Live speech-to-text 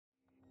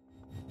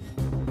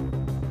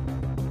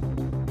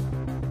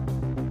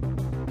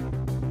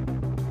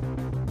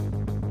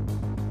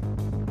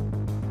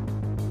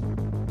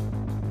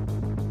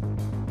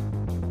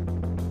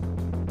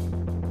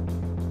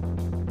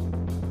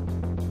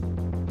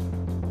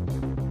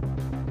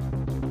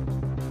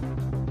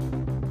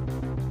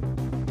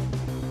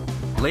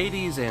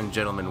Ladies and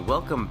gentlemen,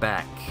 welcome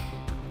back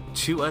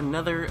to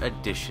another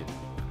edition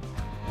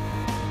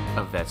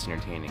of That's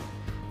Entertaining.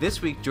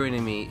 This week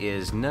joining me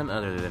is none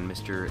other than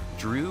Mr.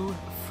 Drew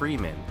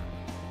Freeman.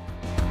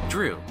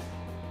 Drew,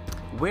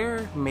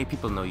 where may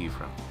people know you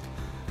from?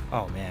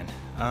 Oh man,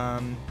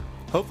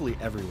 hopefully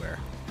everywhere.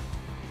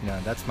 You know,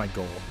 that's my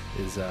goal,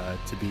 is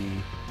to be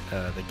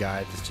the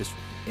guy that's just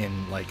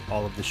in like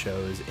all of the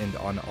shows and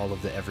on all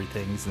of the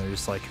everythings, and they're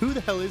just like, who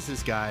the hell is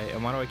this guy,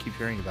 and why do I keep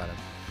hearing about him?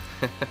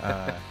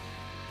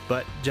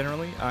 But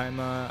generally,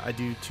 I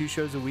do 2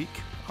 shows a week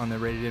on the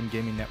Rated M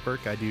Gaming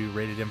Network. I do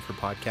Rated M for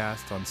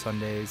Podcast on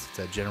Sundays. It's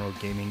a general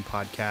gaming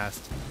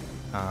podcast.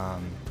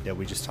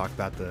 We just talk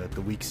about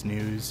the week's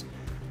news.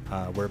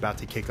 We're about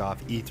to kick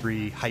off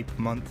E3 Hype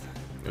Month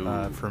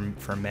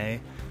from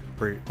May.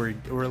 We're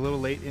a little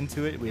late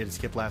into it. We had to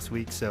skip last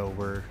week, so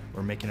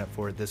we're making up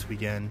for it this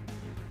weekend.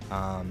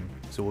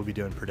 So we'll be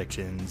doing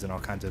predictions and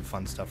all kinds of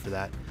fun stuff for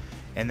that.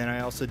 And then I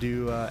also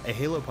do a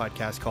Halo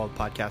podcast called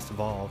Podcast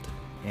Evolved,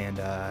 and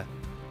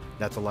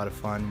that's a lot of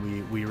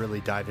fun. We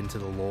really dive into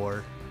the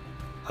lore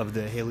of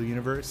the Halo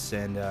universe,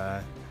 and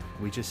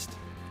we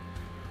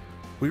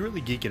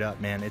really geek it up,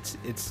 man.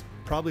 It's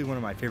probably one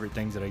of my favorite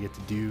things that I get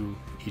to do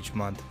each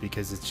month,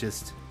 because it's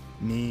just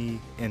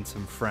me and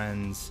some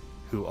friends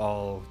who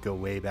all go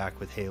way back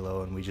with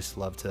Halo, and we just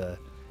love to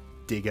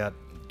dig up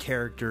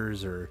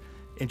characters or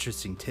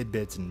interesting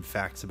tidbits and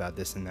facts about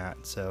this and that.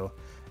 So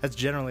that's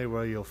generally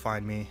where you'll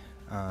find me,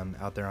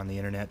 out there on the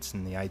internets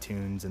and the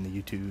iTunes and the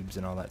YouTubes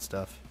and all that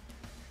stuff.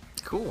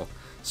 Cool.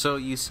 So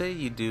you say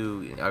you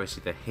do,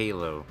 obviously, the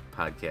Halo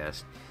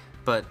podcast,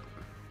 but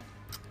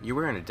you're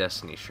wearing a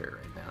Destiny shirt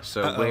right now.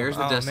 So where's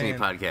the Destiny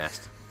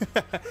podcast?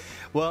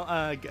 Well,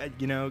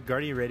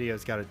 Guardian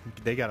Radio's got it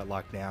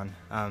locked down.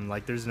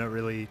 There's no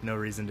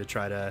reason to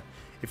try to.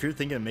 If you're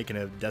thinking of making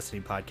a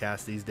Destiny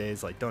podcast these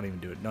days, don't even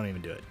do it. Don't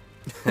even do it.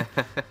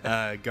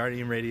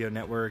 Guardian Radio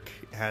Network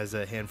has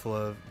a handful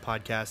of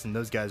podcasts, and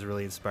those guys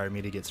really inspired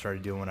me to get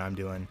started doing what I'm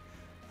doing.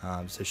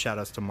 So shout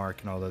outs to Mark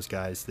and all those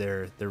guys.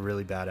 They're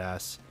really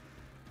badass.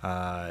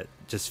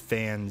 Just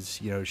fans,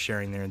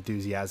 sharing their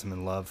enthusiasm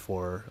and love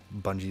for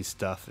Bungie's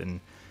stuff, and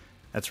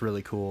that's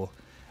really cool.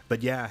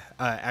 But yeah,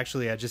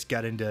 actually, I just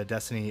got into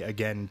Destiny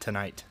again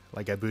tonight.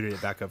 I booted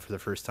it back up for the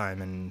first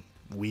time in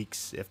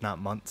weeks, if not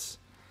months,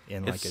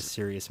 in a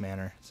serious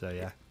manner. So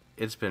yeah.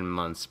 It's been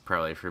months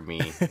probably for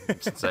me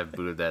since I've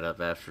booted that up,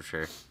 that's for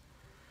sure.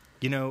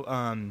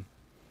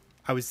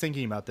 I was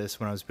thinking about this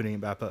when I was booting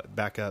it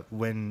back up.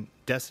 When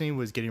Destiny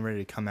was getting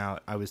ready to come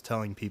out, I was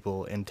telling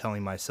people and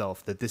telling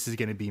myself that this is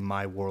going to be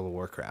my World of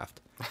Warcraft.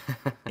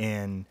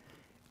 And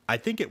I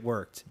think it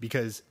worked,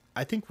 because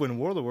I think when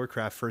World of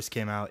Warcraft first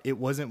came out, it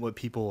wasn't what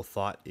people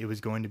thought it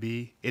was going to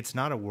be. It's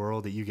not a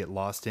world that you get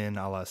lost in,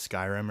 a la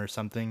Skyrim or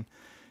something.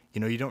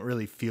 You don't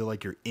really feel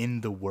like you're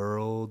in the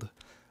world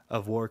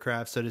of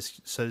Warcraft, so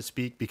to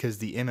speak, because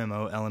the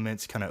MMO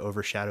elements kind of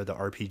overshadow the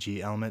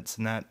RPG elements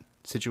in that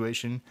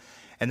situation.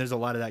 And there's a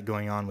lot of that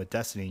going on with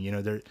Destiny.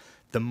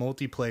 The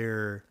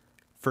multiplayer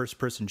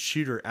first-person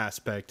shooter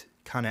aspect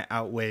kind of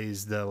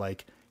outweighs the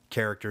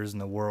characters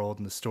and the world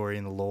and the story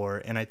and the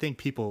lore. And I think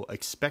people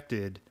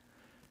expected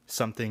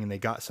something and they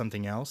got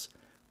something else,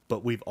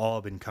 but we've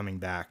all been coming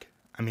back.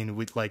 I mean,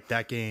 with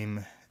that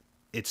game,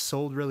 it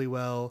sold really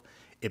well,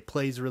 it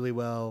plays really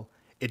well,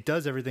 it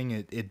does everything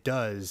it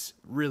does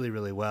really,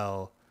 really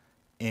well.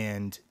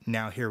 And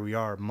now here we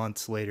are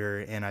months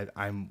later, and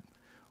I'm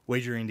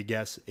wagering to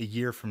guess a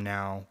year from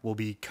now we'll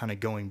be kind of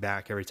going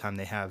back every time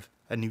they have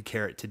a new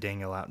carrot to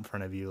dangle out in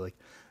front of you, like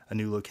a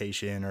new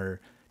location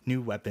or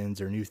new weapons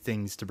or new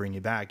things to bring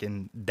you back.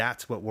 And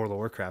that's what World of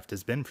Warcraft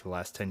has been for the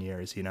last 10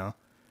 years, Yeah.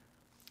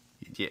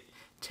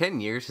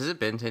 10 years? Has it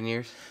been 10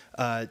 years?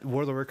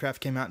 World of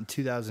Warcraft came out in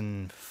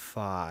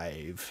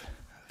 2005.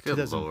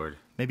 Good Lord.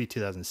 Maybe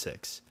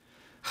 2006.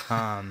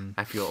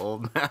 I feel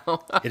old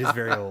now. It is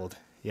very old.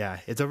 Yeah,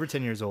 it's over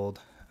 10 years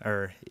old,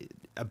 or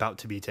about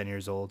to be 10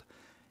 years old.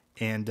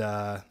 And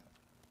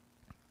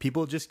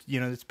people just,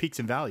 it's peaks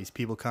and valleys.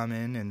 People come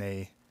in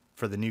and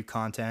for the new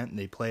content, and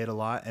they play it a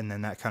lot, and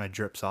then that kind of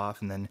drips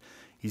off, and then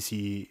you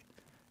see,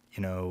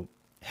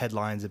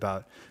 headlines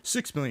about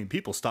 6 million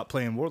people stopped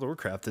playing World of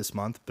Warcraft this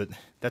month, but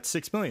that's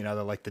 6 million out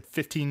of the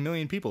 15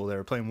 million people that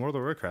are playing World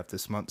of Warcraft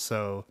this month.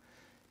 So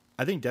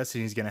I think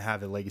Destiny is going to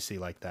have a legacy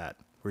like that,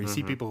 where you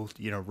see people,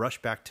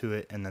 rush back to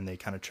it, and then they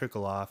kind of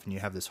trickle off, and you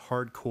have this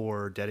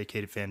hardcore,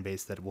 dedicated fan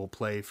base that will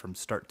play from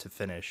start to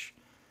finish.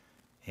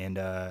 And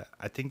I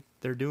think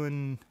they're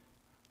doing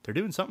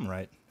something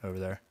right over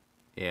there.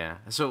 Yeah.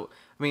 So,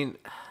 I mean,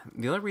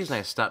 the only reason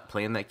I stopped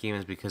playing that game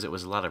is because it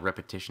was a lot of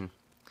repetition.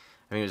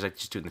 I mean, it was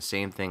just doing the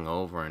same thing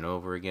over and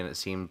over again, it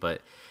seemed.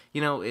 But,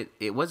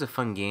 it was a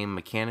fun game,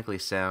 mechanically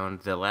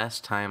sound. The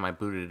last time I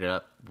booted it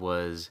up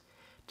was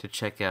to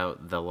check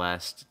out the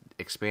last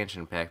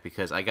expansion pack,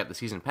 because I got the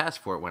season pass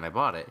for it when I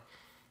bought it.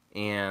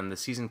 And the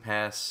season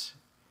pass,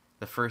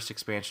 the first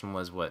expansion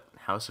was what?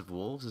 House of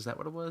Wolves? Is that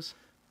what it was?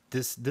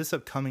 This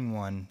upcoming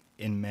one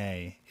in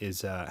May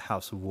is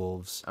House of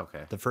Wolves.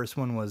 Okay. The first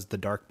one was The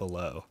Dark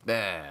Below.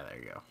 There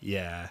you go.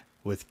 Yeah.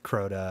 with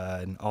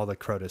Crota and all the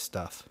Crota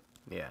stuff.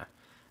 Yeah.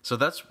 So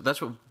that's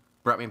what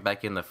brought me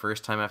back in the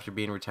first time after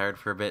being retired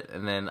for a bit,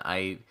 and then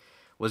I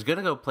was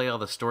gonna go play all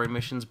the story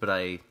missions, but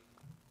I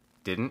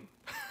didn't.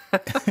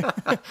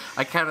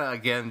 I kind of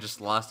again just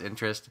lost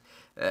interest.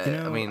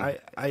 I mean,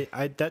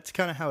 I that's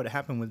kind of how it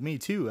happened with me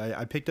too.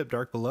 I picked up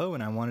Dark Below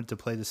and I wanted to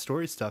play the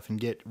story stuff and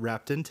get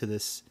wrapped into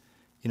this,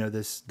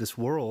 this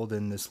world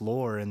and this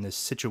lore and this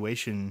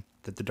situation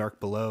that the Dark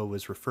Below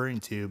was referring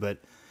to, but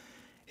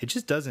it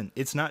just doesn't.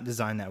 It's not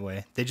designed that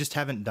way. They just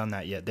haven't done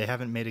that yet. They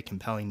haven't made a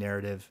compelling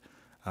narrative,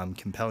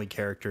 compelling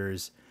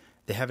characters.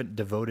 They haven't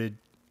devoted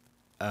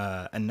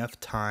enough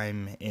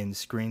time in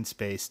screen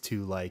space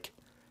to like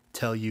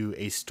tell you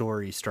a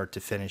story start to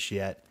finish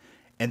yet.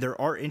 And there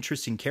are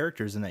interesting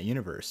characters in that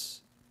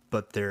universe,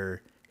 but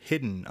they're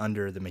hidden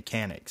under the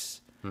mechanics.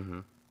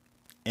 Mm-hmm.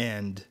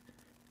 And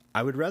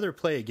I would rather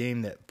play a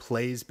game that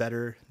plays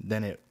better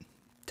than it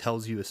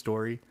tells you a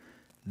story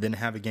than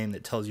have a game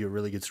that tells you a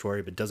really good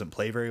story but doesn't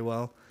play very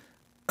well.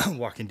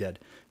 Walking Dead.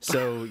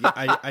 So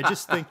I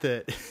just think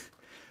that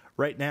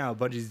right now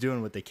Bungie's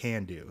doing what they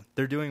can do.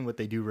 They're doing what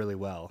they do really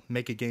well.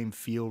 Make a game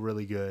feel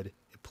really good.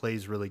 It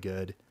plays really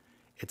good.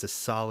 It's a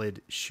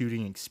solid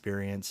shooting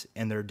experience,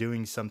 and they're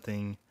doing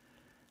something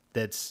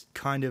that's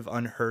kind of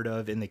unheard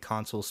of in the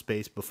console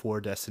space before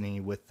Destiny,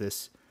 with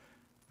this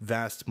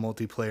vast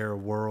multiplayer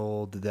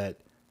world that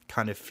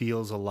kind of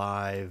feels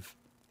alive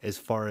as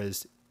far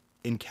as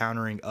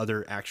encountering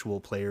other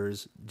actual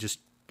players just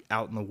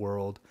out in the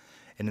world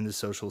and in the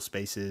social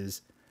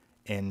spaces.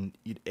 And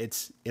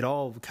it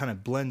all kind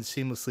of blends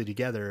seamlessly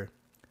together.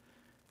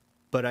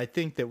 But I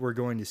think that we're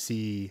going to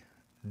see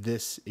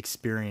this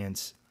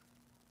experience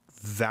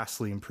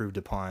vastly improved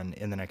upon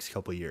in the next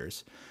couple of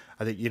years.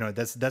 I think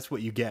that's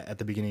what you get at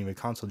the beginning of a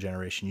console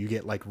generation. You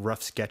get like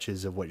rough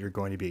sketches of what you're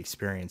going to be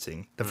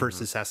experiencing. The first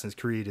Assassin's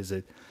Creed is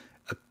a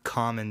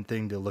common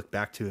thing to look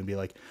back to and be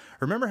like,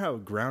 remember how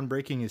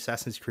groundbreaking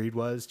Assassin's Creed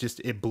was?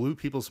 Just it blew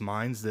people's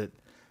minds that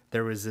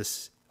there was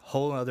this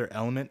whole other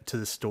element to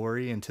the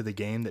story and to the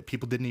game that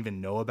people didn't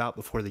even know about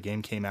before the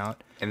game came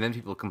out. And then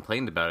people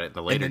complained about it in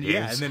the later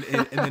games.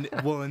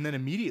 And then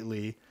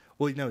immediately.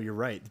 Well, no, you're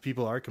right.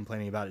 People are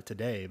complaining about it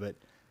today, but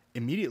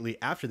immediately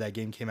after that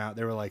game came out,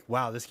 they were like,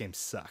 wow, this game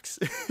sucks.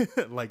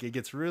 Like, it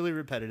gets really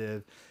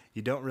repetitive.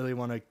 You don't really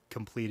want to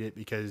complete it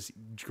because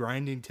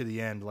grinding to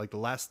the end, like the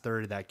last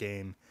third of that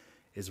game,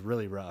 is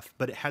really rough.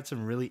 But it had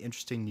some really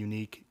interesting,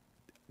 unique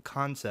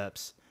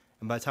concepts.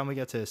 And by the time we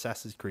got to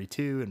Assassin's Creed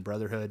 2 and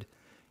Brotherhood,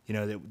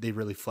 they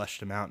really fleshed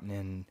them out,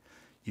 and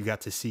you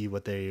got to see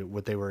what they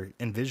were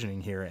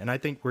envisioning here. And I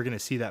think we're going to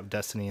see that with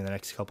Destiny in the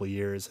next couple of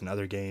years and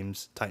other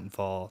games,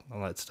 Titanfall,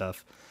 all that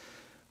stuff.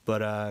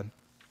 But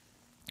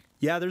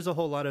yeah, there's a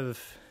whole lot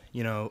of,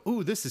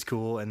 ooh, this is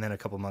cool. And then a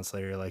couple months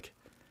later, you're like,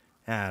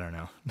 I don't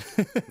know.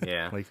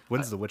 Yeah. Like,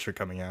 when's The Witcher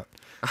coming out?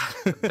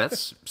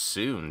 That's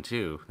soon,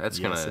 too. That's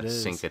going to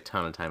sink a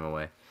ton of time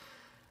away.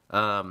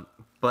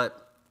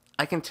 But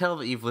I can tell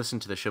that you've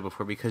listened to the show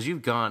before because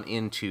you've gone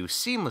into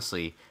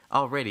seamlessly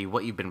already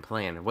what you've been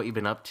playing, what you've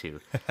been up to.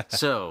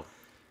 So,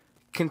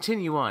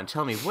 continue on.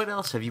 Tell me, what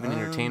else have you been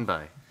entertained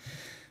by?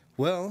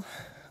 Well,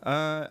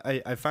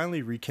 I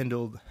finally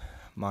rekindled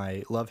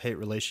my love-hate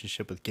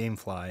relationship with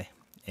Gamefly.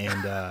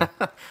 And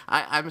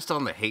I'm still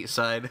on the hate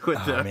side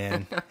with them.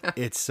 Man,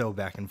 it's so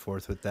back and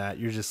forth with that.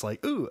 You're just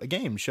like, ooh, a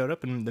game showed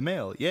up in the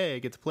mail. Yay, I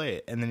get to play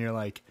it. And then you're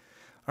like,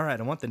 all right,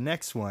 I want the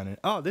next one. And,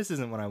 oh, this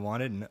isn't what I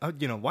wanted.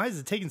 And, why is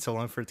it taking so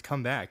long for it to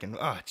come back? And,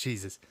 oh,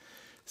 Jesus.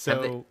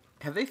 So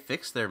have they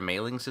fixed their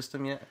mailing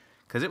system yet?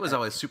 Because it was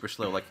always super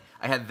slow. Like,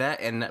 I had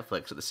that and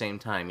Netflix at the same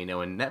time, and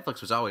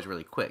Netflix was always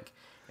really quick.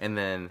 And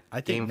then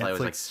I think Gamefly Netflix, was,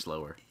 like,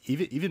 slower.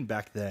 Even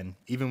back then,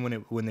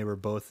 even when they were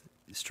both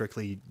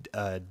strictly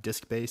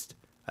disc-based,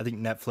 I think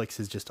Netflix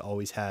has just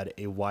always had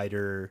a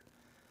wider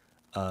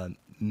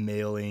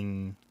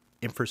mailing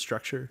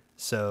infrastructure.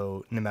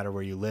 So no matter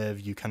where you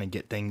live, you kind of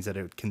get things at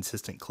a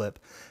consistent clip.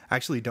 I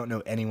actually don't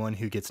know anyone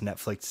who gets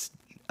Netflix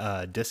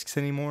discs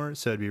anymore,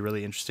 so it'd be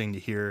really interesting to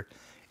hear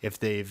if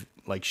they've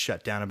like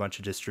shut down a bunch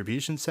of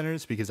distribution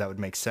centers, because that would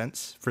make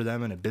sense for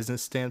them in a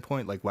business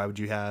standpoint. Like, why would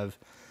you have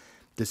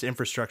this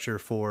infrastructure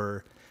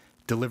for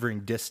delivering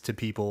discs to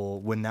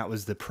people when that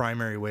was the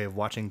primary way of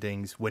watching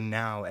things, when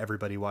now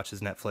everybody watches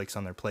Netflix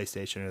on their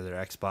PlayStation or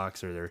their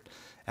Xbox or their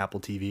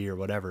Apple TV or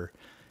whatever.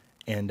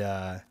 And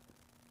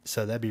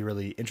so that'd be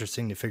really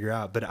interesting to figure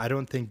out. But I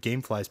don't think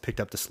Gamefly's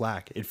picked up the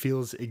slack. It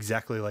feels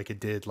exactly like it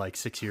did like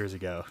 6 years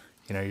ago.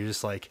 You're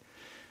just like,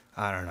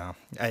 I don't know.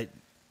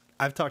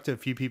 I've talked to a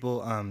few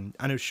people.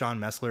 I know Sean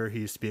Messler. He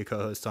used to be a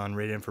co-host on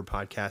Rated M for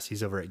Podcast.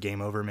 He's over at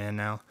Game Over Man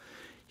now.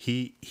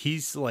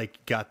 He's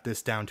like got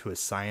this down to a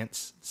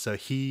science. So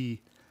he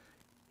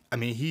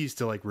used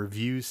to like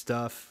review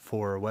stuff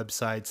for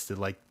websites that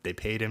like they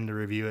paid him to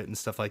review it and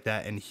stuff like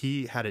that. And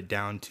he had it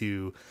down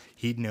to,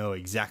 he'd know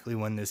exactly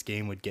when this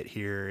game would get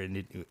here.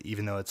 And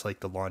even though it's like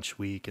the launch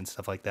week and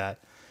stuff like that.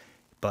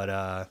 But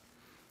I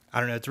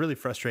don't know. It's really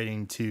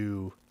frustrating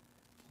to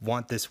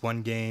want this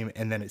one game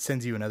and then it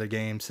sends you another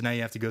game. So now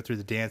you have to go through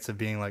the dance of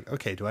being like,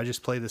 okay, do I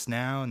just play this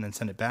now and then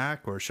send it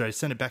back, or should I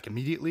send it back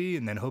immediately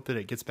and then hope that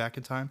it gets back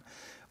in time?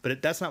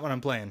 But that's not what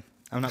I'm playing.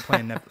 I'm not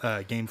playing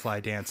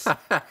GameFly Dance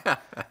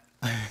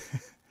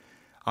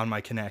on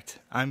my Kinect.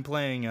 I'm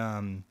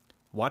playing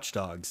Watch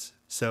Dogs.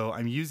 So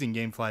I'm using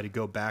GameFly to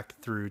go back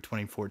through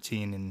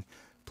 2014 and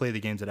play the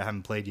games that I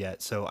haven't played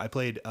yet. So I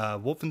played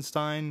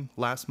Wolfenstein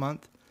last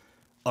month.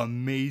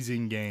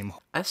 Amazing game.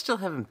 I still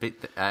haven't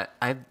beat.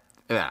 I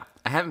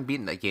haven't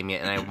beaten that game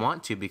yet, and I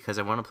want to because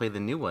I want to play the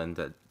new one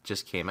that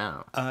just came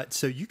out.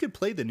 So you could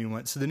play the new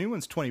one. So the new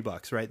one's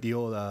 $20, right? The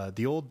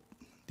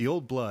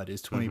old Blood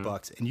is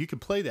 $20, and you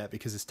could play that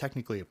because it's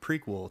technically a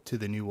prequel to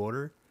the New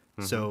Order.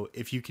 So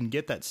if you can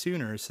get that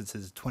sooner, since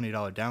it's a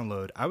 $20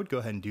 download, I would go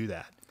ahead and do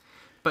that.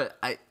 But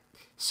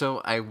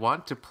I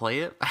want to play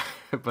it,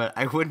 but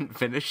I wouldn't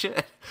finish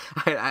it.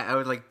 I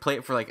would like play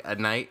it for like a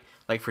night,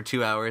 like for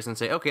 2 hours, and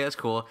say, okay, that's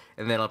cool,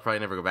 and then I'll probably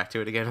never go back to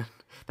it again.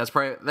 That's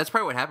probably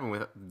what happened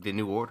with the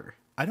New Order.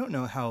 I don't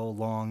know how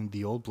long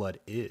the Old Blood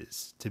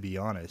is, to be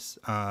honest.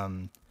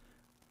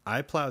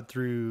 I plowed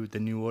through the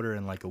New Order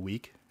in like a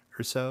week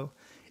or so.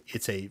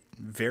 It's a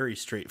very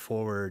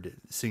straightforward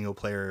single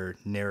player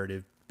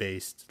narrative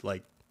based,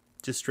 like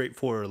just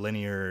straightforward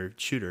linear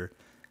shooter.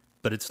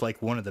 But it's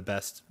like one of the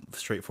best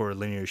straightforward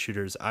linear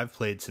shooters I've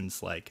played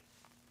since like,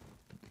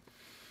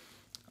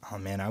 oh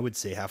man, I would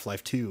say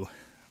Half-Life 2.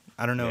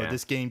 I don't know. Yeah.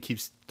 This game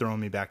keeps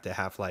throwing me back to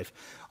Half-Life.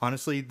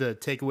 Honestly, the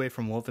takeaway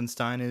from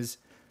Wolfenstein is,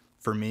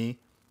 for me,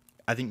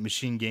 I think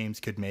Machine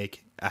Games could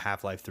make a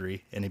Half-Life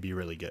 3 and it'd be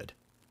really good.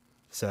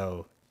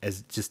 So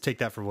just take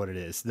that for what it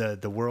is.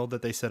 The world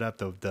that they set up,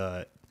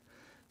 the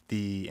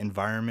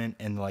environment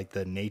and like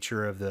the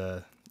nature of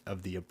the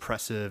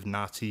oppressive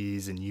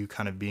Nazis, and you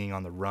kind of being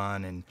on the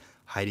run and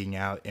hiding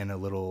out in a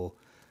little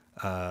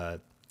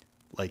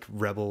like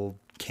rebel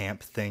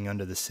camp thing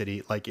under the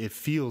city. Like it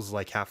feels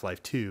like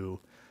Half-Life 2,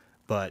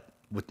 but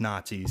with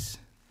Nazis.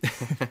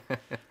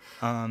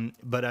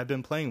 But I've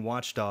been playing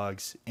Watch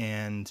Dogs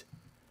and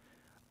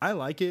I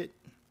like it.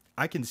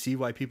 I can see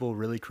why people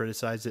really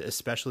criticize it,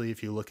 especially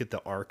if you look at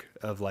the arc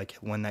of like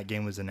when that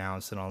game was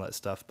announced and all that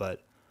stuff.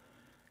 But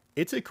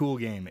it's a cool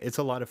game. It's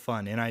a lot of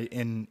fun.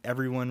 And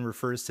everyone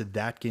refers to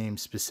that game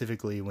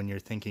specifically when you're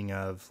thinking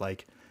of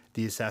like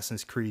the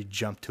Assassin's Creed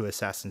jump to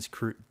Assassin's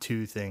Creed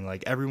 2 thing.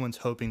 Like everyone's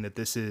hoping that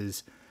this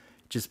is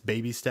just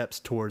baby steps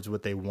towards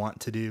what they want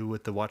to do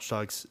with the Watch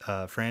Dogs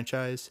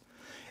franchise.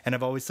 And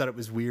I've always thought it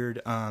was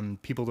weird.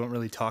 People don't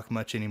really talk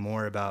much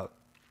anymore about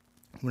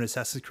when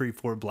Assassin's Creed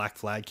 4 Black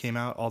Flag came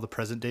out, all the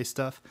present day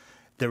stuff.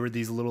 There were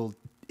these little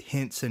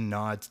hints and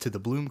nods to the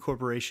Bloom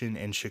Corporation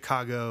and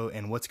Chicago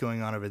and what's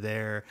going on over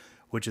there,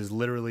 which is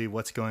literally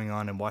what's going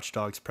on in Watch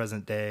Dogs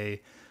present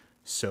day.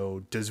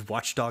 So does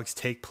Watch Dogs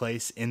take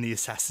place in the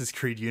Assassin's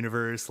Creed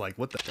universe? Like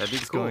what the fuck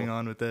is going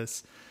on with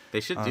this? They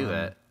should do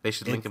that. They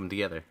should link them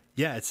together.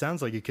 Yeah, it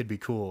sounds like it could be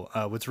cool.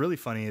 What's really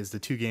funny is the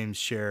two games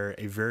share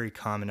a very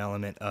common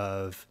element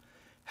of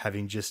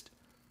having just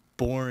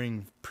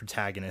boring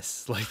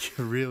protagonists, like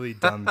really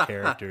dumb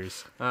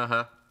characters.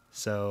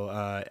 So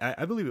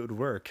I believe it would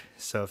work.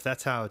 So if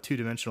that's how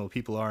two-dimensional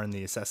people are in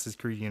the Assassin's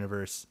Creed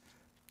universe,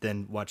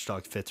 then Watch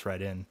Dogs fits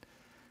right in.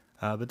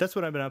 But that's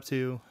what I've been up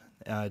to.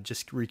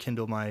 Just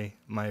rekindle my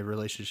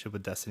relationship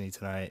with Destiny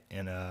tonight,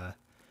 and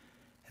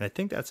I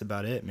think that's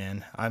about it,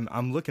 man.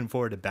 I'm looking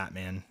forward to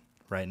Batman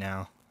right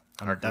now.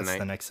 That's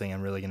the next thing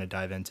I'm really gonna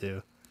dive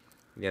into.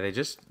 Yeah,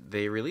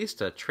 they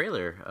released a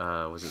trailer.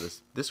 Was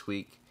it this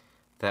week?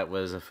 That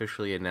was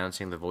officially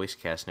announcing the voice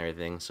cast and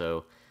everything.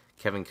 So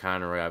Kevin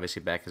Conroy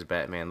obviously back as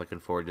Batman. Looking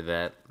forward to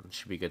that. It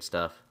should be good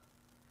stuff.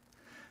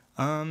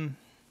 Oh,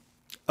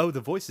 the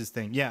voices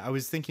thing. Yeah, I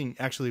was thinking,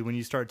 actually, when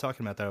you started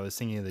talking about that, I was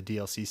thinking of the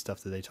DLC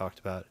stuff that they talked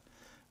about.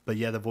 But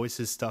yeah, the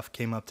voices stuff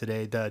came up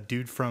today. The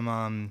dude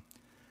from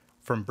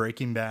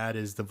Breaking Bad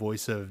is the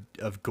voice of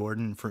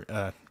Gordon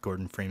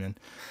Freeman,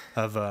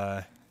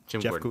 of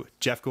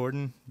Jeff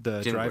Gordon,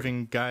 the Jim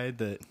driving Gordon. Guy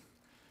that.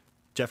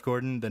 Jeff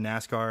Gordon, the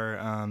NASCAR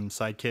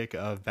sidekick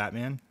of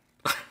Batman.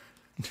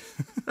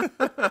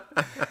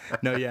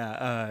 No,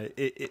 yeah,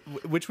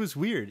 which was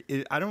weird.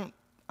 I'm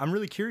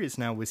really curious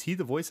now. Was he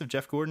the voice of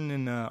Jeff Gordon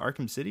in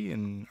Arkham City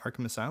and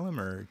Arkham Asylum,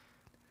 or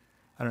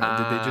I don't know?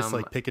 Did they just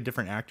like pick a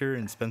different actor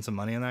and spend some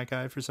money on that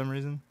guy for some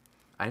reason?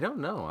 I don't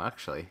know,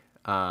 actually.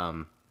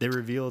 They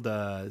revealed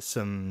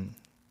some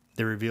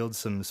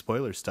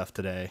spoiler stuff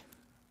today.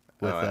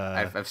 With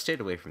I've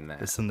stayed away from that.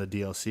 With some of the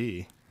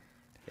DLC.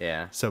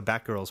 Yeah. So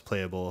Batgirl's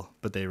playable,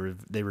 but they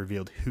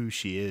revealed who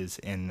she is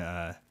in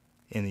the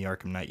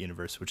Arkham Knight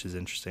universe, which is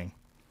interesting.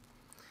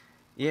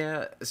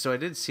 Yeah, so I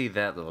did see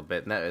that a little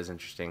bit, and that was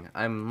interesting.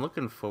 I'm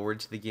looking forward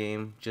to the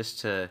game just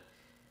to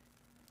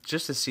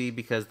see,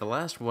 because the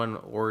last one,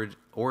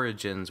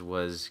 Origins,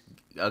 was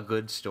a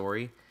good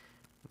story,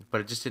 but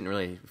it just didn't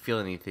really feel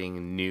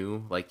anything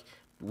new. Like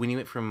when you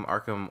went from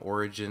Arkham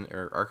Origin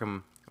or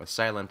Arkham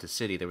Asylum to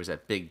City, there was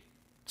that big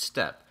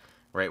step.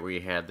 Right, where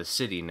you had the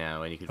city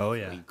now, and you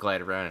could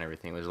glide around and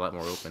everything. It was a lot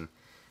more open.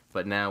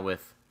 But now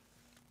with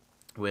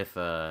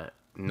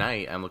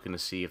Night, I'm looking to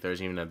see if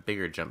there's even a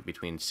bigger jump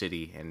between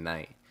City and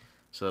Night.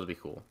 So that'll be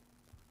cool.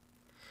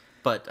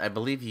 But I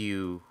believe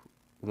you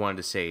wanted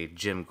to say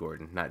Jim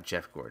Gordon, not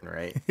Jeff Gordon,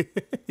 right?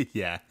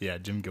 Yeah,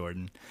 Jim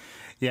Gordon.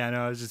 Yeah,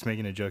 no, I was just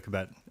making a joke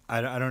about.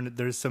 I don't.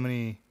 There's so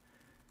many.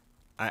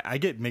 I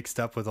get mixed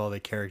up with all the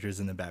characters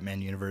in the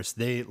Batman universe.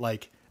 They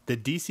like the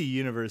DC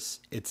universe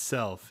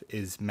itself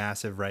is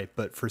massive, right?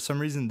 But for some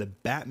reason, the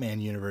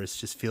Batman universe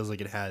just feels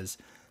like it has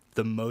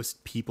the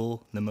most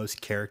people, the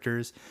most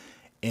characters,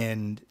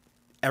 and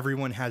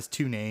everyone has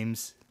two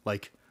names,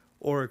 like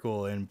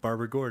Oracle and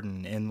Barbara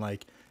Gordon, and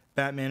like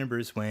Batman and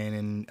Bruce Wayne,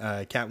 and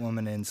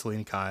Catwoman and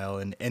Selena Kyle,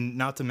 and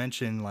not to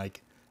mention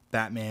like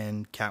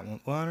Batman, Catwoman.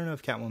 Well, I don't know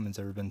if Catwoman's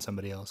ever been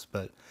somebody else,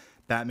 but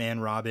Batman,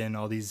 Robin,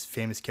 all these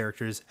famous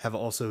characters have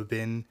also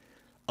been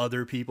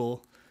other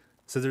people.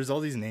 So there's all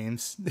these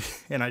names,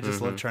 and I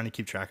just love trying to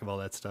keep track of all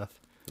that stuff.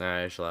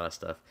 There's a lot of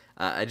stuff.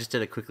 I just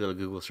did a quick little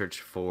Google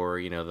search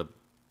for, the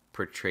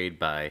portrayed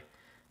by,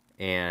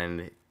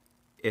 and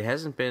it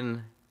hasn't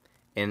been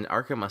in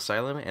Arkham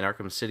Asylum and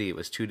Arkham City. It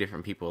was two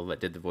different people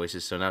that did the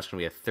voices, so now it's going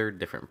to be a third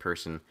different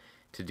person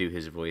to do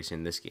his voice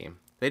in this game.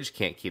 They just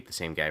can't keep the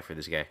same guy for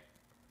this guy.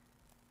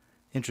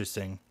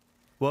 Interesting.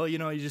 Well, you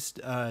just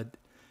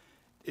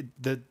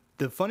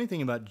the funny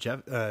thing about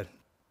Jim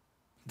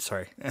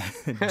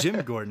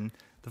Gordon.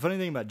 The funny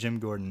thing about Jim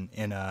Gordon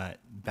in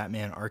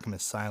Batman Arkham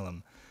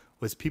Asylum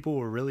was people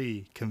were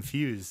really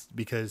confused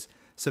because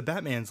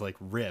Batman's like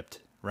ripped,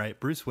 right?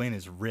 Bruce Wayne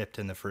is ripped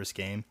in the first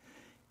game,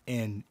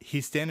 and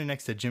he's standing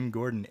next to Jim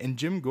Gordon, and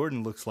Jim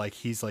Gordon looks like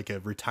he's like a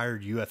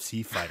retired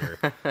UFC fighter.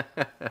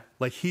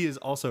 Like he is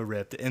also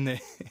ripped, and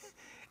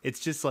it's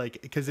just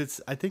like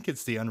because I think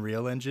it's the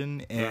Unreal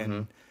Engine,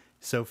 and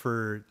so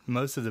for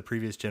most of the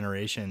previous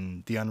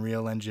generation, the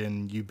Unreal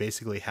Engine, you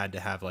basically had to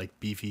have like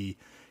beefy,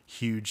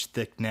 huge,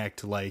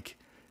 thick-necked like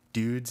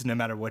dudes, no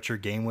matter what your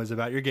game was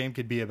about. Your game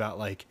could be about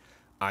like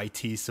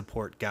IT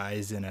support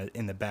guys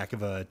in the back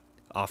of a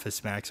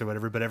Office Max or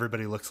whatever, but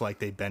everybody looks like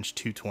they bench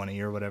 220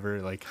 or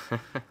whatever. Like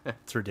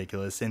it's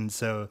ridiculous. And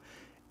so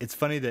it's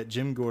funny that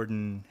Jim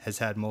Gordon has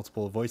had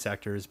multiple voice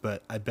actors,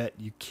 but I bet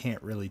you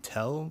can't really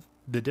tell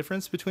the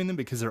difference between them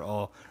because they're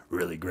all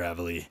really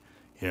gravelly.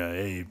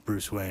 Hey,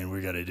 Bruce Wayne,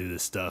 we got to do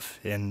this stuff.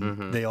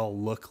 And they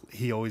all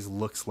he always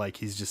looks like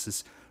he's just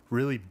this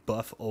really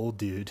buff old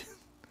dude.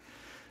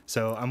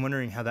 So I'm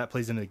wondering how that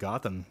plays into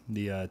Gotham,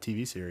 the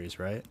TV series,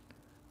 right?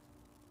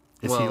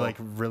 Is he like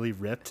really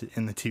ripped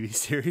in the TV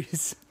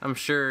series? I'm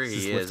sure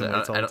he is. Lifting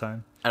weights all the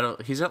time?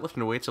 He's not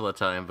lifting weights all the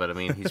time, but I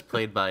mean, he's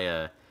played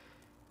by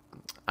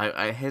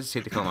I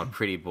hesitate to call him a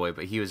pretty boy,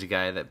 but he was a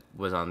guy that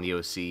was on the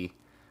OC,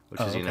 which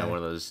is one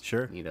of those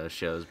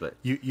shows. But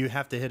you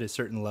have to hit a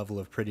certain level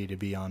of pretty to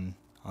be on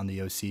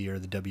the OC or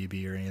the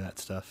WB or any of that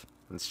stuff.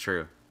 That's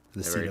true.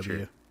 The CW.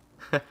 True.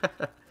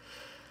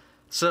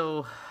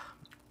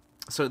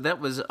 So that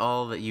was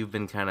all that you've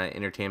been kind of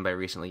entertained by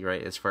recently,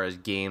 right? As far as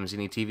games,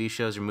 any TV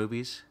shows or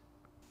movies?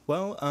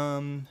 Well,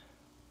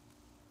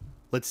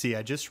 let's see.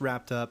 I just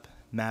wrapped up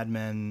Mad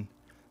Men,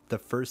 the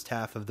first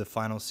half of the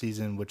final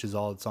season, which is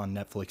all that's on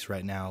Netflix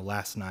right now,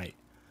 last night.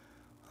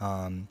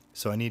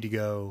 So I need to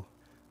go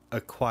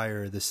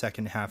acquire the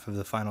second half of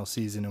the final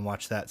season and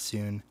watch that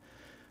soon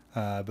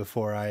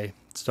before I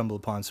stumble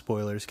upon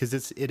spoilers.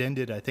 Because it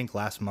ended, I think,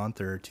 last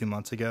month or 2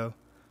 months ago.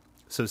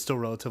 So it's still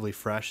relatively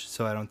fresh,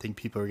 so I don't think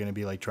people are going to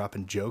be like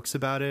dropping jokes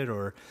about it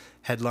or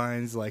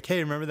headlines like,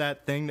 hey, remember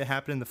that thing that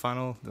happened in the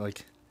final?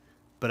 Like,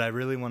 but I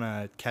really want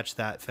to catch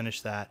that,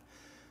 finish that.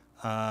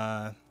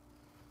 I'm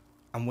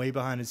way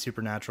behind in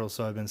Supernatural,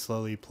 so I've been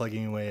slowly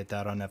plugging away at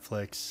that on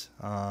Netflix.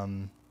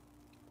 I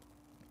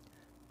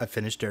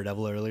finished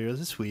Daredevil earlier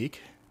this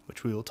week,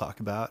 which we will talk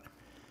about.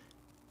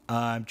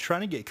 I'm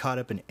trying to get caught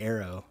up in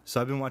Arrow, so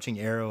I've been watching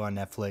Arrow on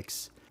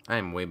Netflix. I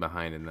am way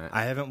behind in that.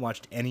 I haven't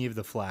watched any of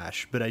The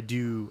Flash, but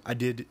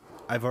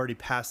I've already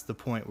passed the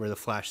point where The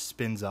Flash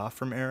spins off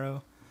from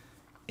Arrow,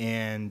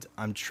 and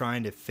I'm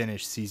trying to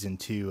finish season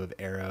 2 of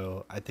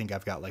Arrow. I think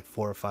I've got like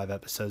 4 or 5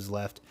 episodes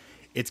left.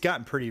 It's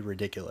gotten pretty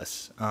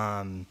ridiculous.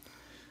 I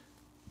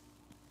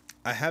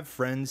have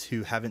friends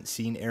who haven't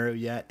seen Arrow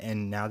yet,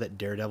 and now that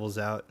Daredevil's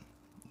out,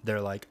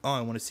 they're like, oh,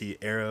 I want to see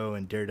Arrow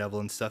and Daredevil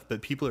and stuff,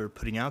 but people are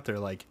putting out there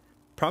like,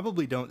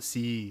 probably don't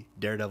see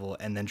Daredevil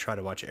and then try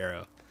to watch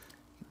Arrow.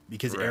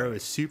 Because right. Arrow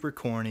is super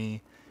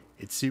corny.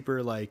 It's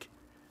super like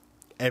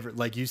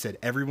you said,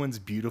 everyone's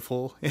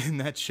beautiful in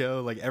that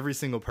show. Like every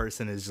single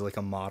person is like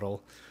a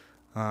model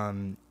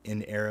in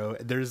Arrow.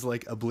 There's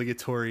like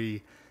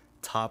obligatory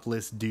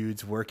topless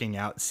dudes working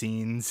out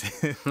scenes.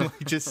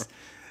 Like just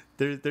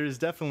there's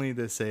definitely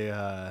this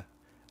a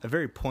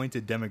very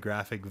pointed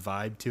demographic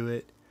vibe to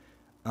it.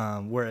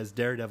 Whereas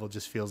Daredevil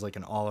just feels like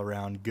an all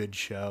around good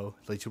show,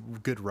 like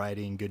good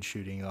writing, good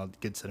shooting,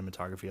 good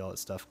cinematography, all that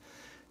stuff.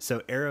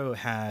 So Arrow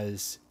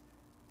has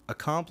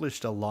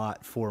accomplished a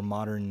lot for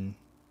modern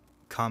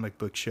comic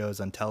book shows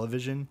on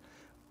television,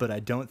 but I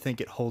don't think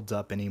it holds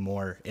up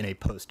anymore in a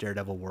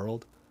post-Daredevil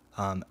world,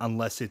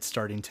 unless it's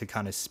starting to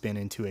kind of spin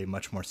into a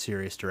much more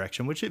serious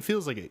direction, which it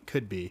feels like it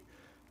could be,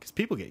 because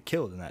people get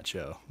killed in that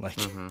show. Like,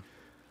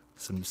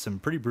 Some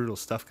pretty brutal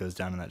stuff goes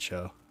down in that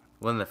show.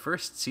 Well, in the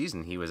first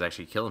season, he was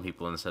actually killing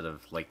people instead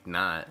of, like,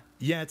 not.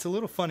 Yeah, it's a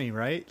little funny,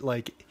 right?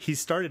 Like, he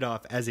started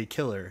off as a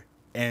killer,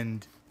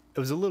 and it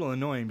was a little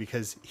annoying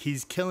because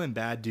he's killing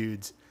bad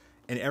dudes,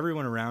 and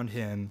everyone around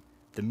him,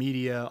 the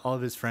media, all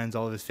of his friends,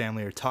 all of his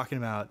family are talking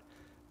about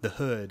the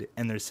Hood,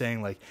 and they're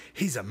saying, like,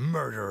 he's a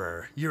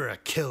murderer, you're a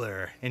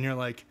killer. And you're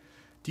like,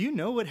 do you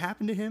know what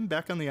happened to him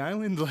back on the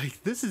island?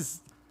 Like, this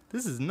is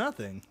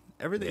nothing.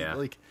 Everything, Yeah.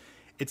 like...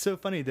 It's so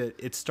funny that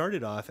it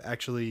started off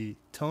actually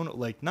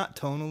not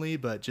tonally,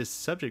 but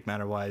just subject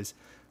matter wise.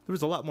 There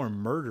was a lot more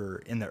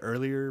murder in the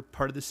earlier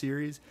part of the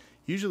series.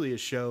 Usually a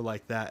show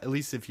like that, at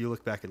least if you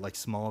look back at like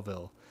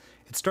Smallville,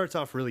 it starts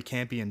off really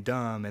campy and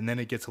dumb, and then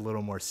it gets a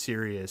little more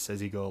serious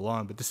as you go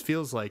along. But this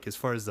feels like, as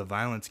far as the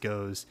violence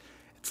goes,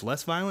 it's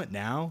less violent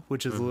now,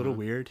 which is a little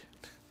weird.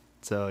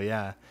 So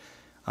yeah,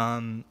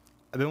 I've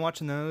been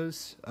watching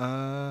those.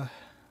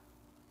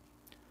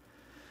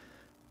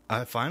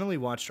 I finally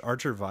watched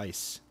Archer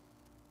Vice.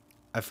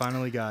 I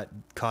finally got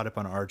caught up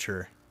on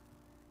Archer.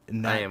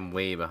 And I am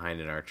way behind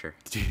in Archer.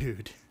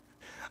 Dude,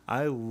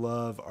 I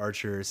love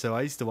Archer. So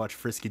I used to watch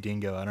Frisky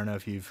Dingo. I don't know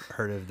if you've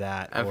heard of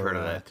that. I've heard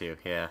of that too,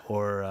 yeah.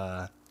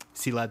 Or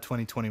C-Lab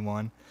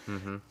 2021.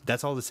 Mm-hmm.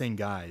 That's all the same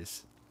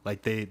guys.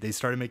 Like, they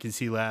started making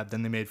C-Lab,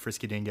 then they made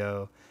Frisky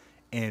Dingo.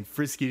 And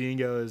Frisky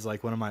Dingo is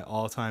like one of my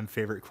all-time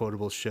favorite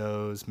quotable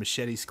shows.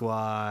 Machete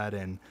Squad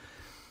and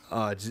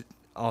just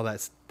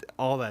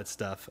all that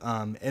stuff.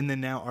 And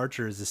then now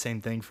Archer is the same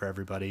thing for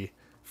everybody.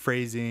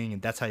 Phrasing,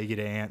 and That's How You Get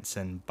Ants,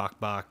 and Bok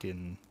Bok,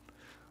 and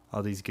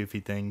all these goofy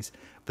things.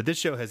 But this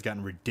show has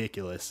gotten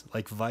ridiculous.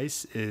 Like,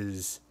 Vice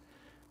is,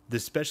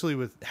 especially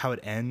with how it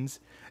ends,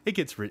 it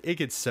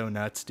gets so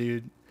nuts,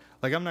 dude.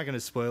 Like, I'm not going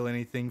to spoil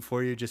anything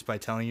for you just by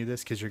telling you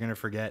this, because you're going to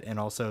forget, and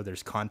also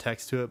there's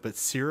context to it, but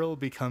Cyril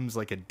becomes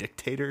like a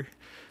dictator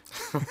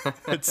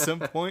at some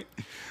point,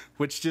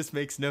 which just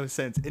makes no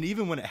sense. And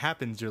even when it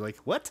happens, you're like,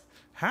 what?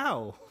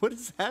 How? What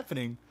is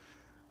happening?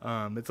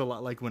 It's a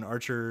lot like when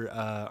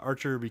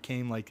Archer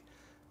became like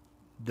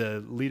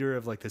the leader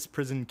of like this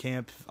prison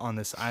camp on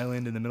this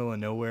island in the middle of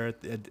nowhere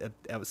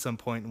at some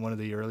point in one of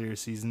the earlier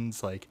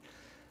seasons. Like,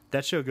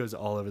 that show goes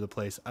all over the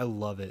place. I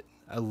love it.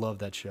 I love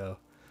that show.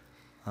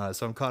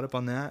 So I'm caught up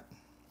on that,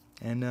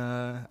 and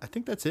I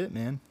think that's it,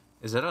 man.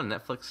 Is that on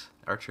Netflix,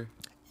 Archer?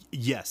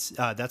 Yes,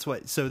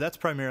 that's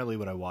primarily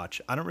what I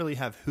watch. I don't really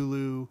have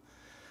Hulu.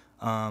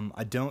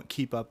 I don't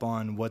keep up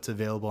on what's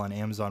available on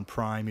Amazon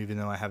Prime, even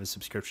though I have a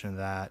subscription to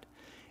that.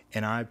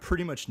 And I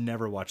pretty much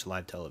never watch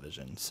live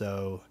television.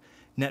 So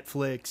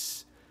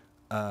Netflix,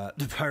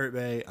 the Pirate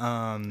Bay,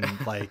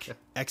 like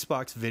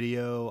Xbox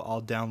Video,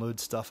 I'll download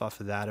stuff off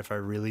of that if I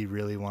really,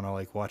 really want to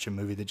like watch a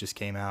movie that just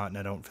came out and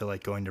I don't feel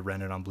like going to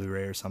rent it on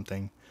Blu-ray or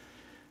something.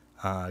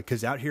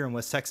 Because out here in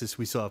West Texas,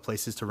 we still have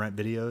places to rent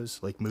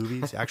videos, like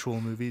movies, actual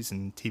movies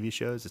and TV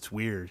shows. It's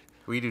weird.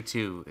 We do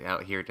too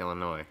out here in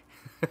Illinois.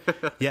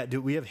 Yeah,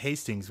 dude, we have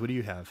Hastings. What do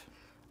you have?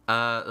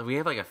 We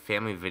have like a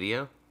Family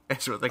Video.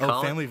 That's what they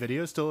call it. Family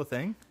Video is still a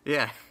thing?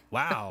 Yeah.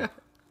 Wow.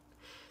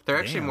 They're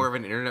actually Damn. more of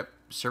an internet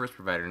service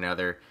provider now.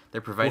 They're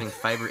providing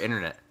fiber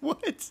internet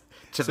What?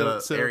 to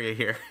the area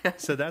here.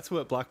 So that's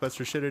what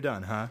Blockbuster should have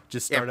done, huh?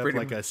 Just start up pretty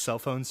like a cell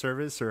phone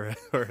service or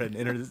an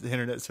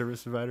internet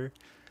service provider?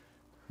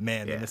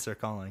 Man, they missed their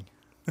calling.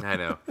 I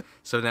know.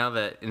 So now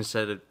that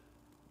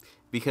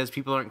because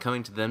people aren't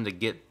coming to them to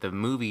get the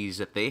movies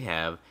that they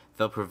have,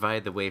 they'll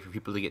provide the way for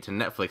people to get to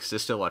Netflix to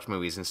still watch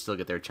movies and still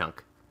get their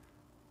chunk.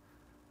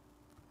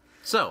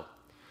 So,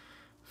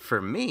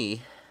 for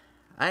me,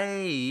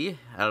 I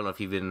don't know if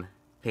you've been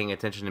paying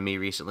attention to me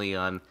recently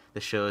on the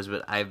shows,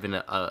 but I've been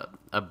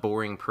a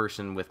boring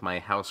person with my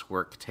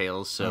housework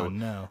tales. So Oh,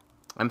 no.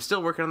 I'm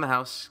still working on the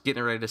house,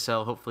 getting it ready to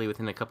sell. Hopefully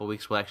within a couple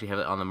weeks we'll actually have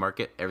it on the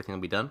market. Everything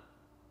will be done.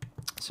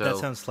 So That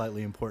sounds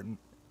slightly important.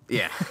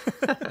 yeah.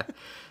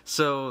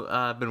 So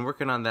I've been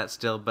working on that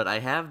still, but I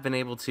have been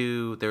able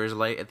to, there is a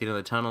light at the end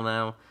of the tunnel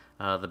now.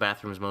 The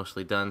bathroom's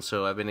mostly done,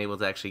 so I've been able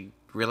to actually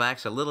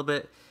relax a little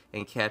bit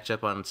and catch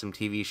up on some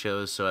TV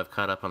shows. So I've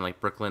caught up on like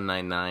Brooklyn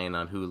Nine-Nine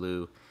on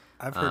Hulu.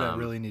 I've heard I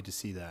really need to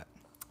see that.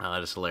 Oh,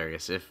 that is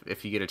hilarious.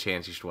 If you get a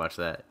chance, you should watch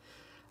that.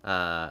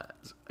 I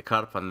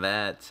caught up on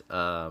that.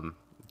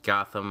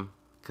 Gotham,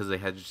 because they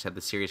just had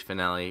the series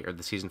finale, or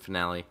the season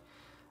finale.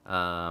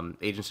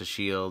 Agents of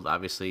S.H.I.E.L.D.,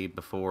 obviously,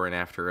 before and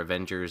after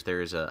Avengers,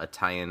 there's a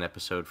tie-in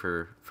episode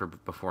for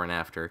before and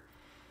after.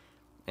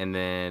 And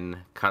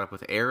then caught up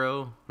with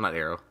Arrow. Not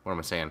Arrow, what am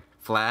I saying?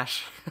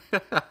 Flash.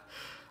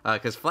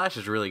 Because Flash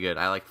is really good.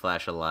 I like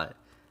Flash a lot.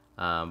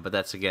 But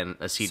that's, again,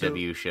 a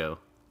CW show.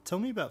 Tell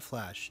me about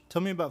Flash.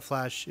 Tell me about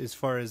Flash as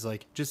far as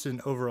like just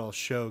an overall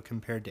show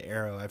compared to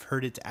Arrow. I've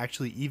heard it's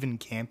actually even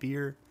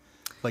campier,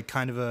 like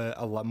kind of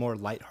a lot more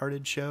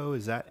lighthearted show.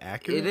 Is that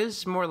accurate? It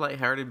is more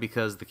lighthearted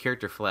because the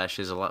character Flash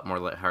is a lot more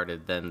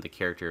lighthearted than the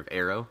character of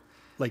Arrow.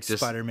 Like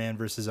Spider-Man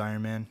versus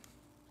Iron Man.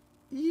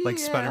 Yeah. Like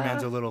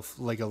Spider-Man's a little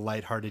like a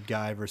lighthearted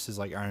guy versus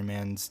like Iron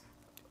Man's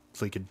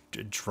like a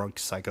drunk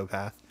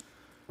psychopath.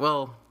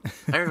 Well,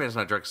 Iron Man's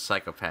not a drunk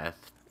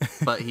psychopath,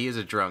 but he is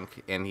a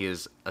drunk and he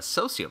is a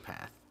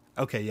sociopath.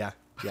 Okay, yeah,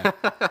 yeah.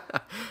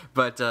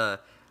 But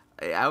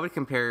I would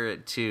compare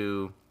it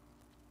to,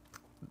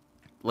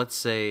 let's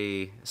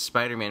say,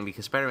 Spider-Man,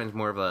 because Spider-Man's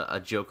more of a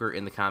Joker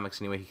in the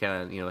comics anyway. He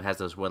kind of, has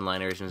those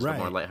one-liners and is a little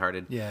more Right.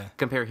 lighthearted. Yeah.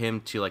 Compare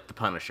him to, like, the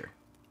Punisher.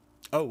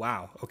 Oh,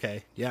 wow.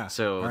 Okay, yeah.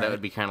 So All that right.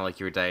 would be kind of like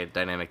your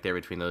dynamic there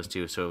between those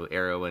two. So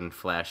Arrow and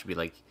Flash would be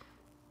like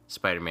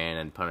Spider-Man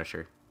and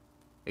Punisher,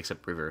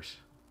 except reverse.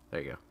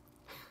 There you go.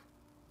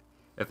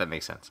 If that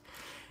makes sense.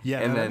 Yeah,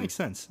 and no, then- that makes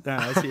sense.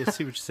 I see what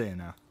you're saying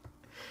now.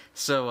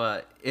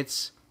 So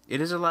it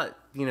is a lot,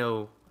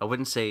 I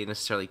wouldn't say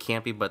necessarily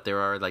campy, but there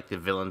are like the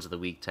villains of the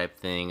week type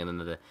thing, and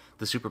then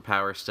the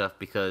superpower stuff,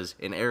 because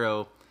in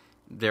Arrow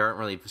there aren't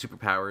really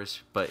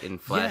superpowers, but in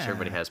Flash Yeah.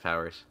 everybody has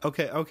powers.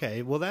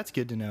 Okay. Well, that's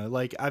good to know.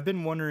 Like, I've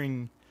been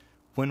wondering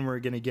when we're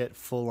gonna get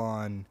full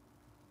on.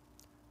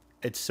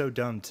 It's so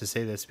dumb to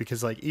say this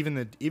because, like, even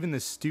the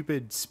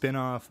stupid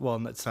spin-off.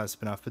 Well, it's not a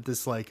spin-off, but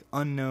this like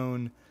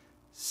unknown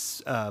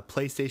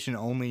PlayStation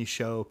only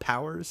show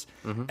powers.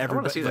 I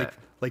wanna see that.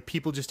 Like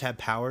people just have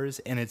powers,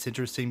 and it's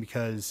interesting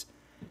because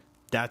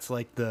that's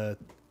like the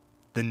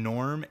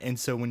norm. And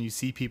so when you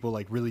see people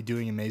like really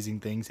doing amazing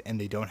things and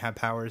they don't have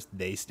powers,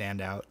 they stand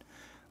out.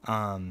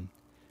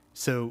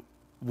 So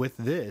with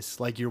this,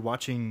 like, you're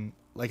watching,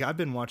 like, I've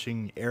been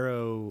watching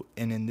Arrow,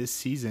 and in this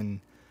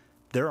season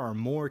there are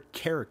more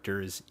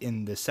characters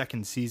in the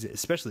second season,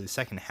 especially the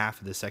second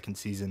half of the second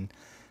season,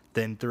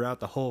 than throughout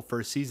the whole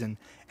first season,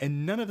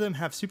 and none of them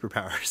have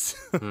superpowers.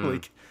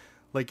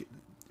 Like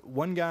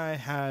one guy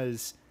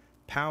has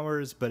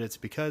powers, but it's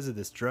because of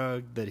this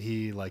drug that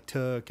he like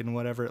took and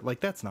whatever. Like,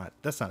 that's not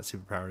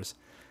superpowers.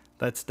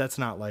 That's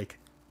not like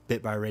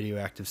bit by a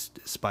radioactive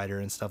spider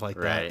and stuff like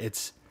Right.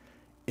 that.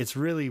 It's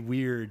really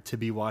weird to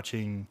be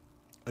watching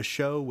a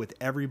show with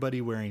everybody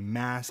wearing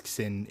masks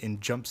and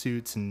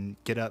jumpsuits and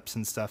get-ups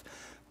and stuff,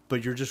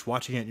 but you're just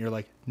watching it and you're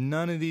like,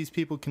 none of these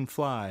people can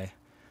fly.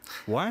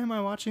 Why am I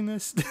watching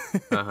this?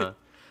 I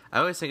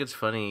always think it's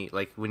funny,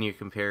 like, when you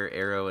compare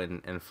Arrow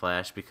and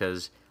Flash,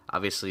 because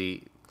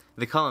obviously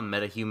they call them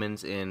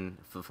metahumans in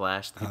the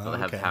Flash, the people that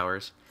have okay.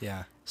 powers.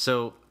 Yeah.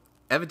 So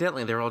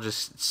evidently they're all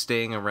just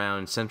staying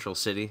around Central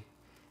City,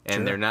 and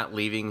Sure. they're not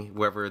leaving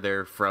wherever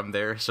they're from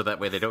there, so that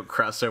way they don't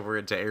cross over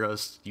into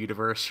Arrow's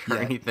universe or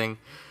Yeah. anything.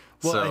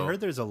 Well, so, I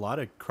heard there's a lot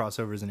of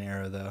crossovers in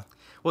Arrow, though.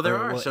 Well, there Or,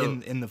 are. well, So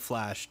in the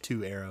Flash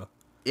to Arrow.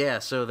 yeah,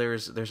 so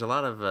there's a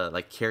lot of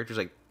like characters,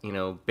 like,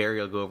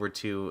 Barry will go over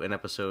to an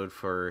episode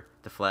for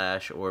the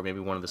Flash, or maybe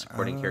one of the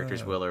supporting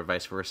characters will, or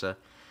vice versa.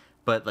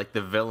 But like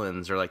the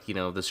villains, or like the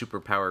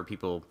superpower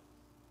people,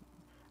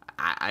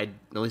 I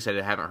at least I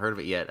haven't heard of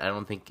it yet. I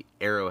don't think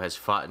Arrow has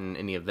fought in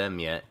any of them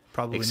yet,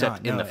 Probably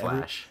except not. in No, the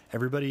Flash.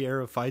 Everybody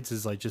Arrow fights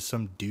is like just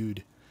some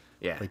dude,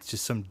 Yeah, like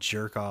just some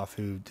jerk off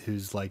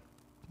who's like,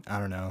 I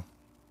don't know,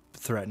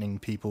 threatening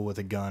people with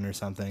a gun or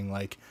something.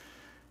 Like,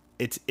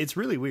 it's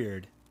really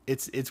weird.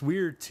 It's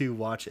weird to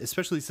watch,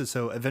 especially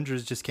so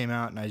Avengers just came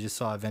out, and I just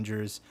saw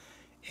Avengers,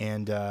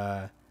 and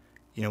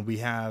we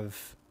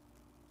have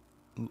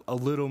a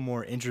little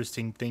more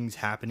interesting things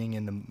happening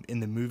in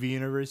the movie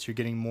universe. You're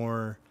getting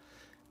more.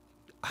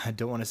 I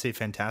don't want to say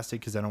Fantastic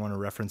because I don't want to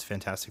reference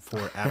Fantastic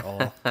Four at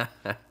all,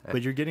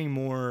 but you're getting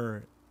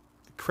more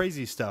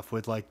crazy stuff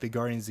with like the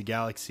Guardians of the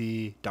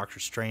Galaxy. Doctor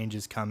Strange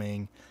is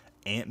coming.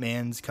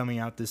 Ant-Man's coming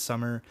out this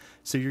summer.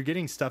 So you're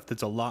getting stuff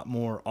that's a lot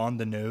more on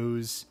the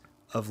nose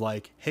of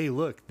like, hey,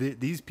 look,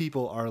 these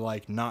people are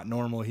like not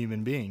normal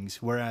human beings.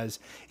 Whereas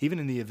even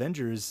in the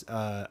Avengers,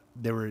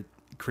 there were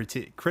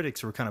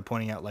critics were kind of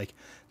pointing out like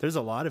there's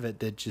a lot of it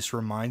that just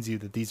reminds you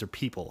that these are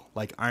people.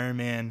 Like Iron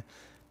Man,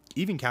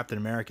 even Captain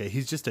America,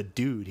 he's just a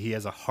dude. He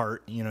has a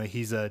heart.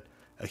 He's a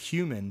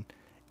human.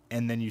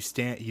 And then you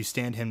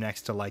stand him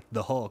next to like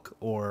the Hulk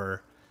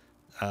or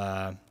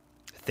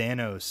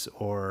Thanos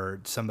or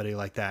somebody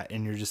like that,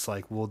 and you're just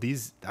like, well,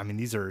 these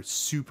are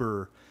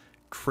super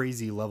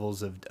crazy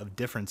levels of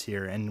difference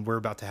here, and we're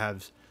about to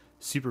have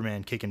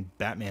Superman kicking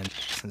Batman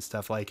and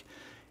stuff. Like,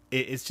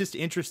 it's just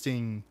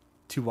interesting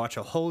to watch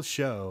a whole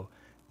show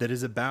that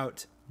is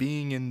about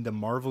being in the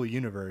Marvel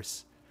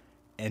universe,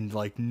 and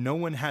like no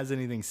one has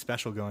anything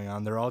special going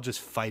on. They're all just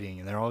fighting,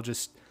 and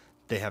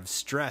they have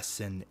stress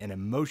and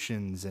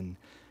emotions, and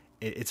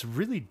it's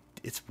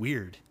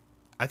weird.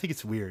 I think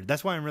it's weird.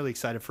 That's why I'm really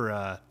excited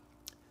for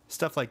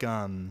stuff like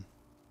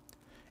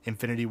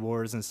Infinity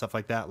Wars and stuff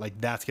like that. Like,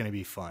 that's going to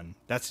be fun.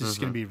 That's just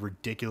going to be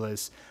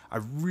ridiculous. I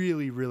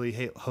really,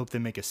 really hope they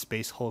make a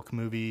Space Hulk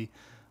movie.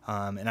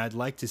 And I'd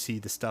like to see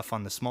the stuff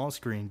on the small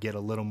screen get a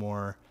little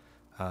more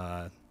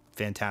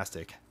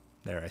fantastic.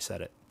 There, I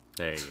said it.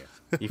 there you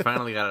go. You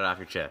finally got it off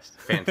your chest.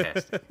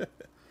 Fantastic.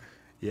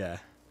 Yeah.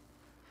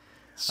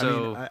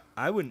 So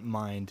I wouldn't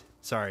mind.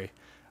 Sorry.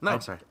 no,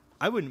 sorry.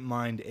 I wouldn't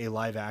mind a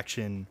live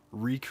action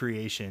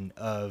recreation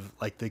of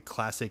like the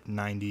classic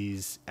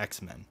 90s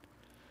X-Men.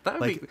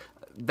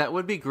 That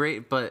would be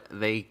great, but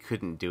they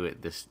couldn't do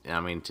it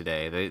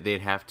today.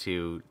 They'd have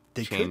to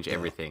change though,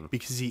 everything.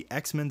 because the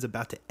X-Men's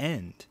about to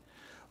end.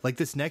 Like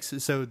this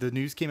next, so the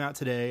news came out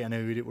today. I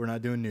know we're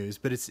not doing news,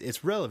 but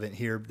it's relevant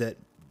here that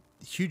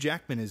Hugh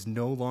Jackman is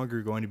no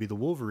longer going to be the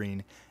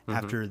Wolverine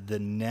after the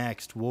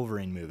next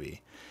Wolverine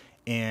movie.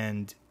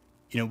 And,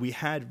 we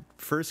had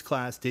First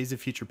Class, Days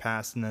of Future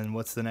Past, and then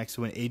what's the next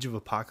one? Age of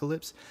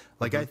Apocalypse.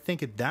 Like, I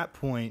think at that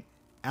point,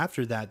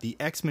 after that, the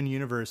X-Men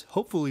universe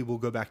hopefully will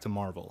go back to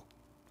Marvel.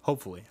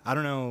 Hopefully. I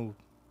don't know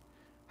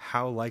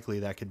how likely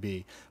that could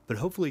be, but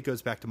hopefully it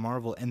goes back to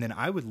Marvel. And then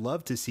I would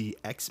love to see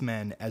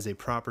X-Men as a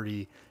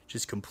property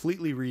just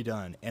completely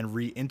redone and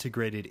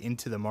reintegrated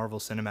into the Marvel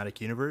Cinematic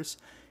Universe,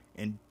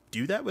 and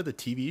do that with a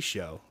TV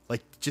show.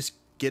 Like, just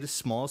get a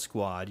small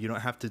squad. You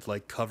don't have to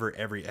like cover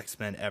every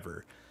X-Men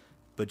ever,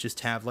 but just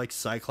have like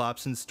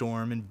Cyclops and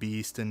Storm and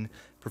Beast and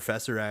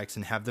Professor X,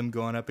 and have them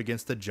going up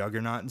against the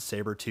Juggernaut and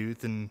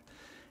Sabretooth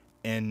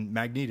and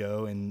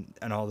Magneto and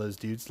all those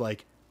dudes.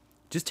 Like,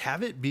 just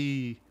have it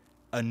be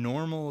a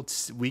normal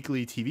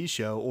weekly TV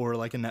show or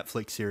like a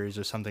Netflix series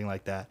or something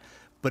like that.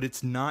 But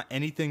it's not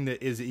anything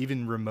that is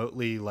even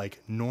remotely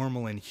like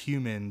normal and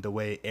human the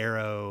way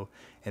Arrow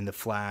and The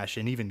Flash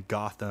and even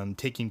Gotham,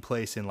 taking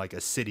place in like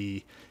a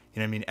city. You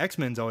know what I mean?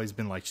 X-Men's always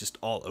been like just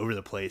all over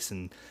the place,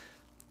 and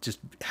just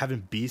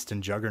having Beast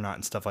and Juggernaut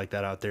and stuff like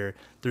that out there.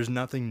 There's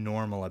nothing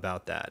normal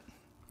about that.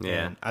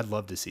 Yeah. And I'd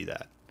love to see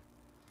that.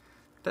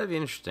 That'd be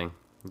interesting,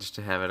 just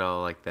to have it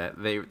all like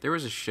that. There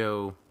was a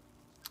show,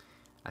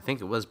 I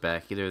think it was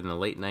back either in the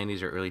late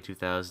 90s or early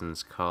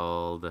 2000s,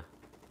 called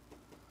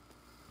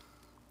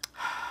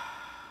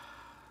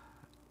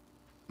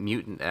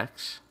Mutant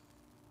X.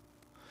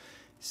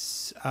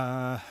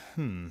 There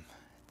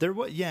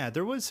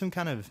was some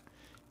kind of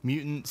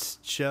mutants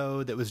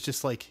show that was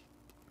just like,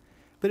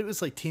 but it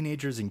was like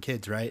teenagers and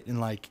kids, right? And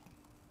like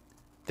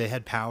they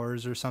had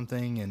powers or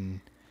something,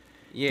 and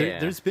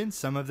there's been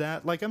some of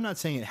that. Like, I'm not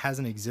saying it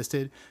hasn't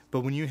existed,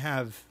 but when you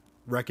have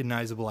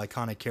recognizable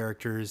iconic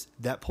characters,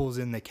 that pulls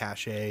in the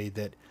cachet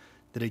that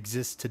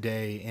exists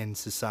today in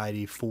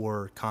society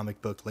for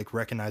comic book, like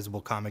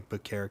recognizable comic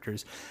book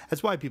characters.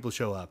 That's why people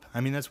show up.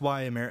 I mean, that's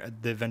why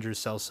the Avengers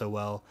sell so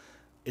well.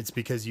 It's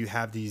because you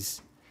have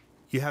this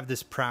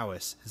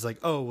prowess. It's like,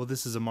 oh, well,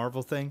 this is a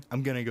Marvel thing,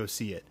 I'm gonna go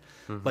see it.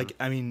 Like,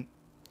 I mean,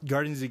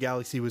 Guardians of the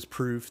Galaxy was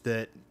proof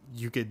that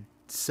you could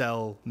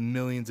sell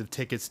millions of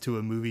tickets to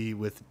a movie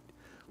with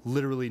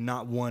literally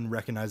not one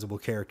recognizable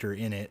character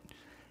in it,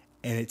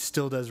 and it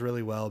still does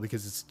really well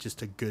because it's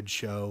just a good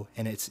show,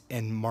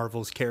 and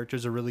Marvel's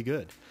characters are really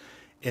good.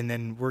 And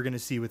then we're going to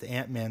see with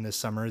Ant-Man this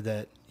summer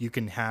that you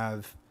can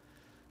have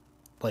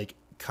like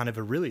kind of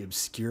a really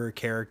obscure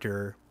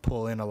character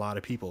pull in a lot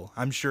of people.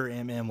 I'm sure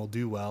Ant-Man will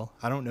do well.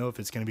 I don't know if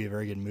it's going to be a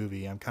very good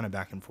movie. I'm kind of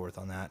back and forth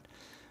on that,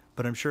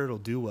 but I'm sure it'll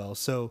do well.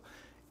 So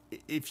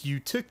if you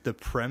took the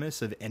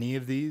premise of any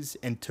of these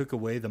and took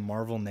away the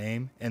Marvel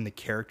name and the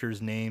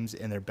characters' names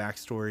and their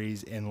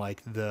backstories and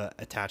like the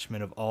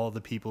attachment of all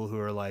the people who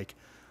are like,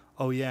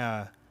 oh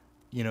yeah,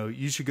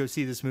 you should go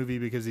see this movie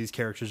because these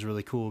characters are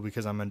really cool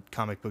because I'm a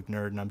comic book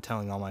nerd and I'm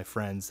telling all my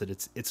friends that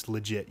it's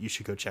legit, you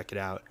should go check it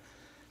out.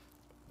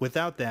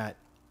 Without that,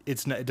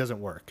 it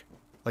doesn't work.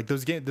 Like,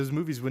 those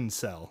movies wouldn't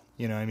sell,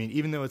 I mean,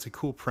 even though it's a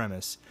cool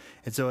premise.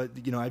 And so,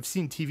 I've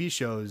seen TV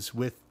shows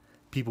with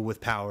people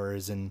with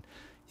powers and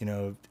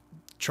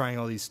trying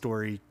all these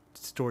story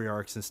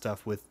arcs and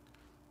stuff with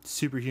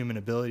superhuman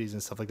abilities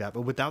and stuff like that.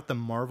 But without the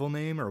Marvel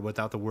name or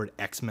without the word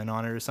X-Men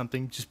on it or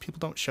something, just people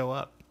don't show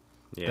up.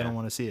 Yeah. They don't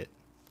want to see it.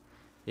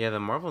 Yeah, the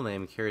Marvel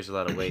name carries a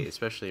lot of weight,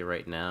 especially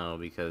right now,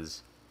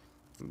 because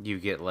you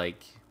get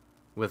like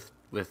with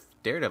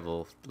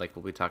Daredevil, like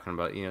what we're talking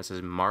about, it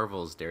says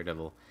Marvel's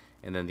Daredevil,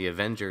 and then the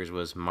Avengers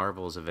was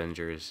Marvel's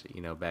Avengers,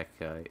 back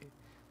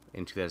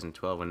in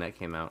 2012 when that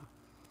came out.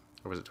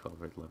 Or was it 12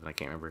 or 11? I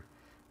can't remember.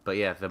 But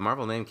yeah, the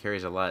Marvel name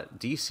carries a lot.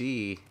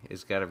 DC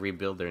has got to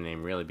rebuild their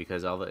name, really,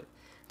 because the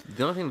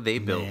only thing they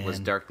built was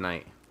Dark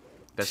Knight.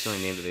 That's the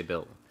only name that they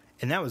built.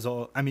 And that was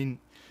all. I mean,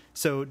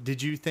 so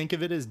did you think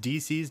of it as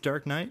DC's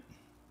Dark Knight?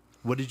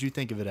 What did you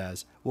think of it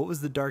as? What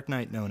was the Dark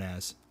Knight known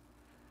as?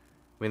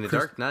 I mean, the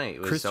Dark Knight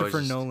was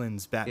Christopher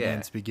Nolan's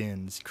Batman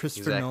Begins.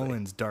 Christopher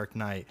Nolan's Dark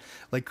Knight.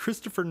 Like,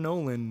 Christopher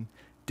Nolan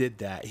did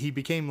that. He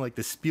became like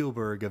the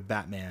Spielberg of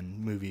Batman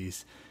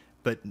movies.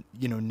 But,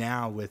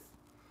 now with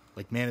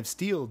like Man of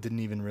Steel didn't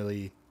even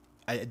really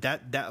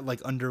that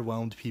like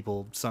underwhelmed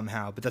people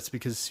somehow, but that's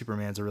because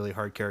Superman's a really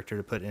hard character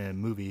to put in a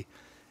movie.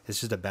 It's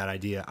just a bad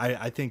idea.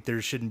 I think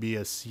there shouldn't be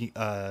a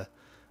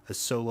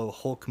solo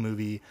Hulk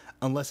movie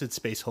unless it's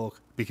Space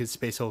Hulk, because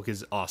Space Hulk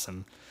is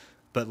awesome.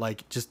 But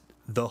like just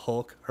the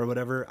Hulk or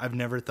whatever, I've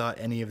never thought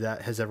any of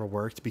that has ever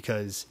worked,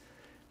 because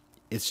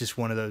it's just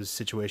one of those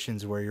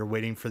situations where you're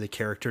waiting for the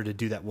character to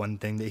do that one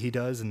thing that he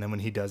does, and then when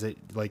he does it,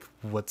 like,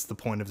 what's the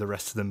point of the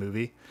rest of the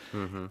movie?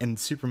 Mm-hmm. And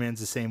Superman's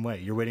the same way.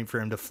 You're waiting for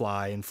him to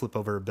fly and flip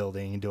over a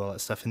building and do all that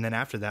stuff, and then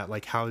after that,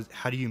 like, how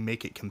do you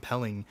make it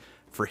compelling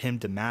for him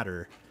to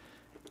matter?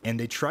 And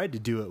they tried to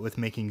do it with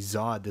making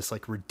Zod this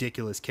like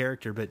ridiculous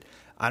character, but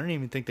I don't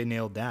even think they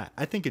nailed that.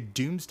 I think a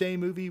Doomsday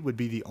movie would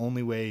be the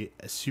only way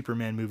a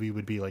Superman movie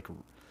would be like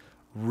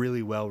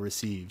really well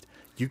received.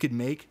 You could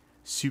make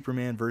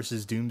Superman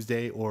versus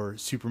Doomsday or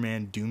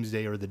Superman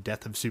Doomsday or the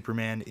Death of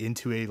Superman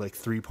into a like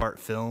 3-part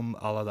film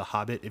a la The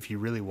Hobbit if you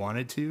really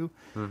wanted to.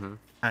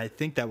 I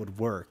think that would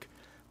work.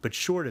 But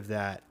short of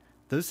that,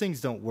 those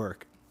things don't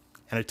work.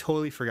 And I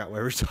totally forgot why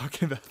we were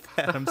talking about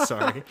that. I'm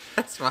sorry.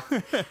 That's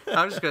fine.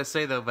 I was just gonna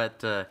say though,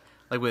 but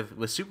like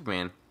with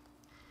Superman,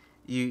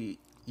 you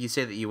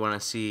say that you want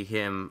to see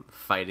him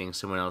fighting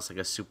someone else, like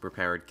a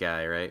superpowered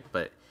guy, right?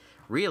 But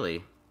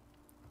really,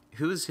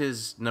 who's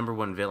his number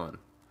one villain?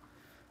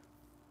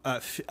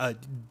 A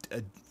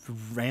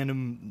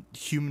random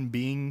human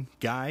being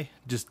guy,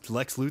 just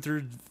Lex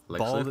Luthor,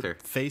 bald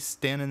face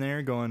standing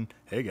there going,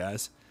 "Hey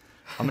guys,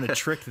 I'm gonna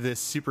trick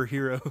this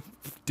superhero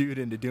dude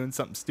into doing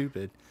something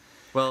stupid."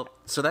 Well,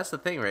 so that's the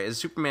thing, right? Is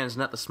Superman is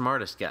not the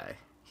smartest guy.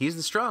 He's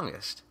the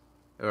strongest,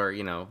 or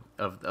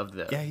of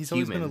the he's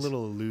always been a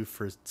little aloof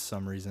for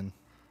some reason.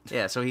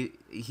 Yeah, so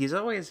he's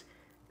always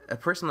a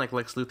person like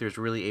Lex Luthor is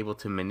really able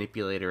to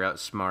manipulate or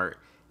outsmart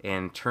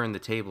and turn the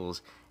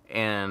tables.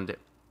 And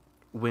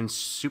when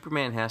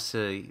Superman has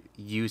to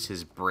use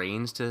his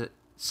brains to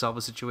solve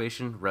a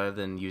situation rather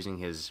than using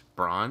his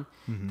brawn,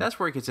 that's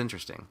where it gets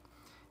interesting.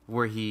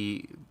 Where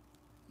he's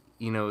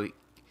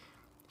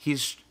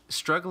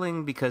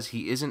struggling because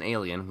he is an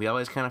alien. We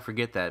always kind of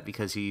forget that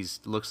because he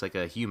looks like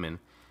a human,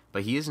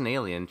 but he is an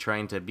alien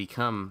trying to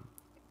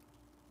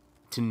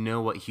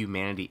know what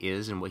humanity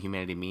is and what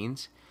humanity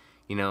means,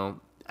 and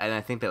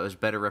I think that was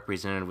better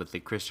represented with the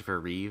Christopher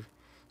Reeve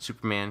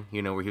Superman,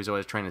 where he was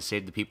always trying to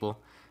save the people,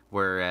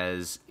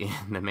 whereas in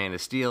The Man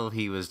of Steel,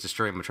 he was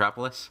destroying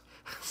Metropolis.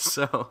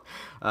 So,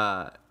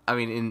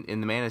 in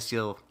The Man of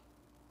Steel,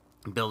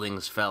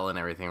 buildings fell and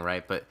everything,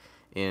 right? But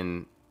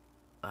in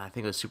I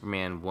think it was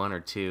Superman 1 or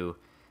 2,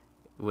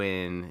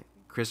 when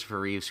Christopher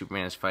Reeve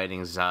Superman is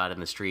fighting Zod in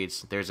the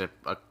streets, there's a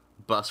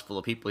bus full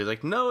of people. He's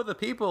like, "No, the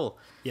people!"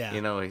 Yeah.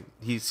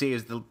 He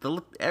saves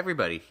the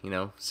everybody.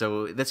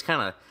 So that's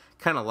kind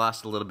of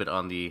lost a little bit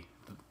on the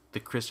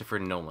Christopher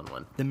Nolan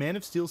one. The Man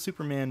of Steel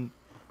Superman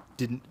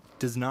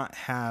does not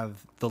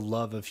have the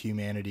love of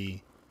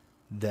humanity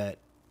that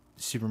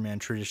Superman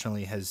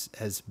traditionally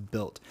has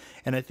built,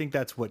 and I think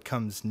that's what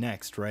comes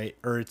next, right?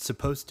 Or it's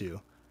supposed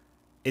to.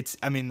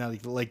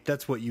 Like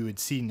that's what you would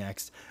see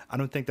next. I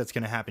don't think that's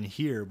going to happen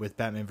here with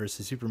Batman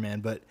versus Superman,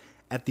 but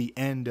at the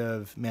end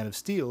of Man of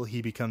Steel,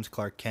 he becomes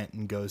Clark Kent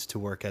and goes to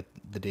work at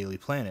the Daily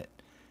Planet.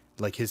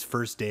 Like his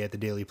first day at the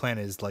Daily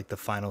Planet is like the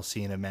final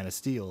scene of Man of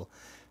Steel.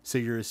 So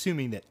you're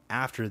assuming that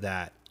after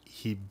that,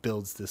 he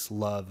builds this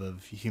love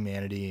of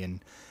humanity.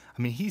 And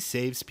he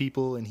saves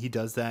people and he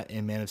does that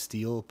in Man of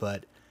Steel,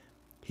 but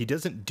he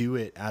doesn't do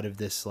it out of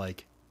this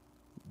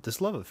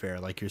love affair,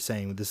 like you're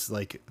saying, this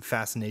like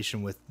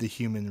fascination with the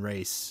human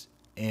race.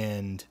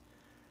 And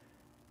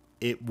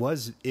it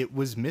was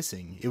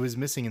missing. It was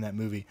missing in that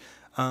movie.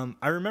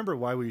 I remember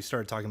why we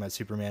started talking about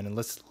Superman, and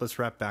let's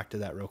wrap back to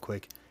that real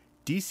quick.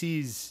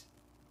 DC's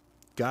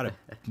got a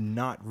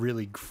not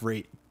really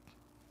great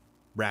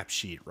rap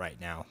sheet right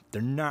now.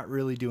 They're not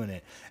really doing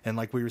it. And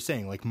like we were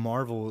saying, like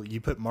Marvel, you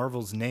put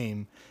Marvel's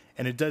name,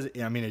 and it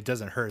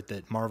doesn't hurt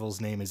that Marvel's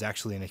name is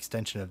actually an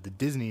extension of the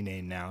Disney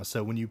name now.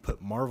 So when you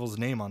put Marvel's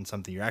name on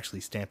something, you're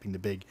actually stamping the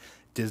big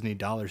Disney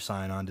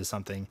 $ onto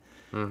something.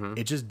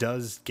 It just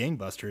does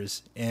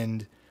gangbusters.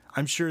 And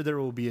I'm sure there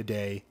will be a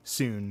day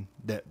soon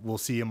that we'll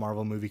see a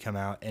Marvel movie come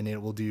out and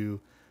it will do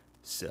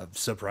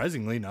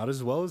surprisingly not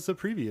as well as the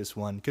previous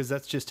one, because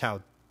that's just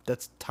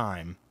that's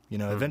time.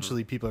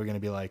 Eventually people are going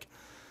to be like,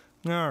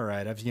 all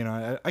right,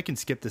 I can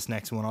skip this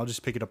next one. I'll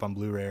just pick it up on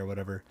Blu-ray or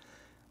whatever.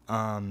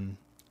 And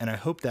I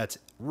hope that's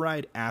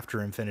right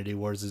after Infinity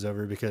Wars is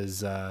over,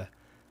 because I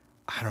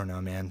don't know,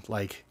 man.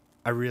 Like,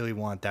 I really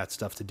want that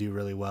stuff to do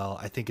really well.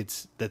 I think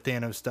it's the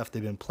Thanos stuff.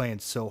 They've been playing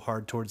so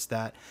hard towards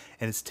that,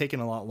 and it's taken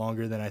a lot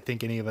longer than I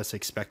think any of us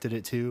expected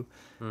it to.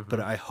 But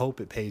I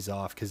hope it pays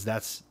off, because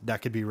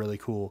that could be really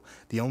cool.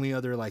 The only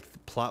other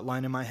plot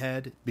line in my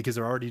head, because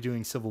they're already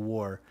doing Civil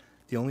War,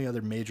 the only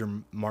other major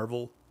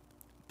Marvel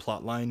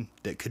plot line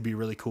that could be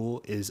really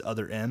cool is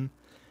Other M.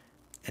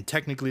 And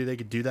technically they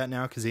could do that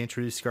now because they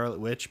introduced Scarlet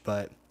Witch,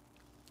 but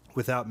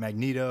without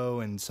Magneto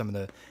and some of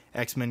the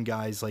X-Men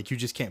guys, you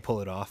just can't pull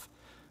it off.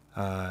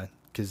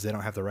 Because they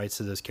don't have the rights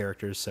to those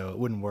characters, so it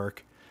wouldn't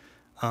work.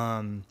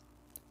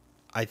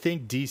 I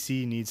think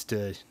DC needs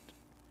to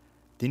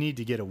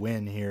get a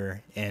win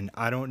here, and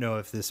I don't know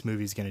if this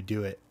movie's going to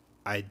do it.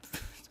 I,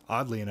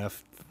 oddly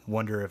enough,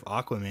 wonder if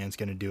Aquaman's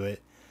going to do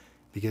it,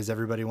 because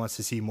everybody wants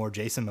to see more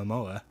Jason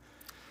Momoa.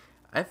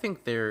 I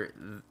think they're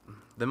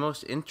the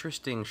most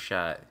interesting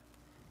shot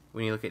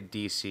when you look at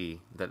DC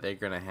that they're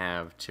going to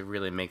have to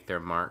really make their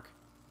mark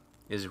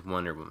is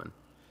Wonder Woman.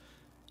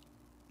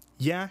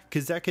 Yeah,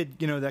 because that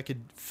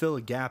could fill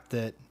a gap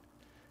that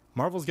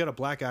Marvel's got a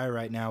black eye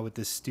right now with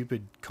this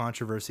stupid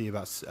controversy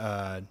about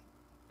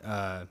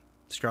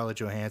Scarlett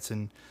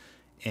Johansson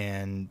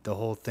and the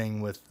whole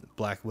thing with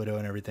Black Widow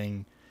and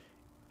everything.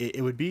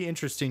 It would be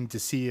interesting to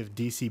see if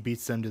DC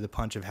beats them to the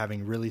punch of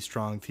having really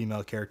strong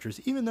female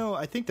characters, even though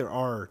I think there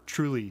are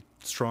truly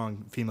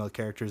strong female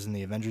characters in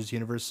the Avengers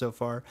universe so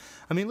far.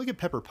 Look at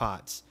Pepper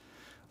Potts.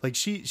 Like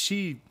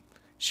she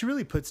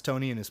really puts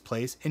Tony in his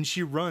place, and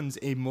she runs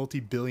a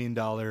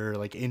multi-billion-dollar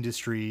like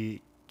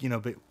industry,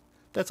 but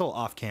that's all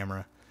off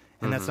camera,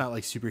 and that's not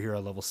like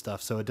superhero level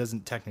stuff, so it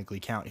doesn't technically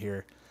count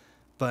here.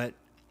 But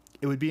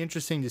it would be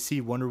interesting to see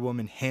Wonder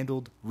Woman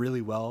handled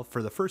really well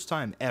for the first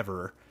time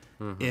ever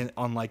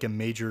on like a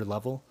major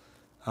level.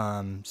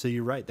 So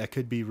you're right, that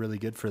could be really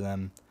good for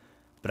them.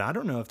 But I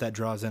don't know if that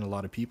draws in a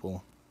lot of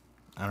people.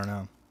 I don't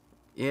know.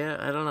 Yeah,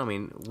 I don't know. I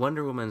mean,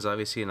 Wonder Woman's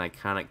obviously an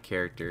iconic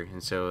character,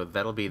 and so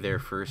that'll be their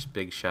first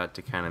big shot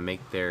to kind of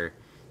make their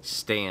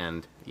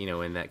stand,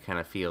 in that kind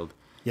of field.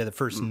 Yeah, the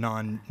first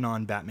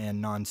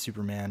non-Batman,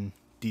 non-Superman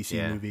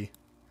DC movie.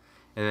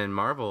 And then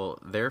Marvel,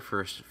 their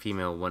first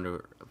female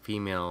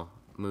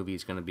movie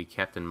is going to be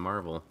Captain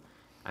Marvel.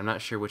 I'm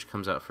not sure which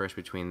comes out first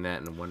between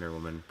that and Wonder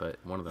Woman, but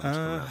one of them is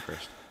coming out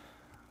first.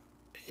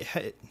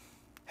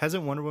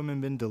 Hasn't Wonder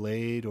Woman been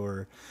delayed?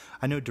 Or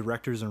I know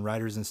directors and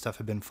writers and stuff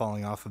have been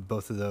falling off of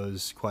both of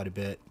those quite a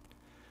bit.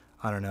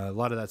 I don't know. A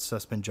lot of that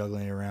stuff's been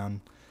juggling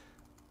around.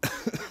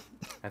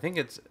 I think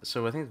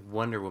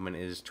Wonder Woman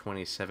is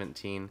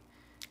 2017.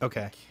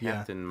 Okay.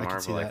 Captain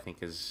Marvel, I think,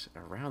 is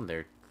around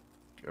there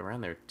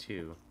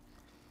too.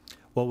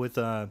 Well, with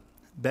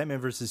Batman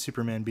vs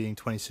Superman being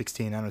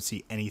 2016, I don't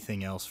see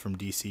anything else from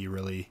DC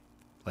really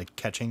like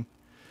catching.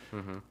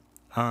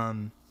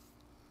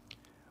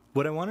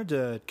 What I wanted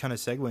to kind of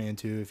segue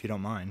into, if you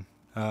don't mind,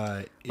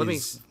 let me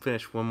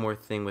finish one more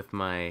thing with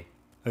my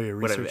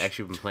what I've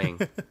actually been playing.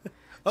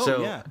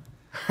 Yeah.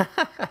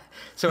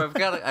 So I've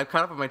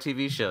caught up on my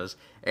TV shows,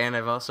 and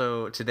I've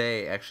also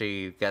today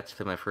actually got to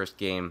play my first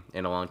game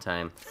in a long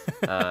time,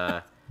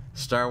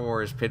 Star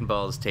Wars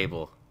Pinball's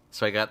Table.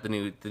 So I got the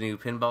new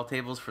pinball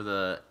tables for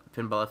the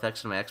Pinball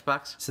FX on my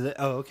Xbox. So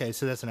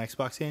that's an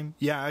Xbox game.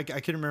 Yeah, I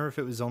couldn't remember if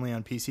it was only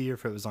on PC or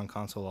if it was on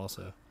console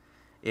also.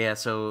 Yeah,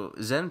 so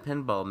Zen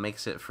Pinball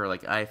makes it for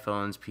like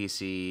iPhones,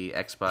 PC,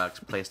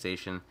 Xbox,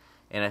 PlayStation,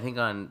 and I think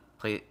on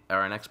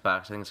Xbox,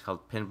 I think it's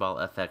called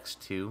Pinball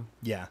FX2.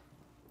 Yeah.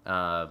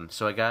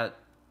 So I got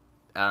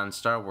on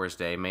Star Wars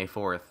Day, May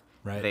 4th.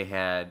 Right. They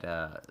had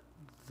a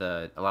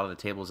lot of the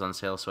tables on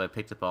sale, so I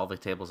picked up all the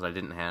tables that I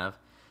didn't have.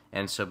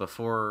 And so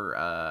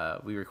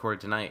before we recorded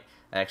tonight,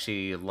 I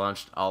actually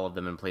launched all of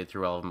them and played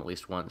through all of them at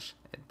least once.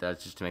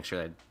 That's just to make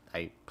sure that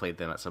I played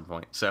them at some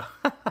point. So,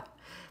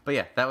 but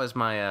yeah, that was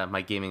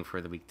my gaming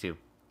for the week too.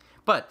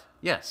 But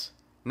yes,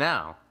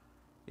 now,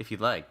 if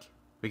you'd like,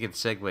 we can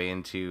segue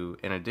into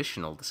an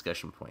additional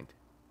discussion point.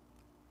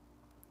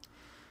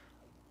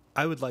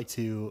 I would like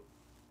to,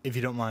 if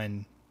you don't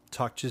mind,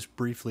 talk just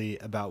briefly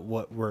about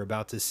what we're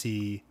about to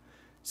see,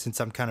 since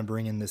I'm kind of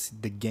bringing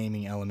the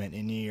gaming element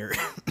in here.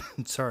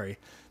 Sorry.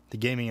 The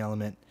gaming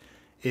element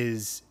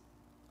is,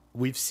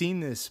 we've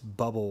seen this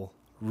bubble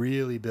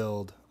really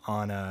build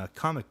on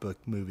comic book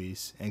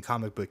movies and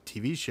comic book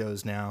TV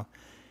shows now,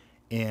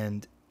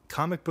 and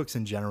comic books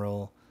in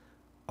general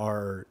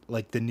are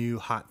like the new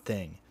hot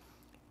thing.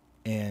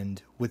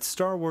 And with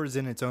Star Wars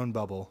in its own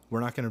bubble,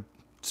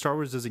 Star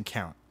Wars doesn't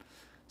count.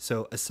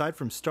 So aside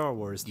from Star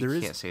Wars, you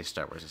can't say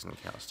Star Wars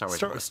doesn't count.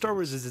 Star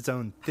Wars is its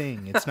own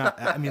thing. It's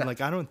not. I mean, like,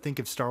 I don't think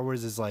of Star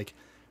Wars as like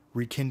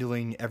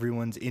rekindling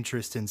everyone's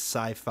interest in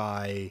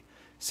sci-fi.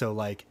 So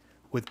like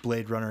with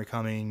Blade Runner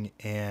coming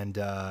and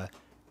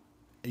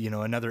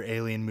another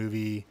Alien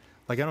movie.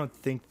 Like, I don't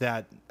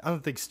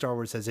think Star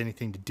Wars has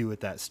anything to do with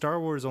that. Star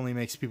Wars only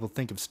makes people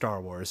think of Star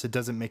Wars. It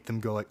doesn't make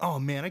them go like, oh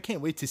man, I can't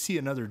wait to see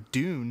another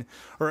Dune,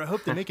 or I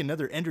hope they make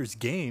another Ender's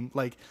Game.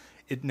 Like,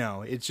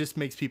 it just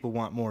makes people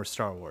want more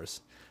Star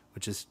Wars,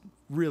 which is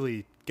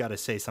really got to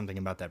say something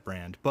about that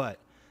brand. But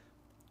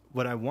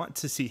what I want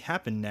to see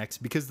happen next,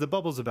 because the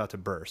bubble's about to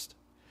burst.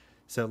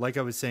 So like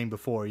I was saying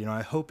before,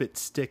 I hope it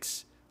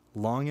sticks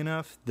long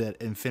enough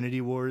that Infinity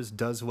Wars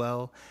does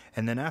well.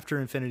 And then after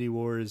Infinity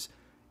Wars,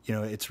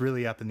 it's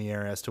really up in the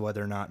air as to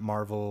whether or not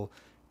Marvel,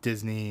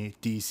 Disney,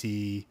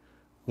 DC,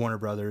 Warner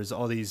Brothers,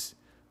 all these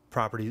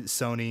properties,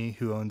 Sony,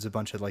 who owns a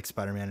bunch of like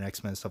Spider-Man and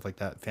X-Men and stuff like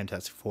that,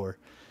 Fantastic Four.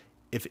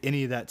 If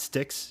any of that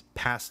sticks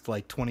past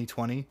like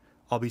 2020,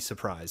 I'll be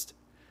surprised,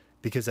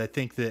 because I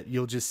think that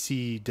you'll just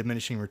see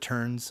diminishing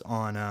returns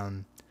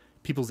on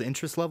people's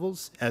interest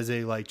levels as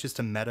just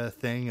a meta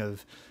thing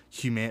of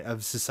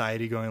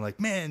society going like,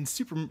 man,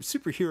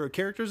 superhero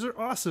characters are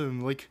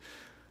awesome. Like,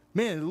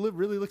 man, it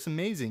really looks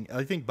amazing.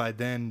 I think by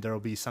then there'll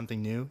be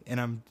something new,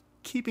 and I'm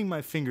keeping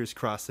my fingers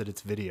crossed that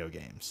it's video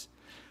games.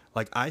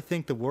 Like, I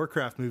think the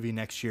Warcraft movie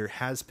next year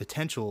has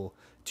potential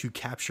to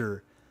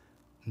capture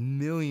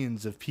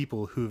millions of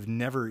people who've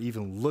never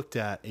even looked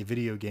at a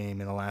video game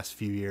in the last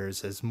few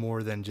years as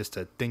more than just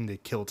a thing to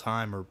kill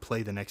time or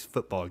play the next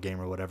football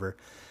game or whatever.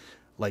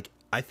 Like,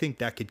 I think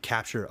that could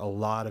capture a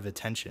lot of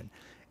attention.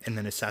 And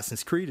then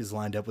Assassin's Creed is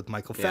lined up with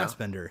Michael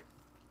Fassbender.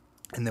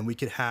 And then we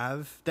could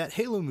have that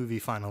Halo movie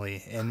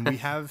finally. And we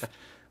have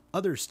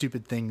other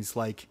stupid things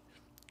like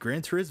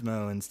Gran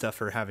Turismo and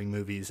stuff are having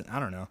movies. And I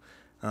don't know.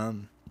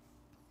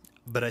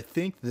 But I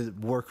think that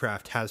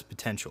Warcraft has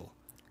potential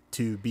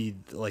to be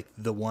like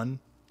the one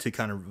to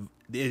kind of,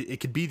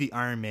 it could be the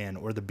Iron Man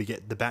or the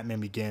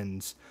Batman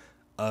Begins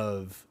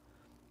of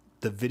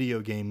the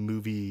video game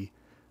movie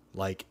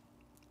like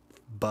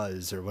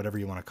buzz or whatever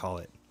you want to call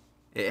it.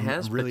 It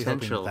has I'm really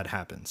potential hoping that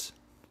happens.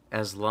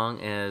 as long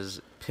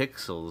as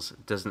Pixels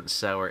doesn't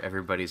sour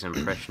everybody's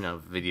impression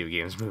of video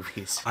games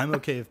movies. I'm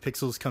okay if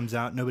Pixels comes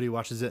out, nobody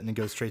watches it, and it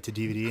goes straight to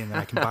DVD, and then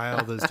I can buy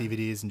all those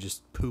DVDs and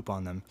just poop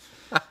on them.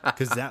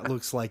 Because that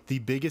looks like the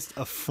biggest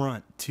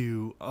affront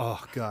to,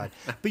 oh, God.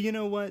 But you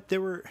know what?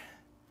 There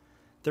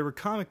were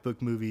comic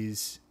book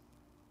movies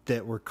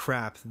that were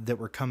crap that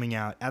were coming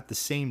out at the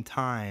same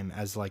time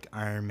as, like,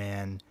 Iron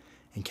Man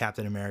and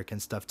Captain America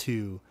and stuff,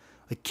 too.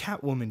 Like,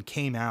 Catwoman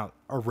came out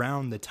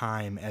around the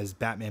time as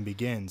Batman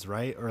Begins,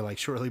 right? Or, like,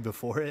 shortly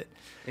before it.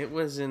 I think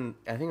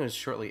it was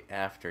shortly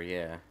after,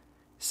 yeah.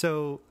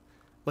 So,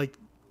 like,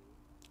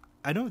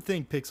 I don't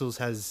think Pixels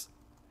has...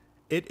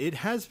 It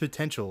has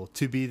potential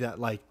to be that,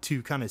 like,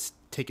 to kind of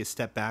take a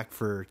step back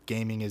for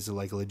gaming as,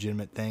 like, a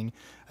legitimate thing.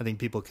 I think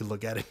people could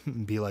look at it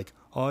and be like,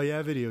 oh,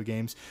 yeah, video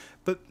games.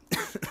 But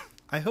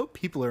I hope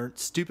people aren't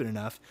stupid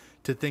enough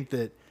to think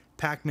that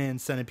Pac-Man,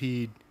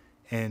 Centipede,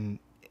 and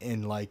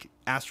like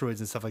asteroids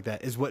and stuff like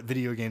that is what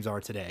video games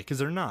are today, because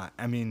they're not.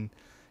 I mean,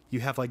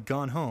 you have like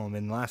Gone Home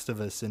and Last of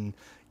Us and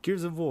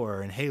Gears of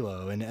War and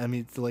Halo, and I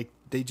mean, like,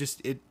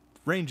 it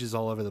ranges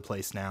all over the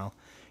place now.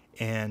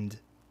 And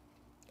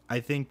I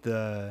think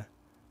the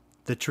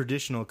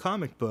traditional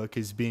comic book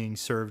is being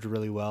served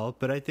really well,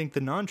 but I think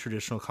the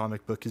non-traditional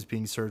comic book is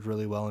being served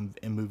really well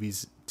in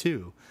movies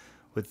too,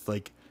 with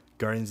like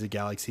Guardians of the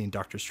Galaxy and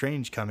Doctor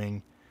Strange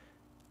coming.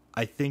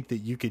 I think that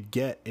you could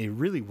get a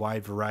really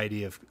wide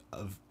variety of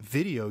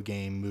video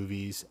game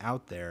movies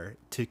out there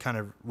to kind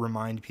of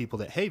remind people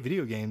that, hey,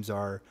 video games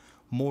are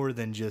more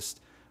than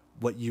just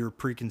what your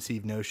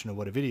preconceived notion of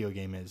what a video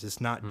game is. It's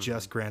not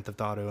just Grand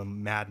Theft Auto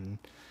and Madden.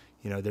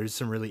 You know, there's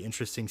some really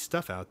interesting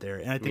stuff out there.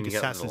 And I think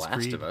Assassin's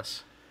Creed... The Last of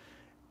Us.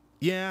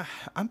 Yeah,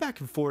 I'm back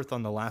and forth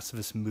on the Last of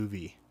Us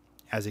movie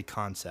as a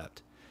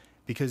concept,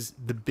 because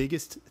the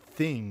biggest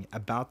thing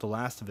about the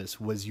Last of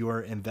Us was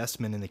your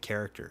investment in the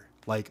character.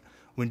 Like,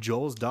 when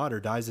Joel's daughter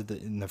dies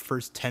in the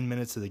first 10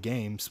 minutes of the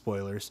game,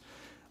 spoilers,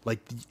 like,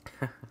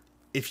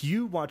 if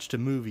you watched a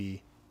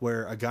movie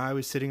where a guy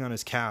was sitting on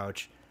his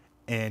couch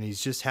and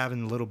he's just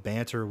having a little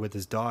banter with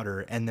his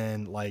daughter, and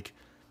then, like,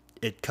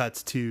 it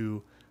cuts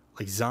to,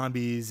 like,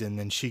 zombies, and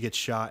then she gets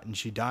shot and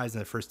she dies in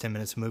the first 10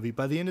 minutes of the movie,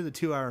 by the end of the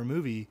 2-hour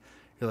movie,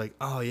 you're like,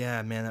 oh,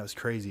 yeah, man, that was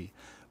crazy.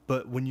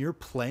 But when you're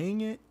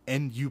playing it,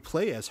 and you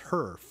play as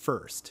her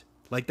first,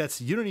 like,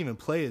 you don't even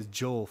play as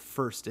Joel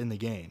first in the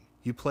game.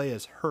 You play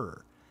as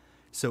her.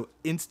 So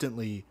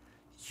instantly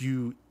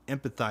you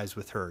empathize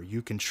with her.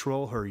 You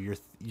control her.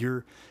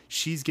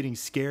 She's getting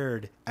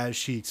scared as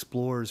she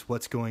explores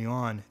what's going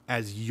on,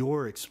 as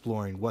you're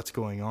exploring what's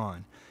going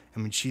on. I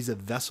mean, she's a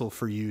vessel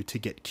for you to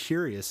get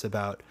curious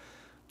about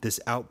this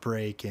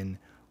outbreak and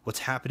what's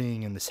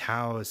happening in this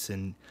house.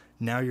 And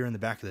now you're in the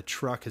back of the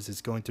truck as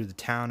it's going through the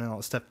town and all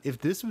that stuff. If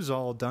this was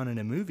all done in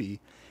a movie,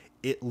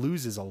 it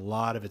loses a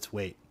lot of its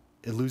weight.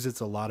 It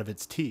loses a lot of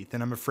its teeth.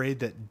 And I'm afraid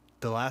that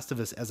The Last of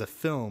Us as a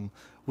film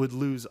would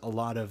lose a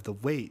lot of the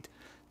weight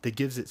that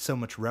gives it so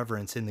much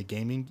reverence in the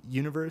gaming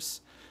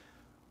universe.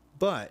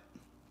 But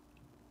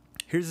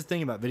here's the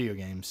thing about video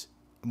games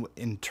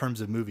in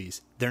terms of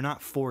movies. They're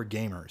not for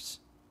gamers.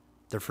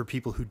 They're for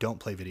people who don't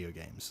play video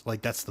games.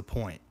 Like, that's the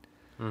point.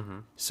 Mm-hmm.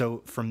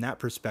 So from that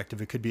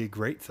perspective, it could be a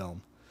great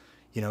film,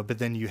 you know, but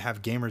then you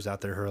have gamers out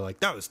there who are like,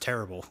 that was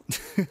terrible.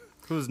 It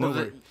was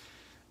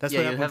That's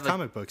what happened with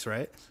comic books,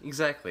 right?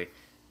 Exactly.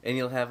 And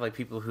you'll have, like,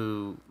 people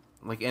who,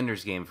 like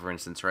Ender's Game, for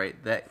instance, right?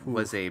 That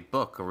was a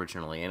book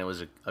originally, and it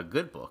was a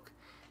good book.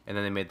 And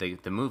then they made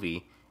the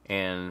movie,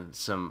 and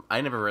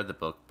I never read the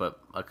book, but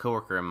a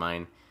coworker of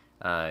mine,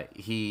 I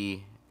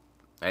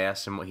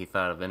asked him what he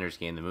thought of Ender's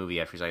Game, the movie,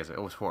 after he's like,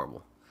 oh, it was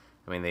horrible.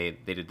 I mean, they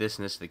did this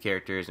and this to the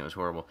characters, and it was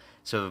horrible.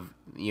 So,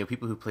 you know,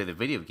 people who play the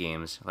video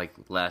games, like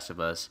Last of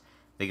Us,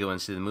 they go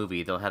and see the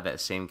movie, they'll have that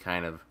same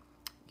kind of,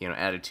 you know,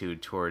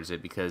 attitude towards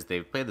it, because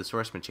they've played the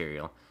source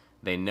material.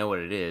 They know what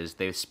it is.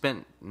 They've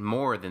spent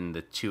more than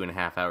the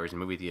 2.5 hours in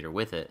the movie theater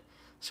with it,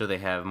 so they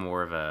have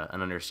more of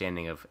an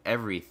understanding of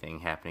everything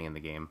happening in the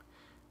game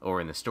or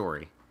in the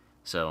story.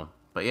 So,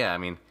 but yeah, I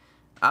mean,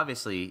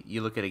 obviously,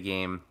 you look at a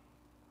game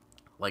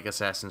like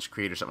Assassin's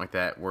Creed or something like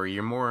that, where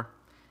you're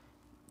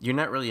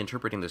not really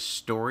interpreting the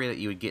story that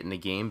you would get in the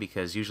game,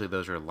 because usually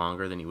those are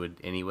longer than you would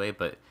anyway,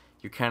 but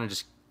you're kind of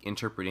just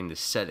interpreting the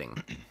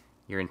setting.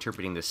 You're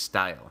interpreting the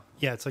style.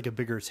 Yeah, it's like a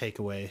bigger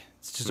takeaway.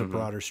 It's just a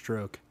broader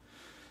stroke.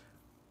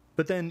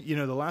 But then, you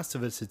know, The Last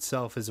of Us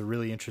itself is a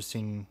really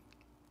interesting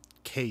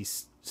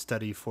case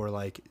study for,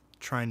 like,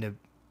 trying to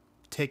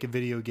take a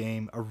video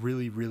game, a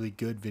really, really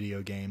good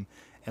video game,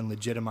 and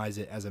legitimize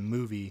it as a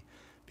movie,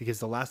 because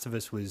The Last of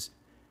Us was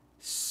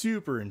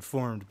super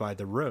informed by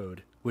The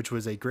Road, which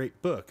was a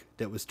great book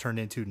that was turned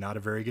into not a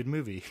very good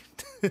movie.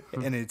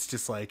 And it's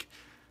just like,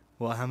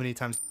 well, how many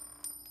times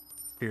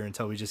here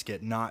until we just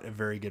get not a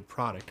very good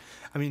product?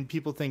 I mean,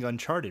 people think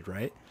Uncharted,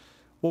 right?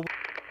 Well,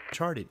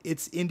 Uncharted.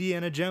 It's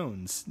Indiana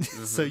Jones.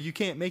 So you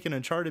can't make an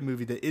Uncharted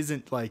movie that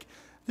isn't like,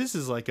 this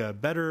is like a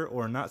better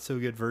or not so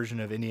good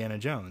version of Indiana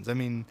Jones. I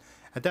mean,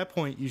 at that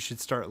point, you should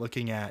start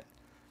looking at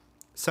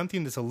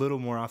something that's a little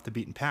more off the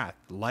beaten path,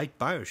 like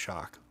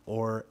BioShock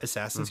or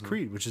Assassin's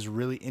Creed, which is a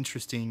really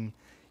interesting,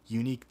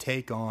 unique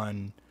take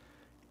on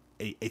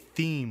a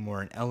theme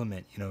or an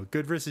element. You know,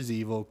 good versus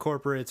evil,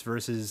 corporates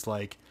versus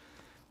like,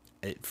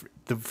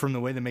 from the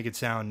way they make it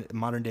sound,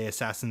 modern day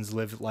assassins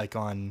live like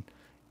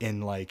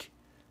in like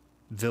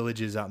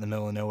villages out in the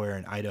middle of nowhere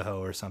in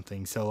Idaho or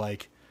something. So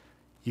like,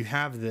 you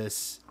have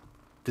this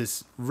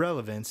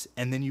relevance,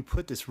 and then you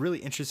put this really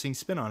interesting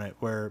spin on it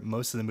where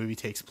most of the movie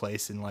takes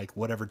place in like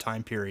whatever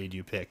time period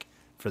you pick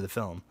for the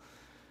film.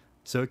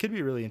 So it could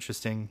be really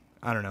interesting.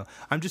 I don't know.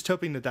 I'm just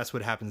hoping that that's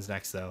what happens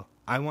next, though.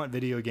 I want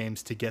video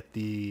games to get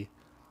the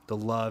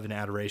love and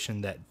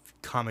adoration that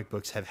comic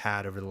books have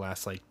had over the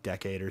last like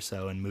decade or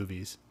so in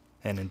movies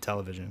and in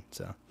television.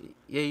 So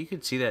yeah, you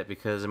could see that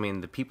because I mean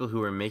the people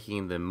who are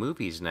making the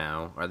movies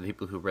now are the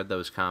people who read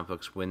those comic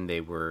books when they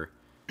were,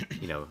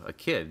 you know, a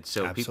kid.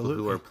 So Absolutely.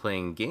 People who are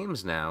playing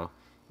games now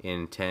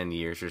in 10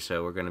 years or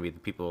so are going to be the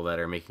people that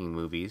are making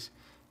movies.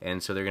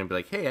 And so they're going to be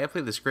like, hey, I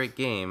played this great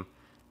game.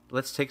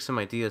 Let's take some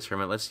ideas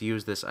from it. Let's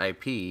use this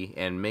IP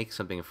and make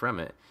something from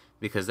it.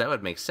 Because that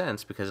would make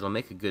sense because it'll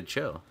make a good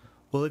show.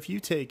 Well, if you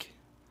take,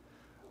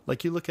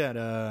 like, you look at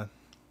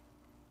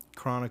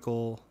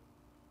Chronicle,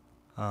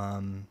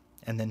 and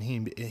then he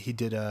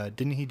did,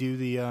 didn't he do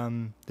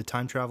the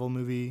time travel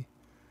movie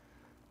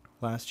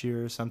last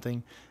year or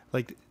something?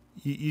 Like,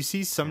 you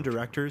see some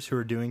directors who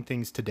are doing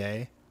things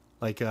today,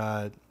 like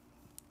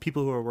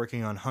people who are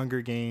working on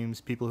Hunger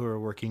Games, people who are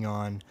working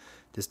on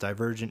this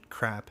Divergent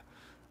crap.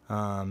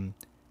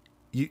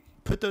 You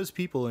put those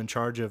people in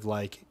charge of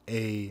like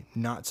a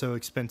not so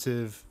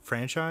expensive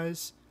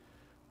franchise,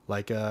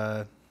 like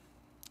I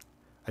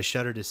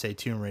shudder to say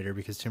Tomb Raider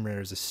because Tomb Raider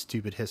is a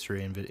stupid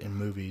history in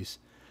movies.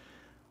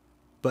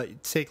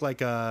 But take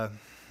like I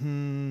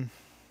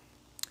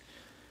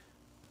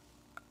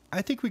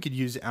think we could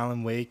use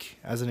Alan Wake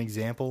as an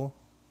example,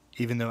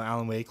 even though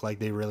Alan Wake, like,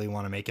 they really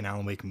want to make an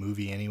Alan Wake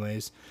movie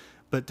anyways.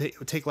 But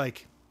take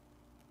like,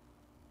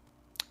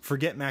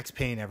 forget Max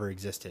Payne ever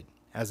existed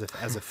as a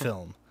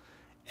film,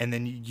 and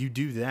then you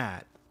do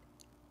that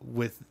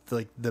with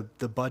like the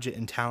budget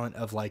and talent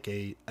of like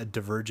a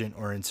Divergent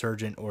or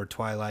Insurgent or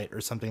Twilight or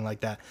something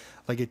like that,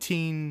 like a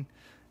teen,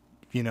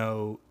 you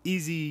know,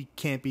 easy,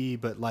 campy,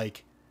 but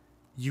like,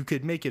 you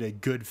could make it a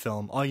good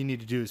film. All you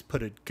need to do is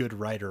put a good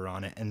writer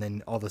on it, and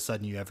then all of a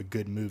sudden you have a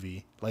good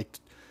movie. Like,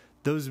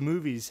 those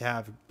movies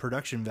have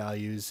production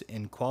values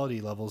and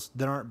quality levels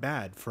that aren't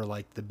bad for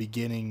like the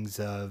beginnings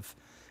of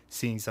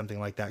seeing something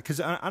like that.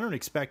 Because I don't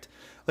expect,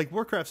 like,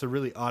 Warcraft's a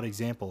really odd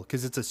example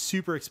because it's a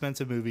super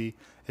expensive movie.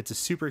 It's a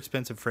super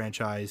expensive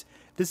franchise.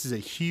 This is a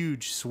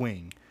huge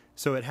swing,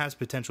 so it has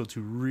potential to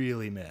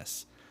really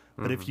miss.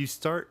 But if you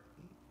start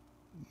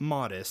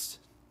modest,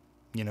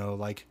 you know,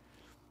 like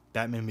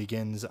Batman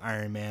Begins,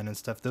 Iron Man and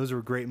stuff, those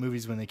were great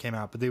movies when they came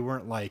out, but they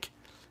weren't like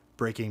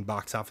breaking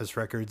box office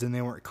records, and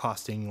they weren't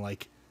costing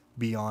like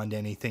beyond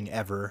anything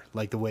ever,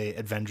 like the way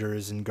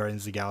Avengers and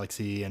Guardians of the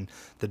Galaxy and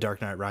The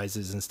Dark Knight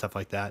Rises and stuff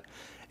like that.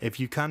 If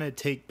you kind of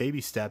take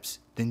baby steps,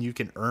 then you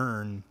can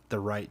earn the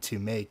right to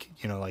make,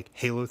 you know, like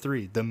Halo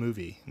 3, the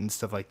movie and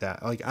stuff like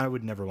that. Like, I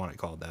would never want it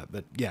called that,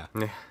 but yeah,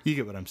 you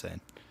get what I'm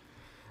saying.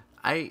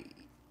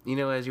 You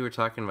know, as you were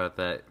talking about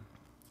that,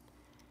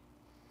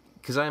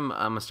 because I'm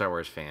a Star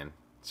Wars fan,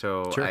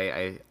 so Sure.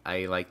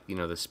 I like, you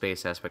know, the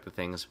space aspect of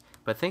things.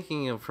 But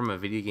thinking of from a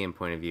video game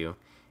point of view,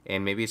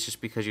 and maybe it's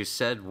just because you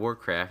said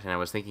Warcraft and I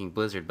was thinking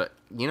Blizzard, but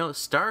you know,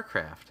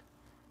 StarCraft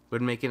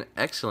would make an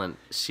excellent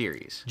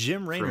series.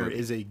 Jim Raynor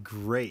is a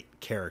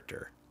great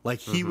character. Like,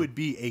 he would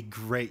be a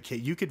great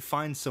you could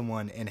find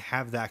someone and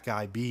have that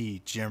guy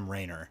be Jim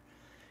Raynor,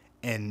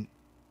 and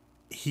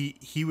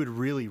he would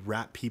really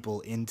wrap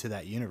people into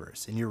that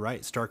universe. And you're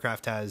right,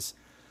 StarCraft has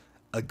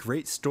a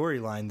great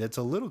storyline that's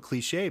a little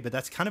cliche, but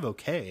that's kind of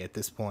okay at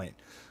this point.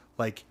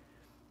 Like,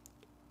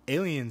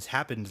 Aliens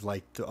happened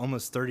like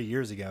almost 30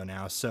 years ago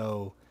now,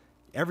 so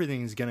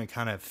everything's going to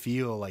kind of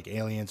feel like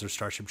Aliens or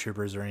Starship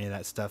Troopers or any of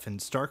that stuff. And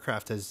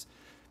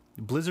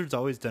Blizzard's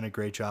always done a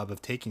great job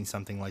of taking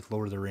something like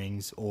Lord of the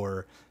Rings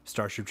or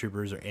Starship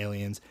Troopers or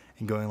Aliens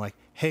and going like,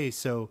 hey,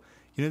 so,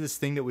 you know, this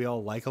thing that we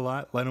all like a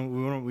lot, why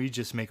don't we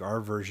just make our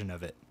version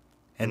of it?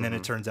 And then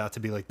it turns out to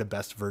be like the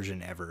best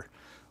version ever.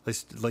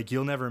 Like,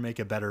 you'll never make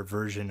a better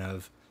version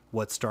of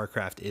what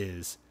StarCraft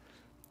is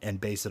and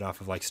base it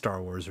off of like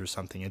Star Wars or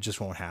something. It just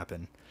won't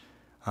happen.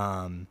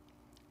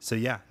 So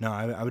yeah, no,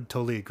 I would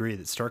totally agree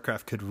that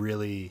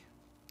StarCraft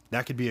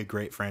that could be a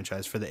great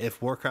franchise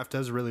if Warcraft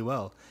does really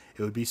well,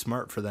 it would be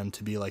smart for them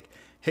to be like,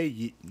 hey,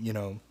 you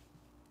know,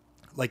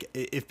 like,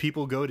 if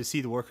people go to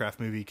see the Warcraft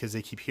movie because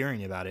they keep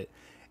hearing about it,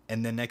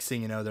 and then next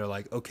thing you know, they're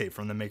like, okay,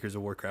 from the makers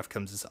of Warcraft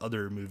comes this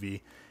other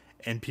movie,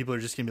 and people are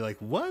just gonna be like,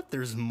 what?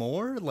 There's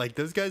more? Like,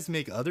 those guys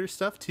make other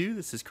stuff too?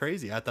 This is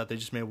crazy. I thought they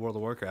just made World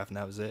of Warcraft and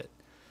that was it.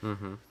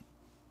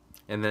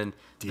 And then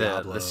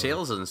Diablo. the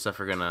sales and stuff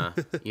are gonna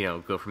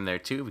go from there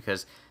too,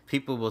 because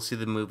people will see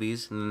the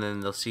movies and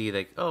then they'll see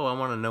like, oh, I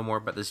want to know more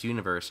about this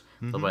universe.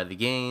 They'll buy the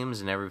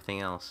games and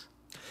everything else.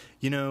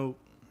 You know,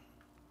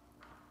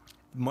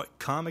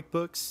 comic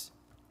books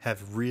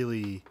have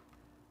really,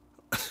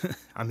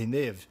 I mean,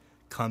 they have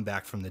come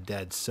back from the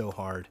dead so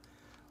hard.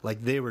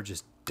 Like, they were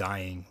just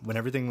dying when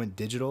everything went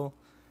digital.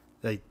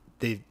 Like,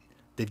 they've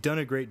done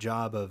a great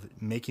job of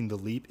making the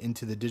leap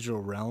into the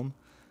digital realm,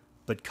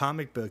 but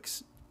comic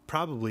books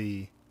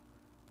probably,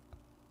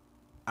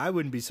 I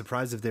wouldn't be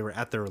surprised if they were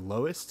at their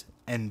lowest,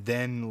 and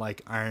then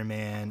like Iron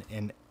Man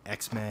and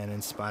X-Men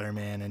and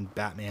Spider-Man and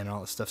Batman and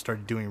all that stuff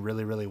started doing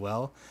really, really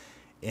well.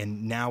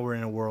 And now we're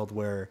in a world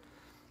where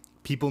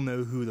people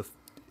know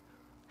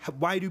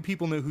why do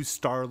people know who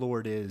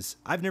Star-Lord is?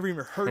 I've never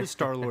even heard of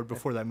Star-Lord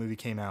before that movie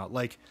came out.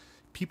 Like,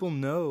 people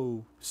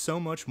know so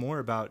much more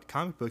about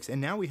comic books, and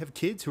now we have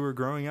kids who are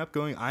growing up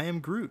going, I am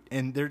Groot,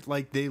 and they're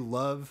like, they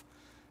love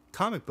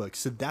comic books,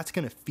 so that's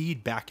going to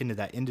feed back into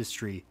that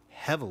industry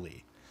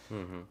heavily.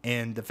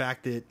 And the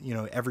fact that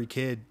every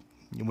kid,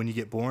 when you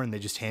get born, they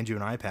just hand you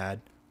an iPad,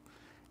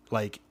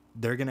 like,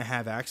 they're going to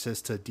have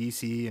access to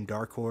DC and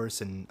Dark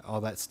Horse and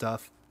all that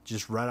stuff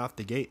just right off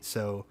the gate.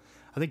 So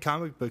I think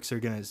comic books are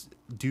going to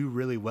do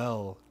really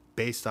well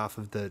based off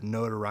of the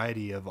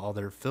notoriety of all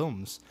their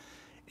films.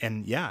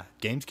 And yeah,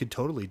 games could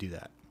totally do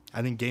that.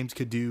 I think games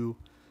could do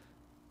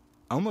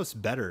almost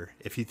better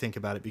if you think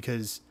about it,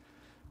 because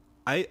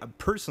I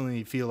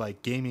personally feel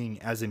like gaming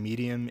as a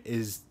medium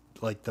is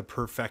like the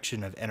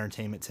perfection of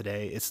entertainment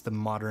today. It's the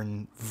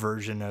modern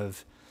version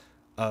of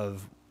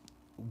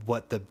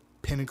what the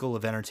pinnacle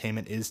of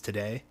entertainment is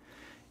today.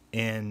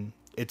 And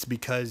it's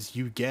because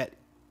you get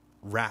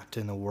wrapped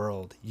in the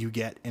world. You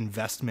get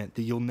investment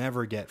that you'll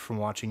never get from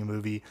watching a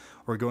movie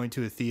or going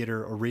to a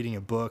theater or reading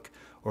a book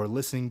or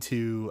listening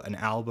to an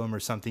album or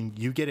something.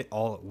 You get it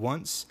all at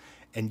once,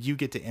 and you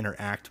get to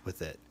interact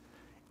with it.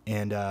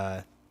 And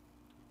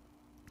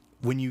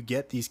when you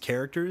get these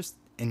characters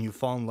and you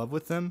fall in love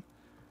with them,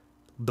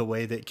 the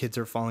way that kids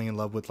are falling in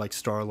love with like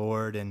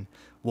Star-Lord and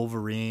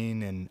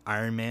Wolverine and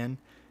Iron Man,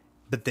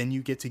 but then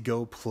you get to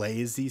go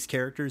play as these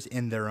characters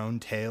in their own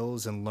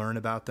tales and learn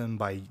about them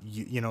by,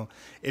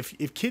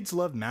 if kids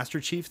love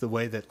Master Chief the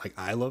way that like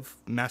I love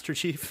Master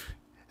Chief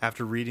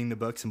after reading the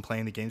books and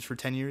playing the games for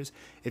 10 years,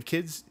 if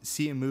kids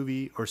see a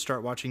movie or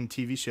start watching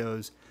TV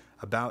shows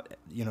about,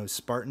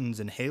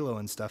 Spartans and Halo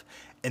and stuff,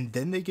 and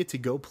then they get to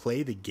go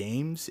play the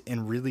games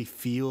and really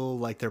feel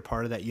like they're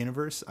part of that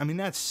universe, I mean,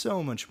 that's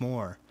so much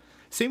more.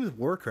 Same with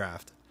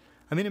Warcraft.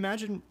 I mean,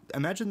 imagine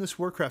this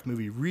Warcraft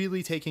movie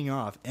really taking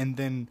off, and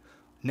then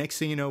next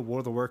thing you know,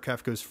 World of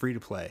Warcraft goes free to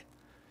play.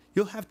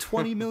 You'll have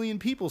 20 million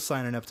people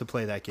signing up to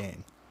play that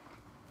game.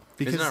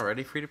 Because it's not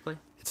already free to play?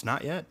 It's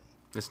not yet.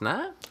 It's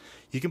not?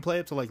 You can play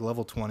up to like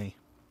level 20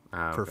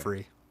 for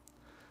free.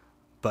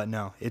 But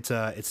no, it's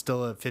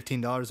still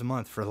 $15 a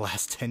month for the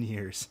last 10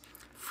 years.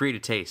 Free to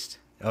taste.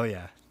 Oh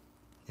yeah.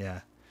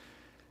 Yeah.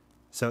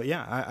 So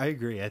yeah, I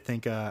agree. I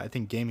think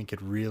gaming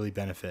could really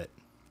benefit.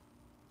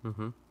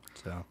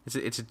 So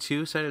it's a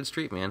two-sided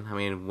street, man. I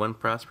mean, one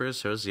prospers,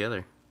 so does the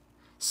other.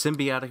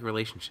 Symbiotic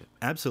relationship.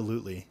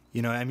 Absolutely.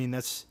 I mean,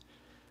 that's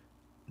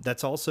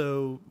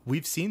also,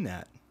 we've seen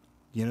that.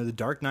 The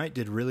Dark Knight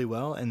did really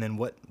well, and then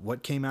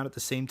what came out at the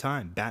same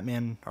time?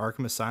 Batman: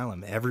 Arkham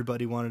Asylum.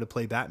 Everybody wanted to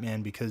play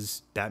Batman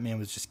because Batman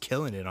was just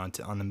killing it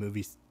on the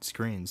movie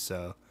screens.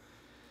 So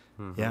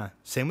yeah,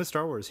 same with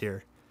Star Wars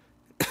here.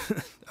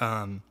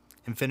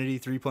 Infinity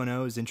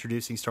 3.0 is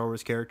introducing Star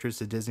Wars characters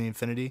to Disney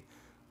Infinity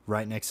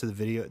right next to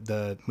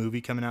the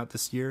movie coming out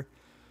this year.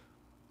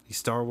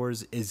 Star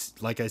Wars is,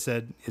 like I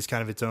said, is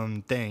kind of its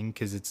own thing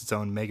because it's its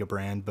own mega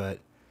brand, but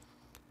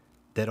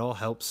that all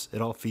helps. It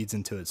all feeds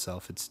into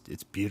itself.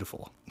 It's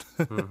beautiful.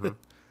 Yep.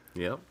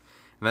 And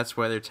that's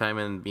why they're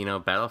timing,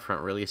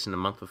 Battlefront releasing a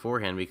month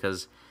beforehand,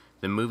 because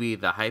the movie,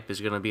 the hype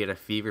is going to be at a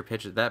fever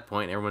pitch at that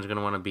point. Everyone's going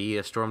to want to be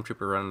a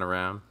stormtrooper running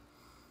around.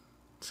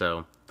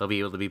 So they'll be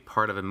able to be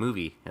part of a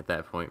movie at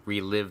that point,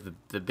 relive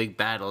the big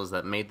battles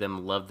that made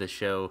them love the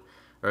show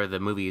or the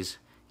movies,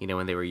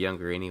 when they were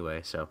younger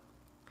anyway. So,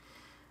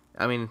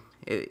 I mean,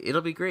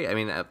 it'll be great. I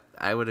mean,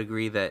 I would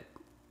agree that,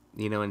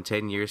 in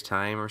 10 years'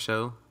 time or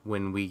so,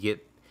 when we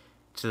get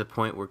to the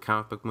point where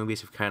comic book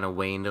movies have kind of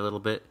waned a little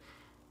bit,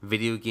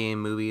 video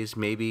game movies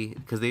maybe,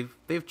 because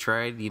they've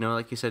tried,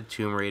 like you said,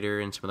 Tomb Raider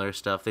and some other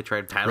stuff. They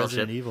tried Battleship.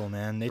 Resident Evil,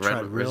 man. They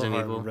tried real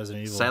hard with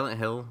Resident Evil. Silent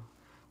Hill.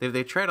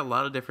 They've tried a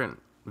lot of different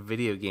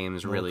video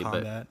games, really,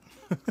 Kombat.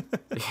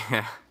 But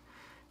yeah,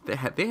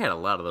 they had a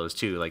lot of those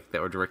too, like that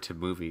were direct to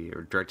movie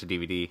or direct to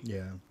DVD.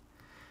 Yeah.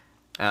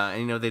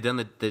 And they've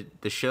done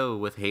the show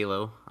with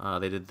Halo.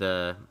 They did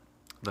the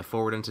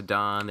Forward Unto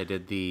Dawn. They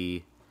did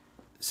the.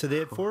 So they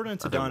had Forward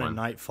Unto Dawn and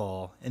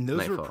Nightfall, and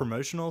those were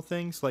promotional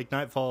things. Like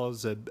Nightfall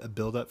is a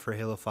build-up for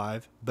Halo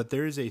 5, but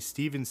there is a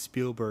Steven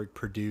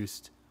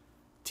Spielberg-produced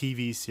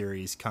TV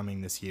series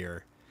coming this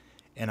year,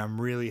 and I'm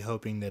really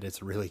hoping that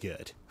it's really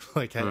good.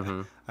 Like,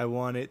 I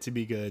want it to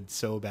be good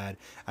so bad.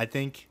 I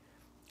think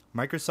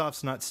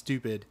Microsoft's not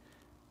stupid.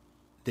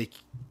 they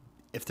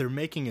if they're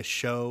making a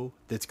show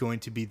that's going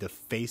to be the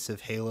face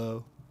of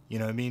Halo, you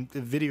know what I mean?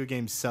 The video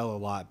games sell a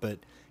lot, but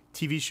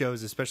TV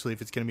shows, especially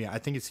if it's going to be, I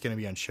think it's going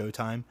to be on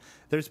Showtime,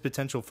 there's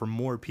potential for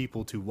more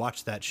people to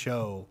watch that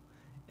show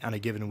on a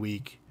given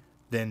week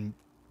than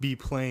be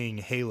playing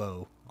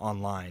Halo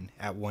online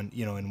at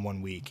in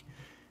 1 week.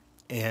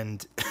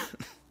 And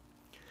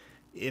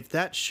if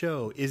that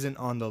show isn't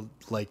on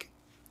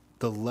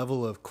the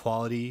level of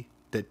quality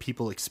that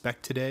people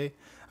expect today,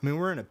 I mean,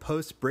 we're in a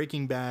post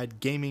Breaking Bad,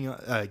 Game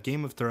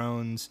of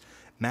Thrones,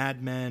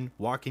 Mad Men,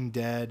 Walking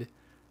Dead,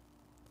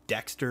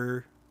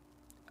 Dexter.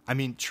 I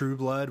mean, True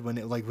Blood.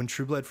 When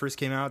True Blood first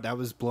came out, that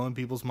was blowing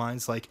people's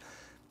minds. Like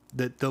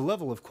the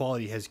level of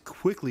quality has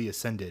quickly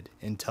ascended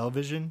in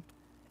television,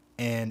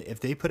 and if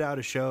they put out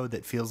a show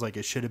that feels like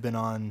it should have been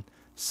on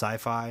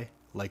Sci-Fi,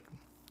 like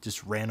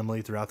just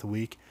randomly throughout the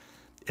week,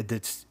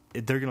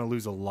 they're going to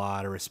lose a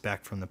lot of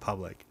respect from the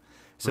public.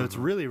 So it's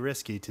really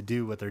risky to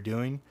do what they're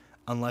doing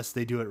unless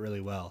they do it really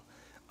well.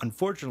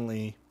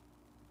 Unfortunately,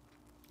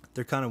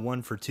 they're kind of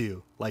 1 for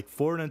 2. Like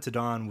Forward Unto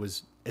Dawn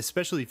was,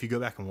 especially if you go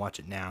back and watch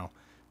it now,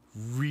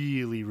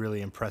 really,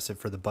 really impressive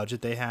for the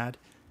budget they had.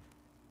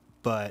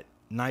 But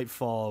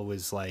Nightfall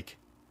was like,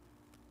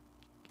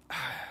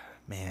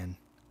 man,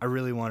 I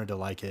really wanted to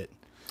like it.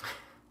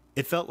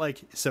 It felt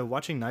like, so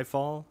watching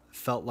Nightfall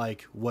felt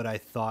like what I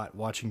thought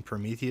watching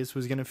Prometheus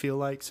was going to feel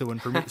like. So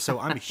so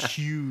I'm a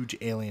huge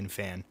Alien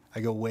fan.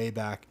 I go way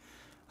back.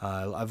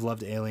 I've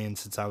loved Alien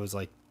since I was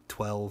like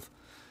 12.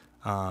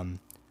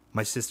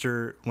 My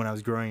sister, when I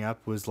was growing up,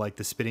 was like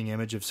the spitting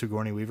image of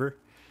Sigourney Weaver.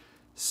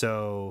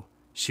 So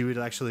she would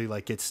actually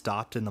like get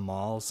stopped in the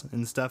malls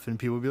and stuff, and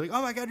people would be like,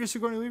 "Oh my God, you're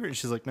Sigourney Weaver!" And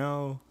she's like,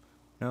 "No,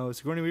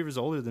 Sigourney Weaver's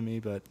older than me,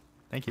 but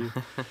thank you."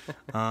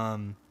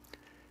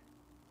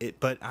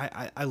 But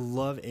I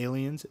love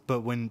Aliens.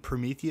 But when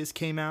Prometheus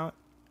came out,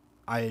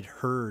 I had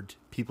heard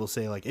people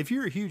say like, "If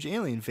you're a huge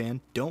Alien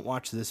fan, don't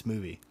watch this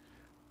movie."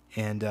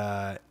 And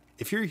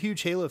if you're a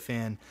huge Halo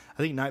fan,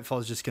 I think Nightfall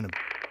is just gonna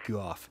you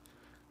off.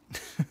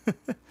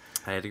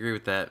 I'd agree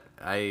with that.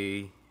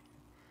 I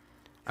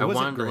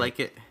wanted to like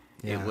it.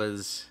 Yeah.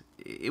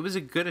 It was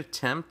a good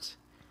attempt,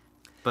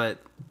 but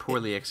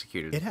poorly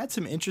executed. It had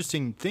some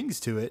interesting things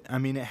to it. I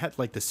mean, it had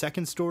like the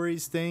second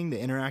stories thing, the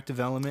interactive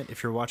element.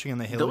 If you're watching on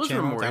the Halo Those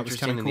channel, were more that was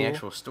interesting than cool. the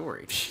actual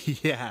story.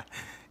 Yeah,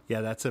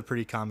 that's a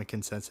pretty common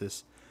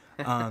consensus.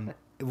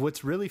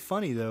 What's really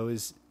funny though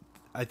is,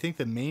 I think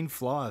the main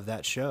flaw of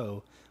that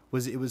show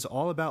was it was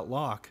all about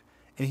Locke,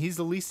 and he's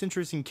the least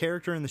interesting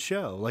character in the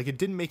show. Like, it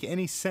didn't make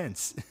any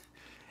sense.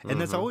 And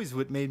that's always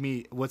what's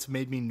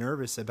made me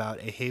nervous about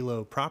a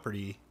Halo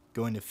property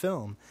going to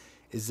film,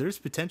 is there's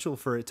potential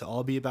for it to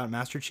all be about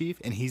Master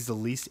Chief, and he's the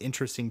least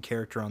interesting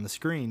character on the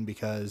screen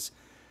because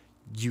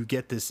you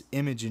get this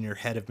image in your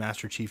head of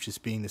Master Chief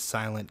just being the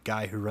silent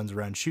guy who runs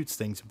around, shoots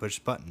things, and pushes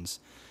buttons.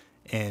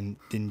 And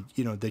then,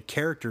 the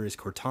character is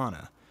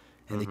Cortana,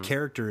 and the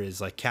character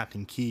is like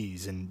Captain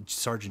Keyes and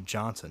Sergeant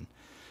Johnson.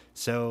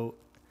 So,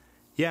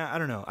 yeah, I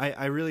don't know.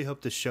 I really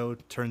hope this show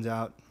turns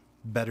out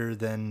better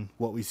than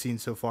what we've seen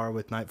so far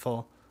with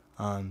Nightfall.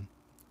 But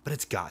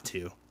it's got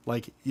to.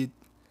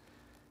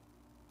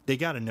 They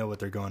got to know what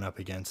they're going up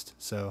against.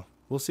 So,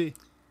 we'll see.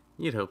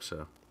 You'd hope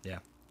so. Yeah.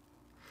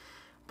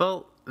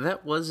 Well,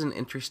 that was an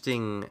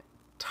interesting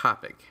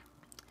topic.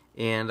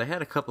 And I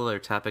had a couple other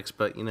topics,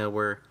 but,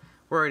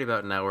 we're already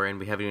about an hour in.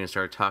 We haven't even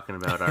started talking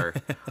about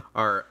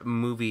our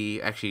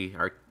movie, actually,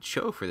 our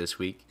show for this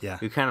week. Yeah.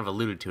 We kind of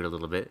alluded to it a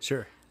little bit.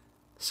 Sure.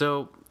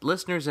 So,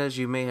 listeners, as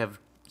you may have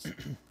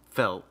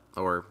felt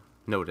or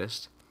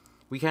noticed,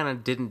 we kind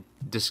of didn't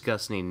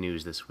discuss any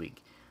news this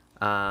week.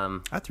 I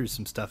threw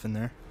some stuff in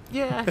there.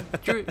 Yeah,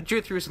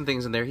 Drew threw some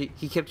things in there.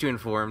 He kept you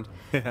informed.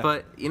 Yeah.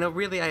 But,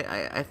 really,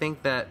 I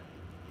think that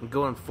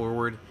going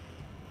forward,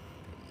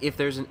 if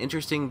there's an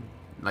interesting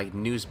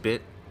news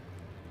bit,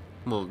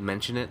 we'll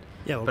mention it.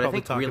 Yeah, we'll but probably I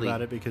think talk really,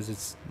 about it because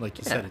it's, like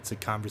you said, it's a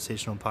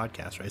conversational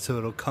podcast, right? So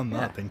it'll come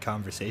up in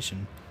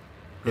conversation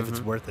if it's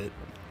worth it.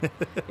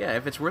 Yeah,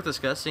 if it's worth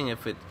discussing,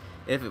 if it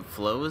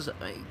flows,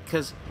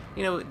 because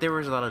there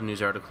was a lot of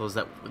news articles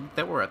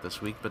that were out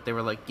this week, but they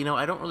were like,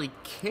 I don't really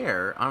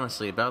care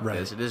honestly about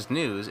this. It is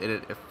news,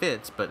 it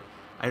fits, but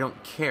I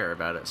don't care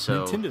about it.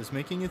 So Nintendo's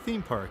making a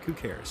theme park. Who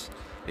cares?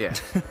 Yeah.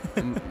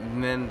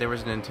 And then there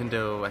was a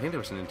Nintendo. I think there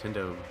was a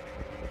Nintendo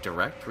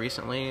Direct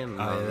recently, and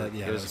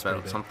it was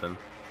about something.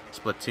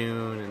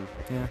 Splatoon,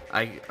 and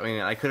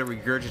I could have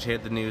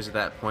regurgitated the news at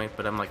that point,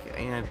 but I'm like,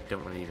 I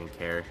don't really even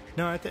care.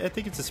 No, I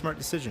think it's a smart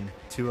decision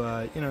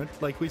to,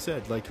 like we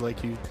said, like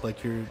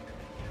you're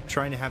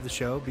trying to have the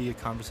show be a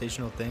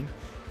conversational thing,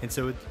 and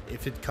so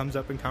if it comes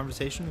up in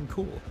conversation, then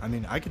cool. I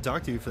mean, I could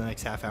talk to you for the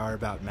next half hour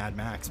about Mad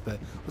Max, but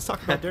let's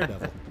talk about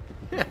Daredevil.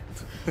 Yeah,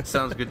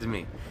 sounds good to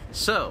me.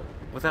 So,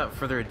 without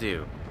further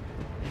ado,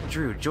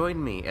 Drew,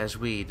 join me as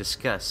we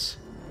discuss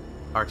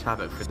our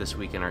topic for this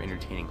week and our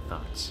entertaining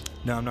thoughts.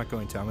 No, I'm not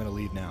going to. I'm going to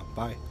leave now.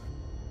 Bye.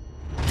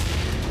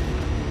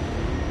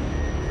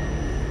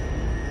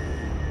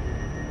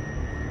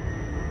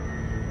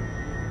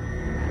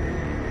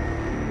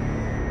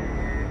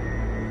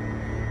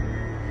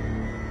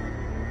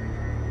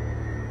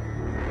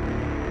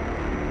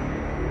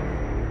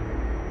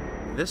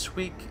 This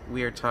week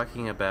we are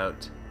talking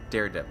about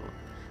Daredevil,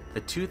 the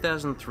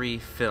 2003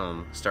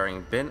 film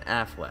starring Ben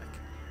Affleck,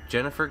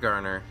 Jennifer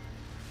Garner,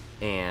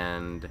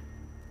 and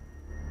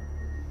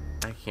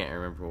I can't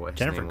remember what his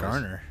Jennifer name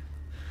Garner.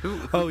 was.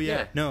 Who? Oh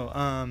yeah, no.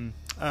 Who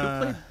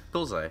played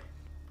Bullseye?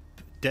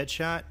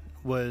 Deadshot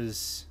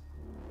was.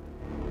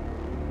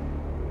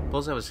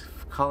 Bullseye was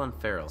Colin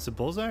Farrell. Is it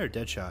Bullseye or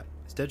Deadshot?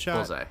 Is Deadshot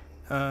Bullseye.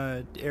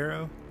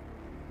 Arrow?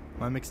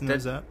 Am I mixing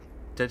those up?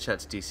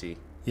 Deadshot's DC.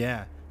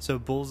 Yeah. So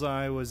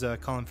Bullseye was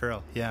Colin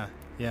Farrell. Yeah.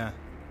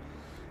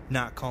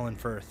 Not Colin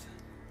Firth.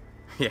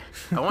 Yeah,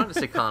 I wanted to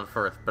say Colin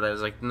Firth, but I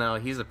was like, no,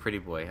 he's a pretty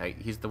boy.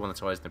 He's the one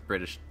that's always in the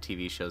British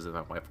TV shows that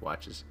my wife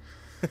watches.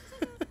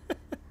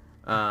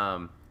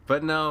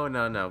 But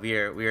no. We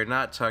are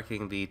not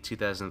talking the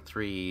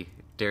 2003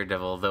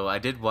 Daredevil, though I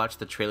did watch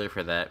the trailer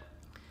for that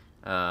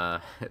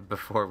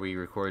before we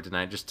recorded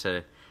tonight, just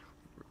to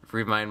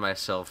remind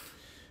myself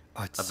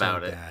it's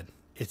about so it. Bad.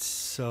 It's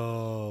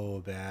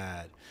so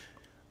bad.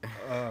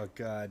 Oh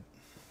God.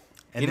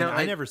 And You then know,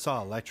 I never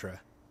saw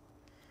Elektra,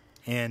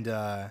 and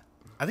I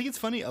think it's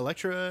funny.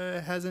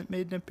 Elektra hasn't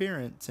made an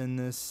appearance in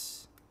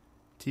this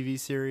TV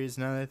series.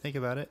 Now that I think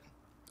about it,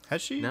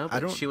 has she? No,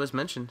 but she was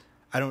mentioned.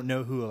 I don't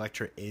know who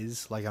Elektra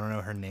is. Like, I don't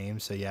know her name,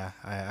 so yeah,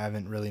 I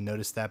haven't really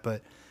noticed that.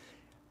 But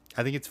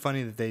I think it's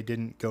funny that they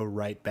didn't go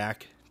right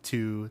back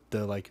to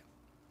the like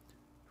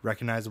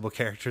recognizable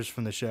characters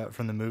from the show,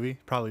 from the movie.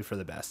 Probably for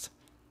the best.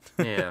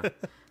 Yeah,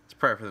 it's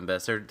probably for the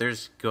best. They're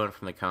just going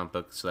from the comic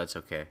book, so that's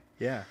okay.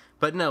 Yeah.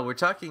 But no, we're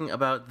talking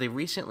about the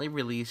recently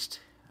released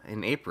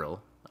in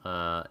April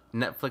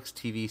Netflix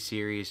TV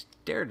series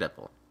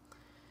Daredevil,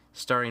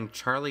 starring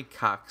Charlie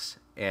Cox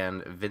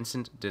and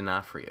Vincent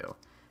D'Onofrio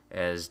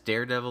as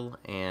Daredevil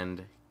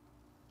and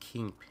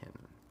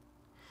Kingpin.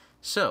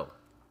 So,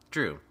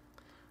 Drew,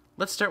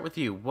 let's start with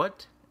you.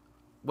 What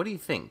do you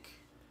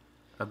think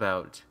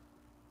about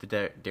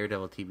the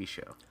Daredevil TV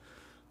show?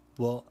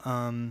 Well,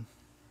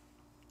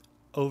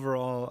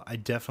 overall, I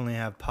definitely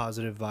have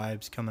positive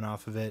vibes coming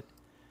off of it.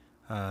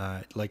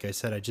 Like I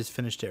said, I just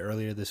finished it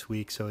earlier this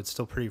week, so it's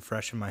still pretty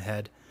fresh in my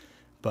head.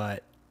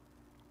 But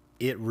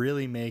it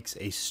really makes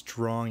a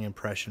strong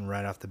impression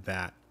right off the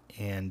bat.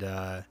 And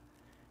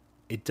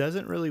it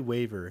doesn't really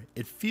waver.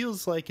 It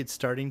feels like it's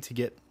starting to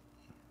get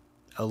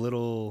a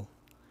little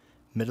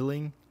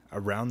middling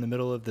around the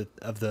middle of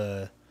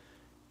the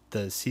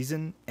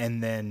season,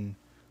 and then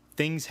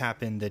things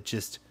happen that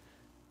just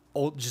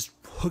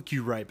hook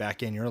you right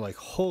back in. You're like,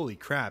 holy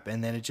crap.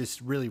 And then it just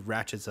really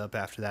ratchets up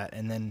after that.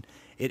 And then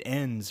it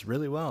ends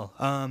really well.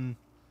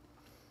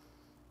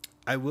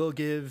 I will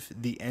give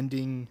the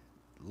ending,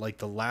 like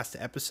the last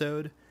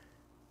episode,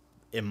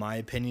 in my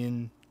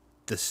opinion,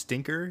 the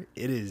stinker.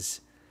 It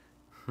is,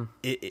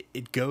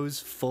 it goes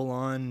full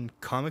on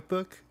comic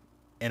book.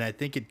 And I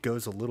think it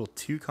goes a little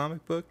too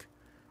comic book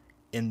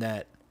in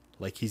that,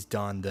 like, he's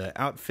donned the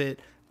outfit.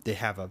 They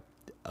have a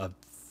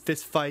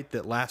fist fight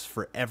that lasts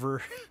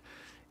forever.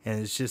 And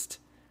it's just,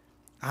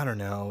 I don't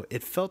know.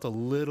 It felt a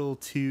little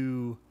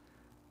too,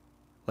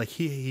 like,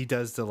 he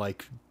does the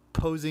like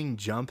posing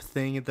jump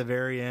thing at the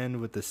very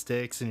end with the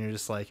sticks, and you're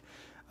just like,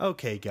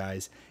 okay,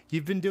 guys,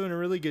 you've been doing a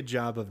really good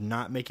job of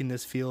not making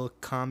this feel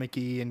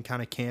comic-y and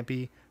kind of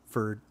campy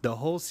for the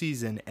whole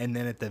season, and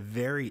then at the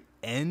very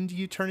end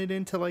you turn it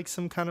into like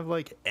some kind of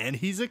like, and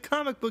he's a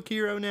comic book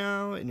hero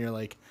now, and you're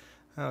like,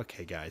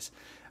 okay, guys,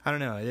 I don't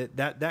know.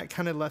 That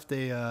kind of left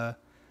a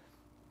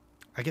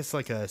I guess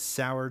like a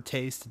sour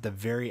taste at the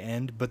very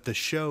end, but the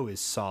show is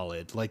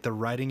solid. Like, the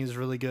writing is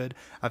really good.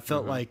 I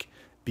felt like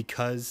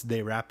because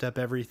they wrapped up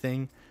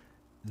everything,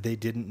 they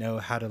didn't know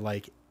how to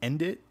like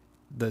end it,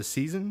 the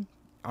season,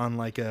 on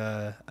like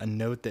a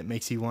note that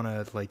makes you want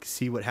to like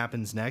see what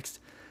happens next.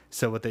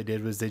 So what they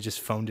did was they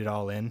just phoned it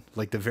all in,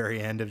 like the very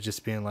end of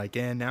just being like,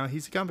 and now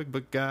he's a comic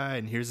book guy,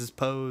 and here's his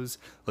pose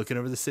looking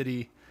over the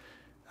city.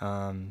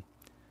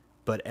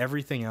 But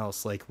everything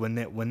else, like when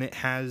it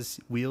has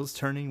wheels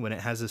turning, when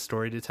it has a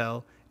story to tell,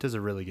 it does a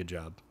really good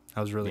job.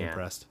 I was really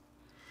impressed.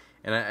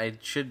 And I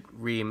should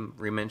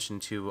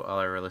re-mention to all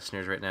our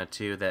listeners right now,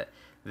 too, that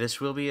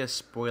this will be a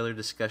spoiler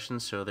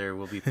discussion, so there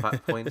will be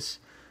plot points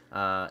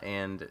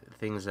and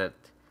things that,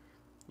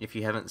 if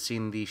you haven't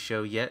seen the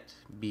show yet,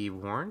 be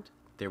warned.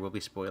 There will be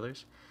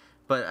spoilers.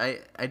 But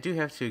I do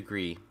have to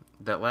agree,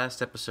 that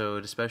last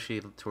episode,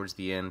 especially towards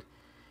the end,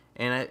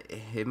 and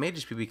it may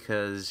just be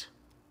because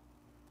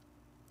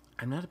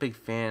I'm not a big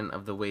fan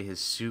of the way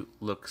his suit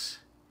looks.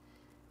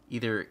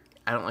 Either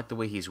I don't like the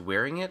way he's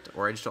wearing it,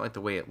 or I just don't like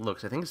the way it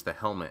looks. I think it's the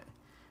helmet.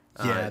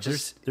 Yeah,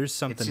 there's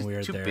something it's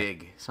weird too there. Too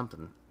big.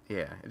 Something.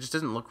 Yeah, it just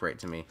doesn't look right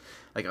to me.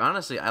 Like,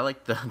 honestly, I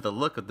like the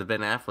look of the Ben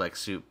Affleck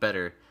suit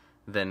better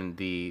than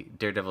the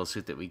Daredevil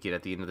suit that we get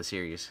at the end of the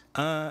series.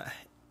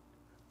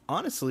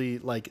 Honestly,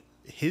 like,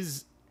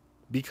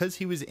 because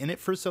he was in it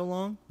for so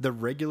long, the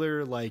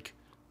regular like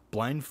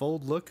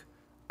blindfold look,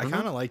 I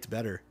kind of liked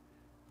better.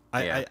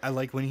 I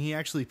like when he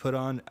actually put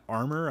on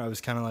armor. I was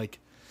kind of like,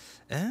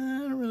 I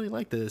don't really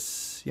like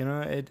this. You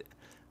know,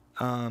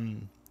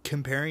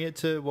 comparing it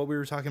to what we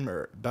were talking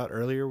about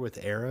earlier with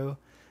Arrow,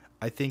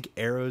 I think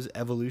Arrow's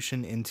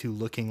evolution into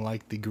looking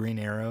like the Green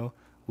Arrow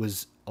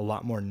was a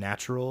lot more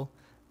natural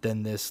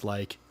than this,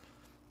 like,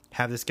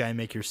 have this guy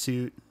make your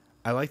suit.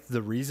 I liked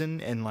the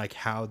reason and, like,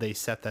 how they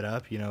set that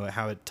up, you know,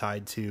 how it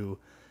tied to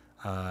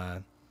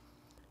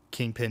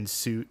Kingpin's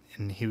suit,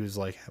 and he was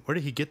like, where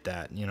did he get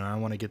that? You know, I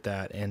want to get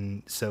that.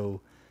 And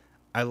so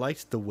I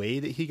liked the way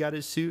that he got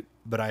his suit,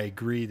 but I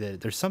agree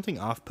that there's something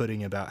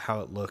off-putting about how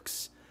it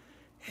looks.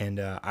 And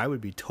I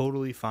would be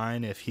totally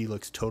fine if he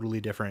looks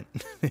totally different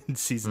in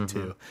season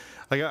 2.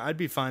 Like, I'd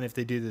be fine if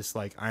they do this,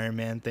 like, Iron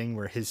Man thing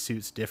where his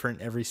suit's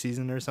different every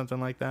season or something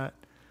like that.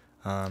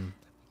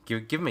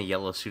 Give him a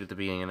yellow suit at the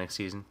beginning of next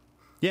season.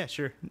 Yeah,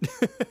 sure.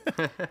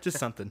 Just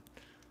something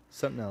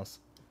else.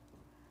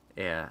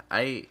 Yeah,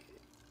 I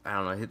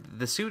don't know.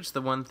 The suit's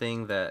the one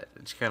thing that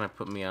just kind of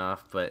put me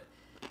off, but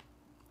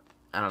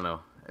I don't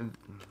know.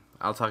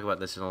 I'll talk about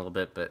this in a little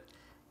bit, but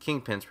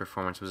Kingpin's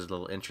performance was a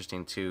little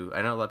interesting too.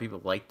 I know a lot of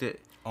people liked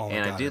it,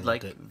 and I did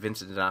like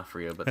Vincent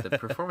D'Onofrio, but the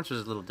performance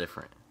was a little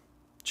different.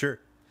 Sure.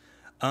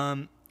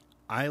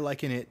 I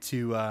liken it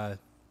to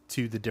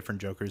the different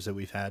Jokers that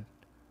we've had.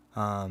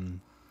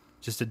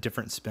 Just a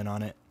different spin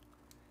on it.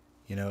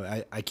 You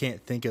know, I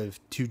can't think of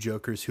two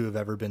Jokers who have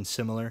ever been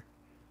similar.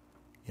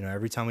 You know,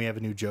 every time we have a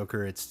new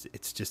Joker, it's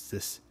just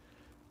this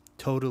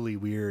totally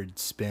weird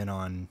spin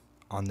on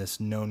this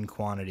known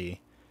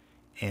quantity.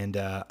 And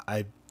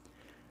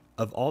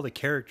of all the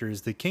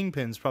characters, the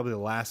Kingpin's probably the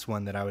last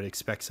one that I would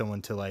expect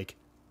someone to, like,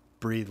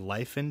 breathe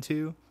life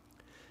into.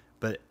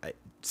 But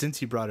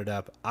since you brought it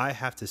up, I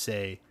have to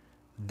say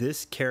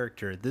this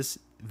character, this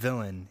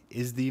villain,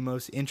 is the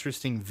most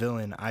interesting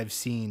villain I've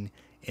seen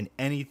in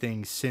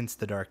anything since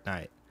The Dark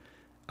Knight.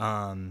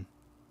 And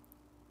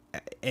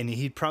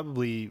he'd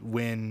probably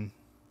win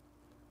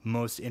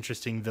most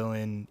interesting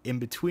villain in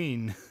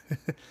between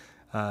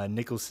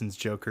Nicholson's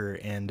Joker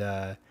and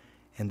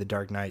The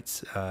Dark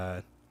Knight's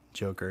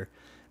Joker,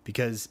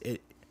 because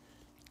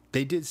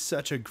they did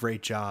such a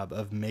great job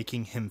of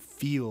making him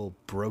feel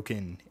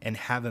broken and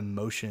have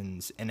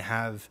emotions and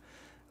have,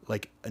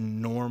 like, a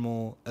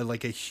normal,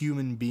 like a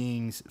human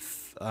being's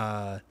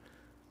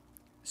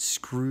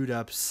screwed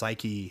up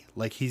psyche.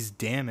 Like, he's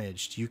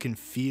damaged. You can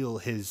feel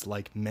his,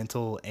 like,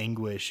 mental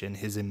anguish and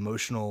his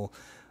emotional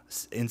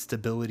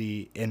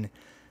instability, and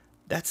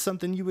that's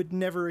something you would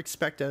never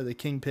expect out of the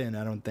Kingpin,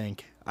 I don't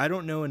think. I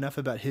don't know enough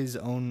about his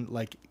own,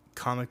 like,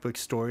 comic book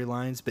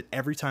storylines, but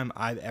every time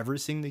I've ever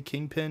seen the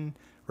Kingpin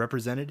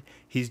represented,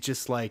 he's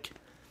like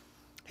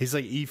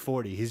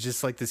E40. He's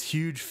just like this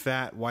huge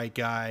fat white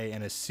guy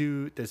in a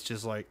suit that's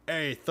just like,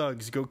 hey,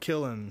 thugs, go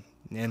kill him.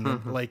 And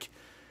then, like,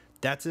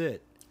 that's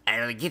it.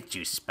 I'll get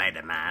you,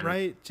 Spider-Man.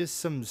 Right? Just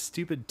some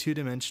stupid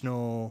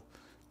two-dimensional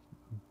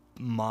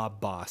mob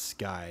boss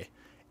guy.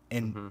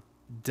 And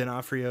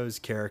D'Onofrio's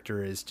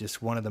character is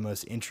just one of the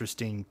most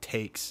interesting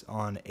takes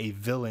on a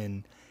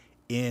villain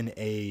in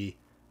a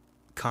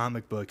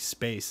comic book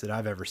space that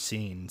I've ever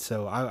seen.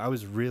 So I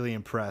was really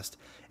impressed.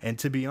 And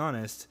to be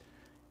honest,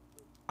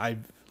 I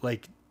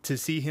like to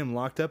see him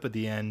locked up at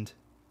the end.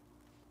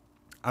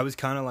 I was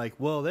kind of like,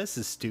 well, this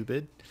is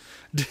stupid.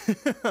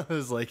 I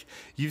was like,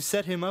 you've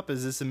set him up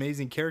as this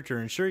amazing character,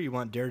 and sure, you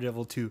want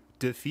Daredevil to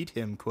defeat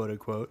him, quote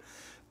unquote,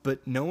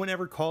 but no one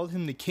ever called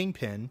him the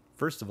Kingpin.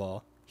 First of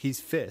all,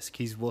 he's Fisk.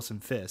 He's Wilson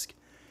Fisk.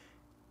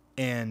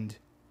 And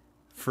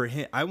for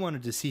him, I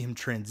wanted to see him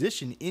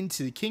transition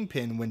into the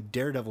Kingpin when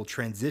Daredevil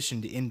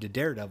transitioned into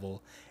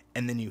Daredevil,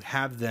 and then you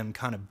have them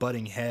kind of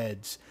butting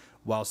heads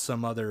while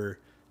some other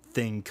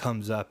thing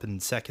comes up in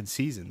the second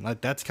season. Like,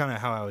 that's kind of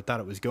how I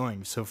thought it was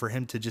going. So for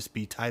him to just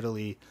be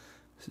tidily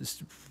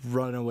just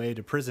run away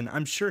to prison,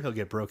 I'm sure he'll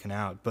get broken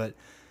out, but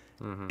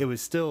it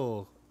was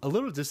still a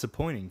little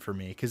disappointing for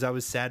me because I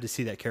was sad to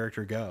see that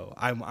character go.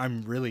 I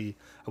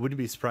wouldn't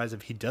be surprised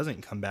if he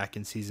doesn't come back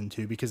in season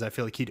 2, because I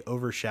feel like he'd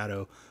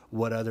overshadow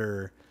what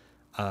other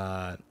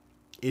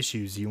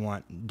issues you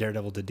want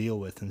Daredevil to deal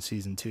with in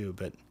season 2,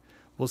 but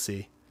we'll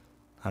see.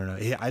 I don't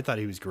know. I thought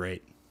he was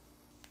great.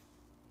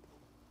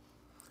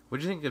 What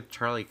do you think of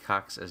Charlie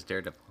Cox as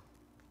Daredevil?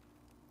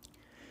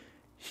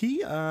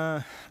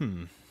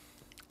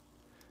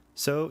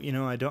 So, you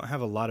know, I don't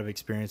have a lot of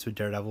experience with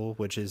Daredevil,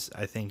 which is,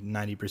 I think,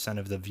 90%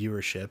 of the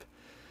viewership.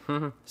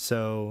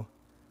 So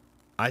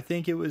I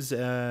think it was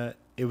an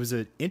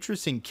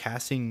interesting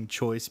casting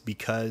choice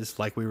because,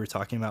 like we were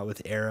talking about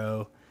with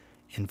Arrow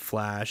and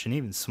Flash and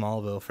even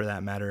Smallville for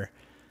that matter,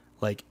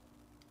 like,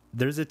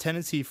 there's a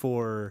tendency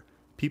for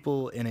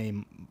people in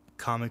a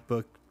comic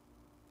book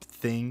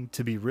thing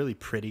to be really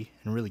pretty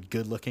and really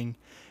good looking.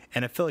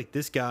 And I feel like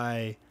this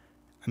guy,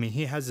 I mean,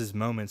 he has his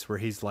moments where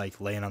he's like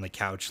laying on the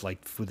couch,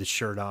 like with his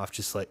shirt off,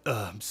 just like,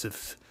 I'm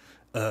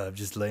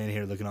just laying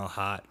here looking all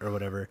hot or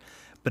whatever.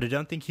 But I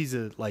don't think he's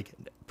a like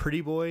pretty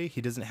boy.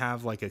 He doesn't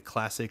have like a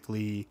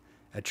classically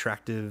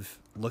attractive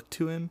look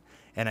to him.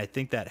 And I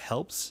think that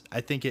helps.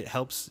 I think it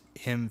helps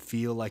him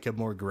feel like a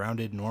more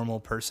grounded, normal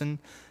person,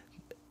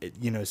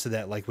 you know, so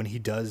that like when he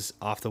does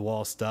off the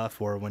wall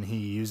stuff or when he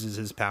uses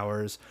his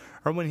powers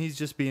or when he's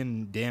just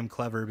being damn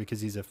clever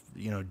because he's a,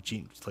 you know,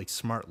 like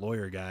smart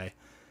lawyer guy,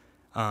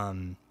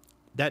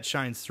 that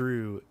shines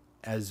through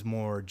as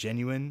more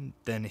genuine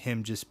than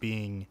him just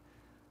being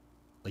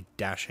like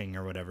dashing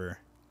or whatever.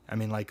 I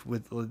mean, like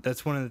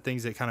that's one of the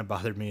things that kind of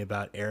bothered me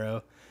about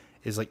Arrow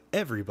is like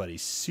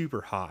everybody's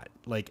super hot.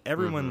 Like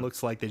everyone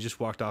looks like they just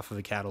walked off of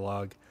a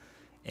catalog,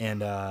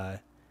 and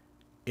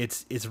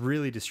it's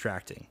really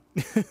distracting.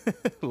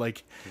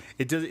 Like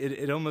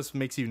it almost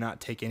makes you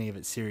not take any of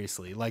it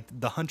seriously. Like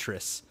the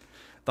Huntress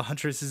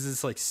is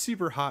this like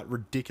super hot,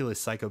 ridiculous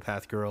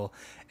psychopath girl,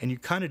 and you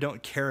kind of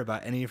don't care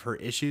about any of her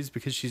issues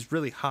because she's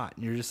really hot,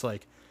 and you're just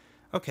like,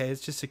 okay,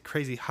 it's just a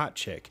crazy hot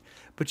chick.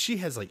 But she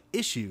has like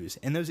issues,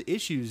 and those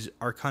issues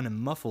are kind of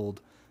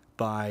muffled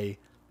by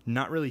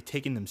not really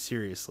taking them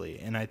seriously.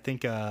 And I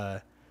think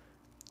the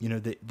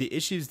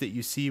issues that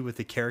you see with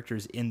the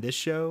characters in this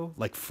show,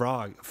 like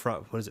Frog,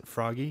 what is it,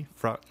 Foggy,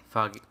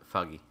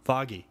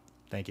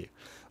 thank you.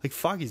 Like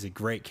Foggy's a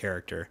great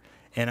character,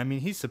 and I mean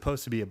he's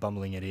supposed to be a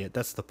bumbling idiot,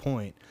 that's the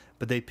point,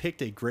 but they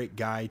picked a great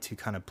guy to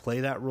kind of play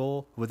that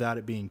role without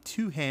it being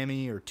too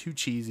hammy or too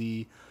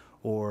cheesy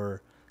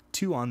or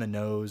too on the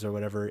nose or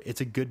whatever.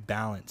 It's a good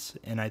balance,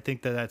 and I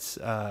think that's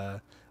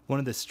one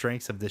of the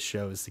strengths of this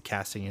show is the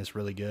casting is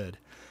really good.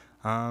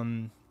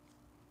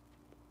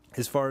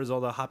 As far as all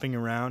the hopping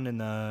around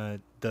and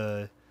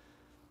the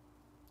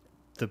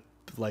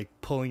like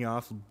pulling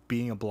off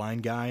being a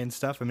blind guy and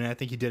stuff, I mean, I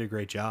think he did a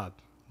great job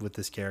with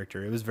this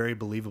character. It was very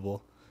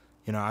believable.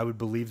 You know, I would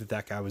believe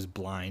that guy was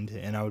blind,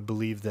 and I would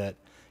believe that,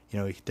 you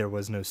know, there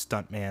was no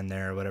stuntman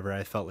there or whatever.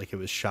 I felt like it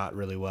was shot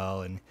really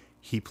well, and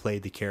he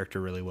played the character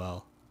really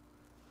well.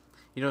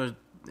 You know,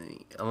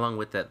 along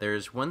with that,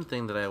 there's one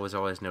thing that I was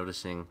always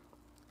noticing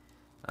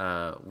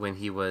when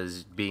he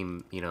was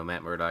being, you know,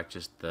 Matt Murdock,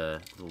 just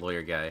the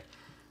lawyer guy,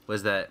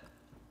 was that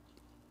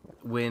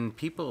when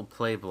people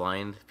play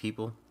blind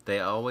people,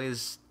 their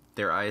eyes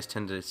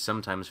tend to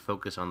sometimes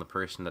focus on the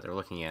person that they're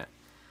looking at,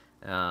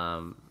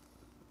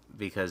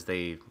 because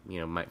they, you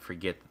know, might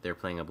forget that they're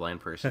playing a blind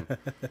person.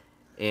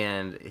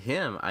 And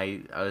him,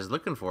 I was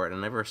looking for it and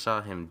I never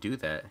saw him do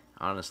that,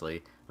 honestly.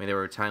 I mean, there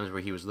were times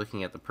where he was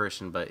looking at the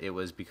person, but it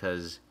was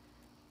because,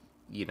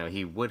 you know,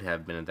 he would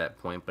have been at that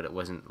point, but it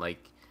wasn't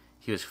like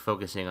he was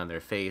focusing on their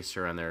face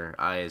or on their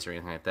eyes or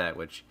anything like that,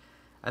 which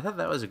I thought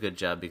that was a good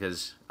job,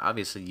 because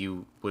obviously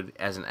you would,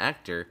 as an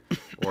actor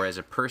or as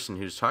a person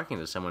who's talking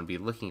to someone, be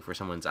looking for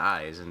someone's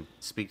eyes and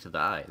speak to the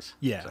eyes.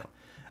 Yeah.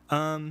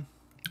 So.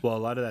 Well, a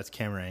lot of that's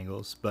camera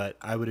angles, but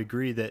I would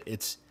agree that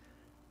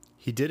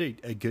he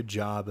did a good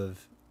job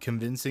of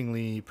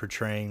convincingly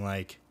portraying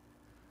like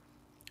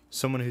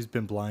someone who's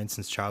been blind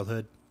since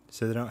childhood.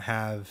 So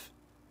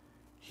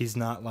he's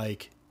not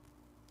like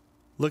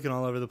looking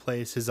all over the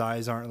place. His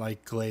eyes aren't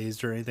like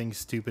glazed or anything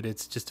stupid.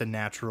 It's just a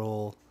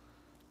natural,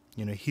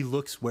 you know, he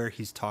looks where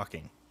he's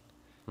talking,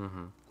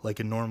 like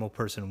a normal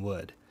person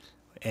would.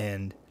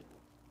 And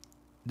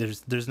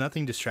there's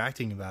nothing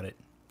distracting about it.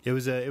 It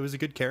was a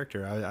good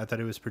character. I thought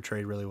it was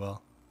portrayed really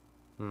well.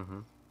 Mm-hmm.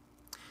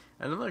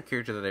 Another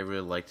character that I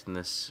really liked in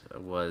this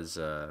was,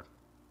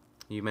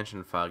 you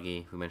mentioned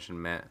Foggy, who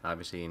mentioned Matt,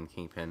 obviously, in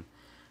Kingpin.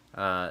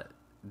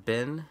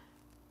 Ben,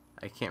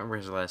 I can't remember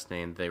his last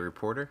name, the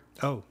reporter.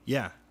 Oh,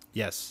 yeah.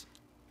 Yes.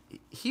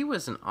 He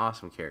was an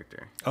awesome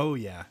character. Oh,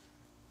 yeah.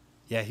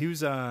 Yeah, he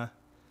was,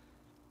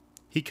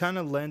 he kind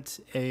of lent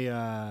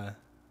a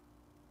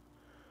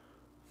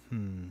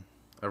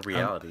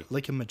reality.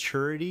 Like a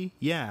maturity.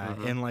 Yeah.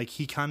 And like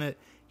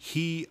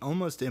he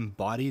almost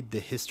embodied the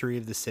history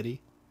of the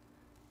city.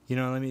 You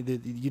know what I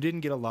mean? You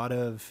didn't get a lot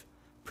of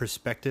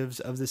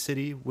perspectives of the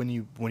city when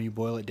you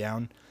boil it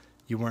down.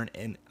 You weren't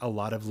in a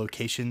lot of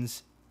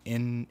locations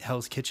in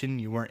Hell's Kitchen.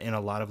 You weren't in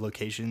a lot of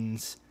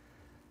locations,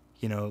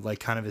 you know, like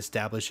kind of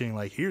establishing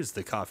like, here's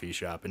the coffee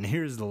shop and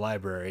here's the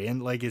library.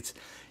 And like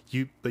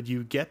but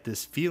you get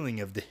this feeling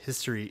of the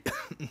history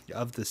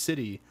of the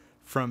city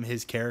from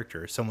his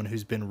character, someone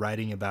who's been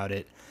writing about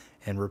it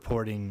and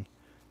reporting,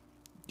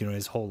 you know,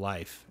 his whole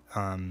life.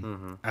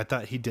 I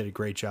thought he did a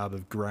great job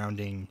of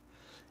grounding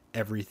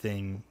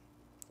everything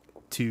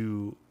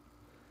to,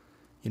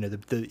 you know,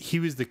 he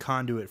was the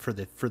conduit for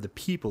the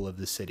people of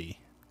the city,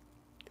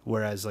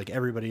 whereas like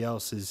everybody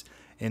else is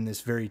in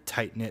this very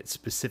tight-knit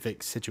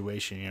specific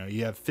situation. You know,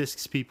 you have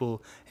Fisk's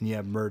people and you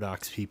have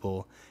Murdoch's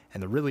people,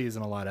 and there really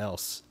isn't a lot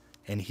else,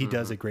 and he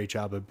does a great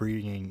job of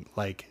bringing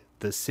like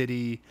the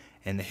city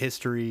and the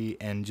history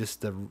and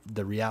just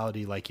the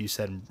reality, like you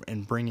said,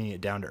 and bringing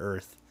it down to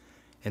earth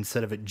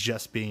instead of it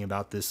just being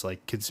about this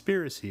like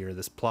conspiracy or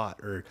this plot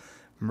or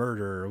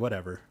murder or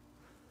whatever.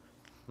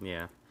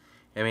 Yeah.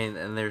 I mean,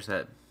 and there's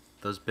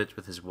those bits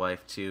with his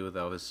wife too.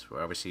 That was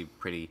obviously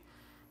pretty,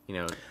 you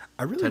know.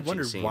 I really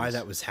wondered why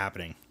that was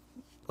happening.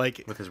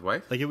 Like with his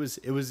wife? Like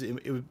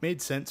it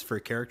made sense for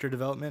character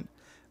development,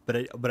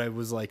 but I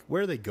was like,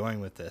 where are they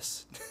going with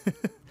this?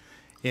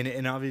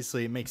 and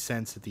obviously it makes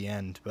sense at the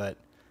end, but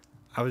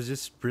I was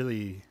just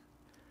really,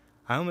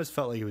 I almost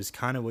felt like it was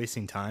kind of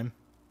wasting time.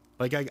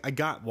 Like I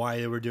got why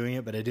they were doing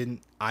it, but I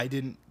didn't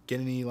get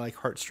any like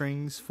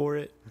heartstrings for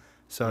it.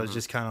 So I was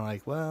just kind of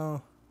like,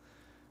 well,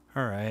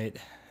 all right.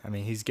 I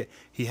mean,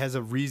 he has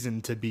a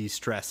reason to be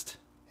stressed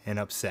and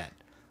upset.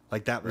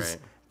 Like Right.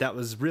 that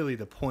was really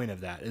the point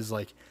of that, is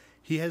like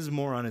he has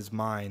more on his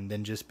mind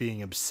than just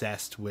being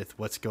obsessed with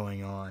what's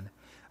going on.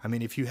 I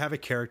mean, if you have a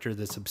character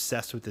that's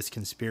obsessed with this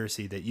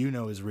conspiracy that you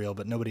know is real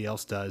but nobody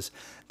else does,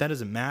 that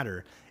doesn't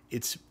matter.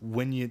 It's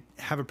when you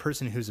have a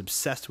person who's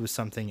obsessed with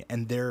something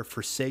and they're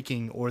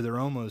forsaking, or they're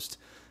almost,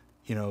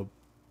 you know,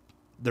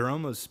 they're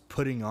almost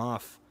putting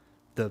off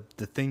the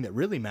thing that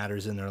really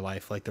matters in their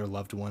life, like their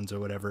loved ones or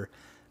whatever,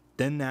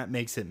 then that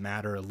makes it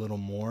matter a little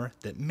more,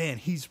 that, man,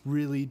 he's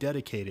really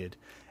dedicated.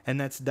 And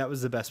that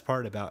was the best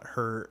part about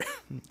her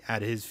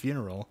at his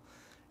funeral,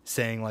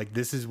 saying, like,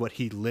 this is what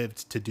he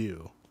lived to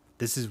do.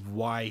 This is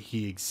why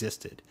he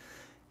existed.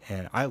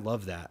 And I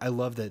love that. I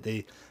love that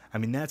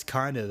that's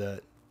kind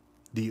of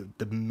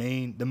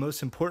the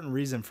most important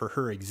reason for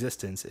her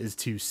existence, is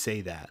to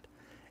say that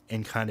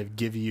and kind of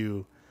give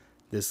you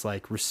this,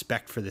 like,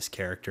 respect for this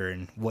character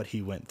and what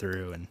he went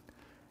through, and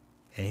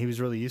he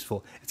was really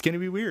useful. It's going to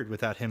be weird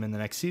without him in the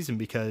next season,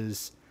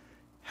 because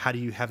how do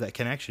you have that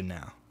connection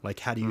now?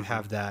 Like, how do you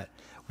have that?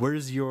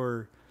 Where's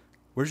your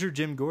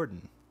Jim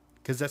Gordon?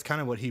 Because that's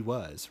kind of what he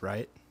was,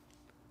 right?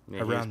 Yeah,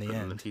 Around he was the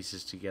putting end. the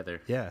pieces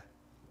together. Yeah.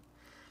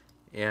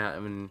 Yeah, I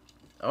mean,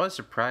 I was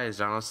surprised,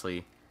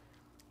 honestly.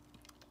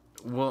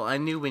 Well, I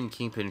knew when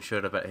Kingpin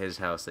showed up at his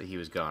house that he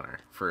was goner,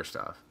 first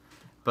off.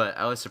 But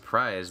I was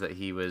surprised that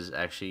he was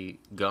actually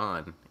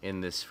gone in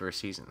this first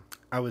season.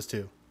 I was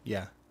too.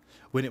 Yeah.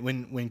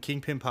 When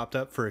Kingpin popped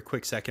up for a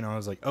quick second, I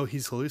was like, oh,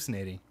 he's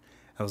hallucinating.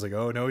 I was like,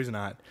 oh, no, he's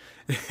not.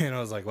 And I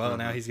was like, well,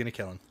 now he's going to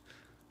kill him.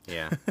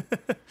 Yeah.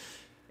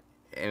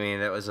 I mean,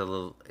 that was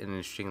an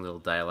interesting little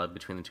dialogue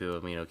between the two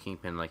of them. You know,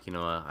 Kingpin, like, you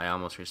know, I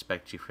almost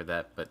respect you for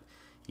that, but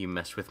you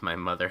messed with my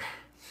mother.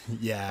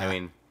 Yeah. I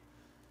mean,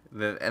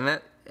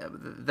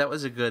 that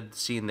was a good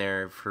scene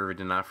there for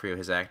D'Onofrio.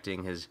 His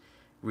acting, his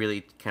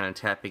really kind of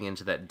tapping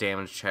into that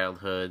damaged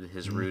childhood,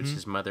 his roots.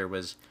 His mother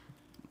was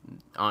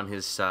on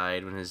his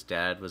side when his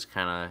dad was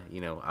kind of, you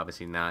know,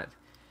 obviously not.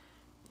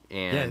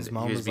 And yeah, his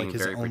mom he was like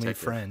his very only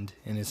protective. friend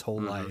in his whole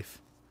life.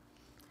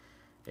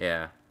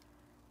 Yeah.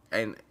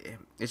 And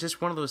it's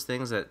just one of those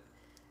things that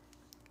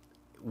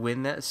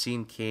when that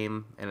scene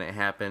came and it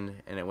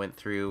happened and it went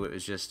through, it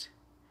was just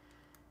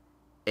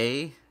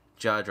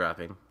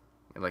jaw-dropping.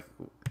 Like,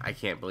 I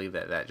can't believe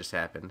that just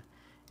happened.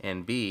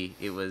 And B,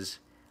 it was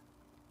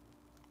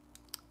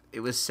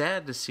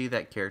sad to see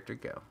that character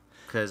go,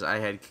 because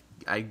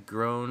I'd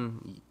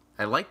grown,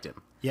 I liked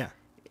him. Yeah.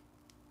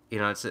 You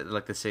know, it's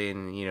like they say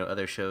in, you know,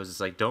 other shows. It's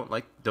like, don't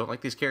like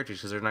these characters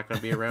because they're not going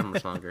to be around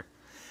much longer.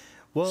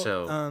 Well,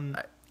 So,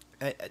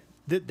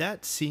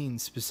 that scene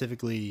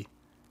specifically,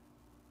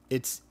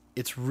 it's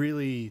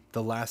really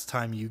the last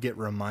time you get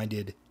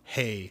reminded,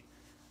 hey,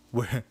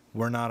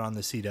 we're not on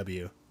the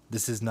CW.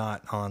 This is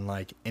not on,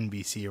 like,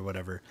 NBC or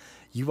whatever.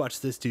 You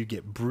watch this dude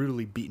get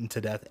brutally beaten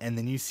to death, and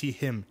then you see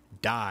him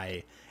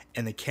die,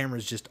 and the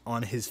camera's just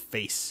on his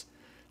face.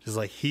 Just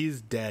like,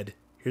 he's dead.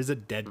 Here's a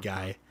dead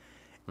guy.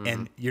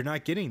 And you're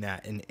not getting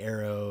that in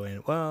Arrow,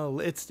 and,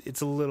 well,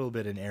 it's a little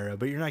bit in Arrow,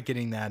 but you're not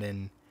getting that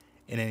in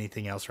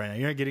anything else right now.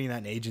 You're not getting that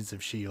in Agents of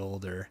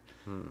S.H.I.E.L.D. or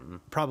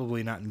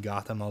probably not in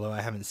Gotham, although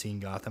I haven't seen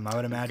Gotham. I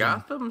would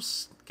imagine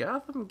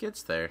Gotham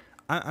gets there.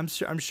 I'm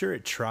sure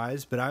it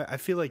tries, but I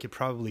feel like it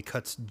probably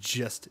cuts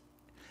just.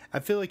 I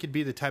feel like it'd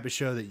be the type of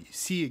show that you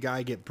see a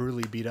guy get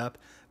brutally beat up,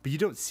 but you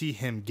don't see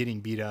him getting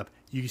beat up.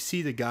 You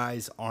see the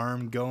guy's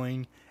arm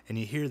going, and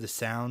you hear the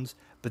sounds,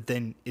 but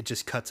then it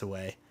just cuts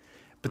away.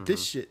 But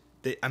this shit,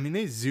 they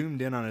zoomed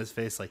in on his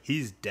face like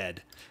he's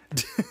dead.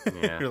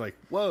 Yeah. You're like,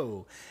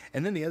 whoa.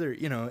 And then the other,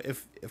 you know,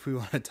 if we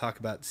want to talk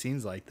about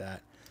scenes like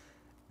that,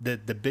 the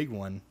big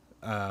one,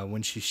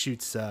 when she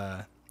shoots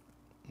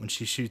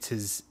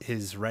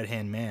his right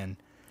hand man,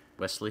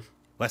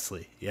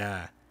 Wesley,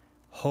 yeah,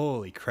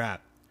 holy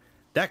crap,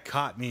 that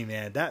caught me,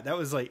 man. That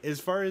was like, as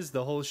far as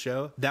the whole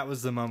show, that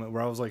was the moment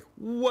where I was like,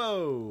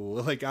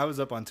 whoa, like I was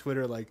up on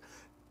Twitter, like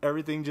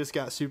everything just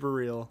got super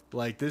real.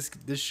 Like this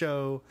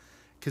show,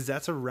 because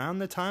that's around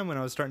the time when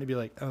I was starting to be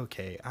like,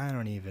 okay, I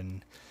don't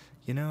even,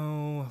 you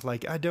know,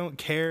 like I don't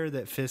care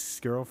that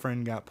Fisk's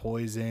girlfriend got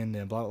poisoned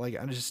and blah, like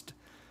I just,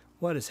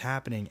 what is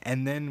happening?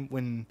 And then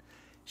when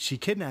she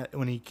kidnapped,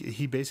 when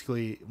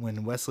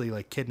when Wesley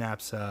like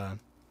kidnaps,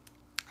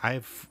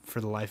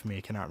 for the life of me,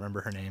 I cannot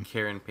remember her name.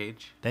 Karen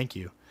Page. Thank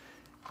you.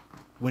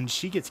 When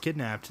she gets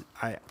kidnapped,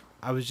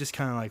 I was just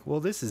kind of like, well,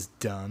 this is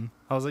dumb.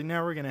 I was like,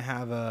 now we're going to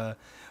have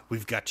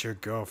we've got your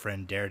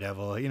girlfriend,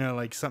 Daredevil, you know,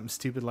 like something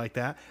stupid like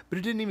that. But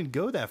it didn't even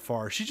go that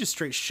far. She just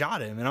straight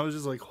shot him. And I was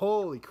just like,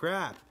 holy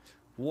crap.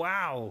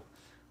 Wow.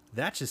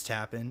 That just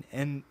happened.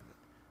 And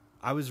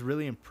I was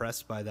really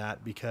impressed by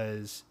that,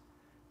 because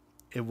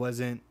it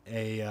wasn't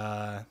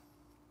a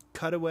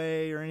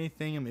cutaway or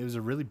anything. I mean, it was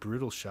a really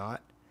brutal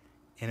shot,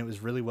 and it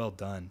was really well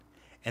done.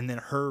 And then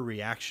her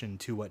reaction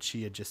to what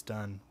she had just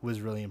done was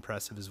really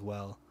impressive as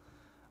well.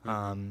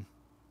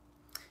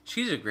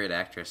 She's a great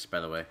actress,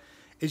 by the way.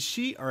 Is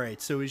she all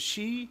right? So is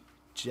she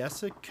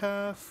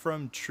Jessica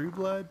from True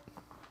Blood?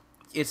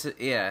 I think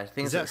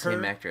it's the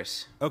same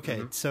actress.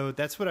 Okay, so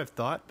that's what I've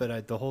thought,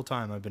 but the whole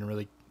time I've been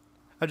really,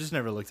 I just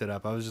never looked it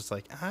up. I was just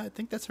like, I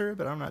think that's her,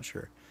 but I'm not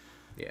sure.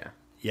 Yeah.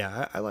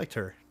 Yeah, I liked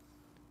her.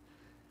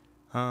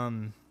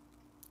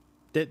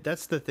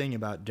 That's the thing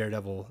about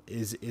Daredevil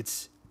is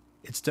it's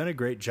done a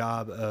great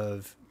job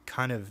of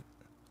kind of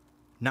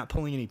not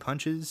pulling any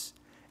punches,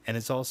 and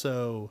it's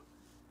also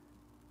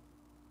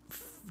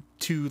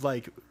to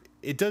like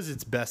it does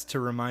its best to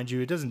remind you.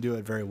 It doesn't do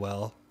it very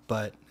well,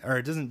 or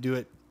it doesn't do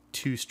it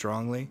too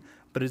strongly,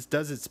 but it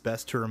does its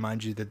best to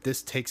remind you that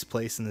this takes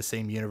place in the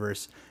same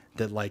universe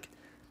that like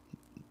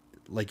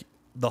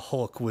the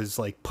Hulk was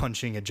like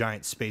punching a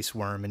giant space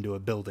worm into a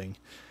building.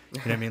 You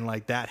know what I mean?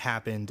 Like that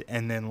happened,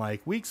 and then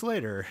like weeks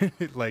later,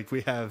 like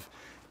we have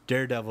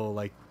Daredevil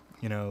like,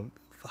 you know,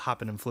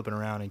 hopping and flipping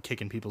around and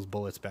kicking people's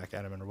bullets back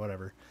at him or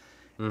whatever.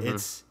 Mm-hmm.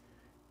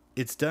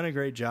 It's done a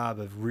great job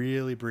of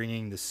really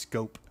bringing the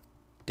scope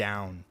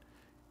down,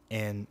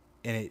 and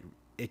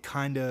it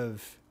kind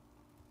of,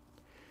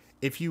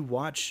 if you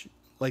watch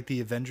like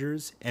the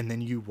Avengers and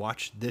then you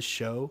watch this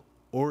show,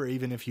 or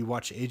even if you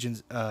watch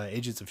Agents of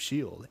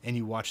S.H.I.E.L.D. and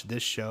you watch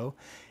this show,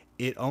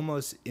 it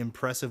almost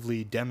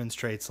impressively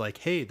demonstrates like,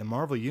 hey, the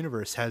Marvel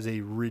Universe has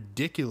a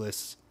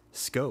ridiculous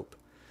scope.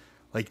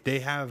 Like they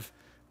have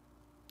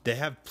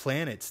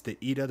planets that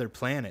eat other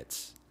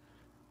planets,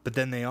 but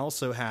then they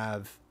also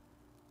have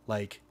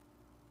like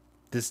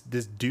this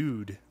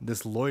dude,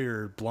 this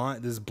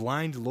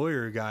blind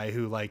lawyer guy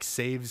who like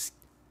saves,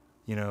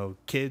 you know,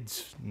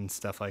 kids and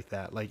stuff like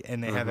that. Like,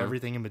 and they have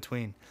everything in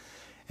between.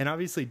 And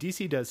obviously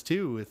DC does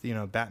too with, you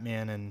know,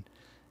 Batman, and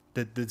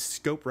the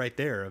scope right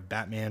there of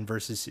Batman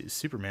versus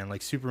Superman.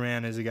 Like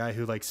Superman is a guy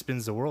who like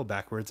spins the world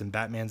backwards, and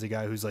Batman's a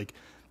guy who's like,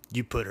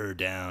 you put her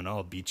down,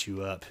 I'll beat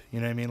you up.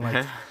 You know what I mean?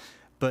 Like,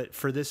 but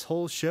for this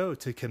whole show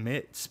to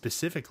commit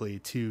specifically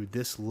to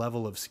this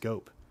level of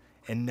scope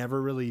and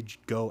never really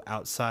go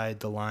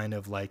outside the line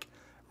of like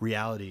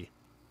reality.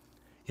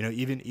 You know,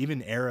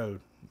 even Arrow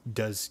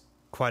does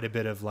quite a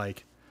bit of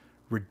like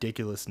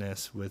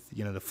ridiculousness with,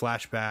 you know, the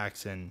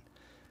flashbacks, and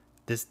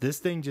this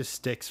thing just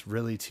sticks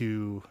really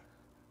to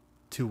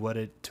what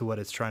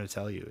it's trying to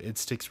tell you. It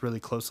sticks really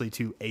closely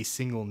to a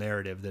single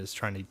narrative that it's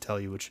trying to tell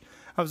you, which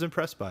I was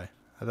impressed by.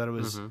 I thought it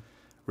was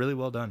really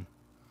well done.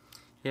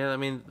 Yeah, I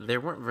mean, there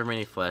weren't very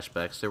many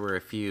flashbacks. There were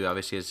a few,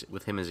 obviously,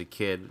 with him as a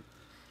kid,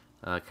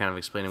 kind of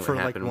explaining what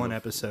happened for like one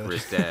episode for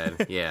his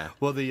dad. Yeah.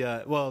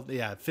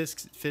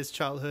 Fisk's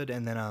childhood,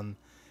 and then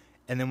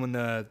when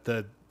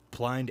the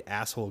blind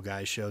asshole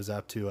guy shows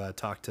up to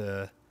talk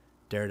to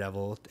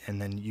Daredevil,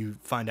 and then you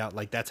find out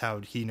like that's how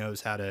he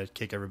knows how to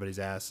kick everybody's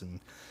ass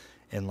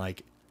and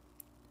like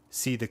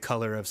see the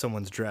color of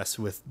someone's dress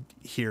with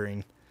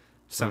hearing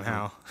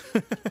somehow.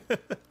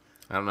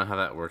 I don't know how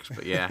that works,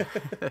 but yeah.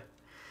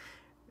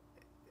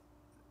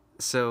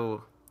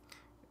 So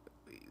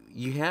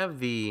you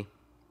have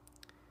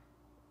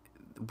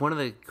one of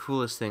the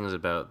coolest things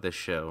about this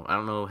show. I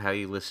don't know how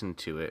you listened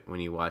to it when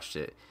you watched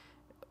it,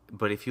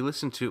 but if you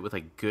listen to it with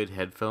like good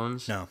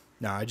headphones. No,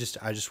 I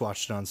just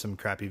watched it on some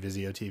crappy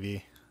Vizio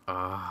TV.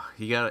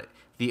 You got it.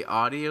 The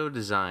audio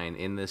design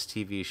in this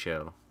TV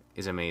show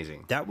is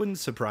amazing. That wouldn't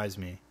surprise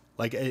me.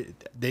 Like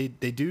they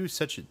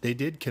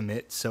did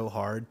commit so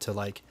hard to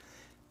like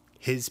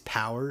his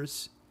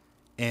powers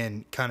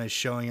and kind of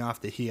showing off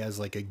that he has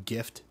like a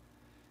gift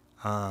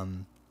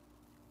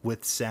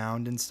with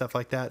sound and stuff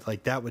like that.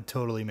 Like that would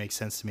totally make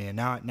sense to me. And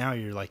now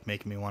you're like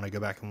making me want to go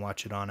back and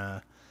watch it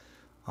on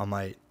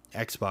my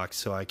Xbox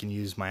so I can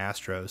use my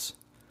Astros.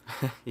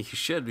 You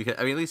should, because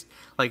I mean, at least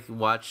like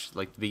watch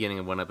like the beginning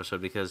of one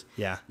episode, because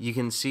you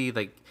can see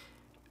like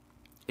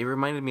it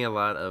reminded me a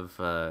lot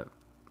of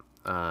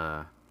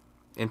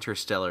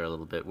Interstellar a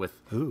little bit with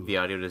the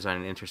audio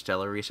design in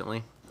Interstellar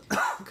recently,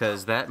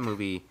 because that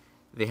movie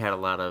they had a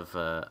lot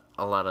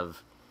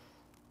of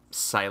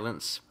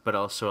silence, but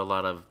also a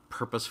lot of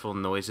purposeful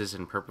noises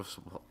and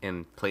purposeful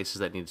in places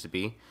that needs to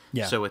be.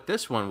 Yeah. So with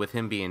this one, with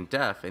him being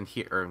deaf and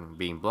or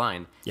being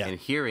blind and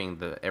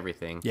hearing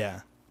everything,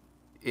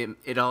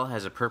 it all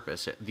has a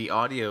purpose. The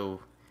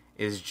audio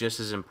is just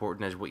as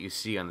important as what you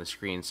see on the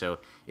screen. So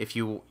if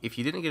you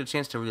didn't get a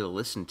chance to really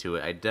listen to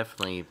it, I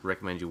definitely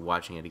recommend you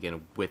watching it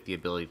again with the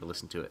ability to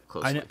listen to it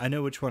closely. I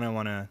know which one I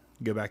want to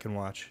go back and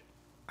watch.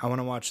 I want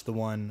to watch the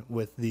one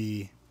with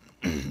the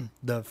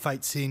the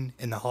fight scene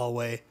in the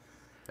hallway.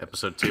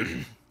 Episode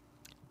 2.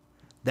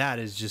 That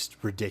is just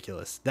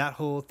ridiculous. That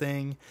whole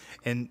thing.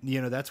 And,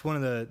 you know, that's one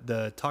of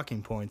the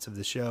talking points of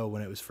the show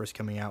when it was first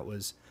coming out,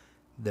 was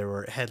there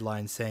were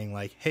headlines saying,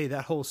 like, hey,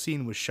 that whole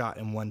scene was shot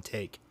in one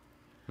take.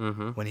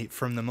 When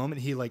from the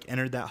moment he, like,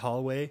 entered that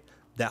hallway,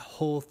 that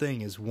whole thing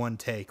is one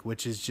take,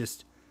 which is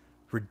just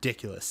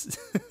ridiculous.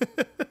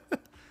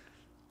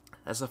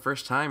 That's the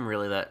first time,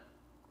 really, that...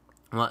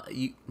 Well,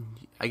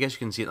 I guess you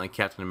can see it in, like,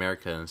 Captain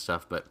America and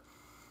stuff, but...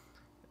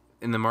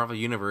 in the Marvel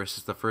Universe,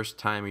 it's the first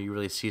time you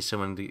really see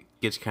someone that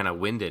gets kind of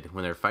winded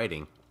when they're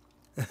fighting,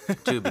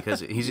 too, because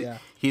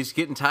he's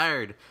getting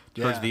tired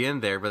towards the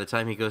end there by the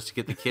time he goes to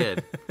get the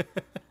kid.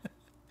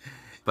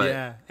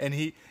 But and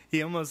he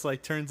almost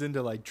like turns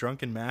into like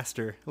drunken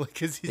master, like,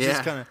 because he's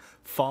just kind of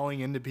falling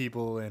into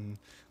people and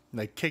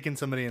like kicking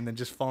somebody and then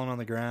just falling on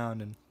the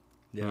ground, and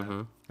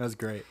that was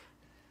great.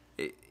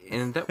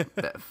 And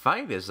that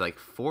fight is like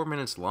 4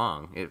 minutes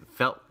long. It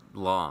felt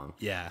long.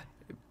 Yeah.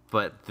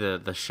 But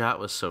the shot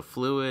was so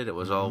fluid. It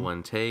was all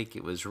one take.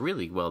 It was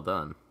really well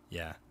done.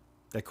 Yeah.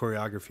 That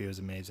choreography was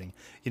amazing.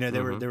 You know,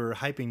 they were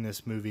hyping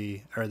this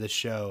movie or this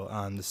show.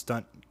 The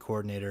stunt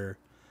coordinator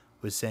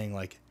was saying,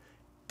 like,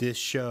 this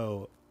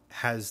show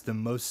has the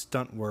most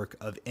stunt work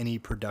of any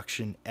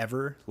production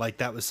ever. Like,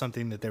 that was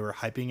something that they were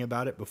hyping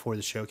about it before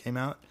the show came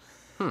out.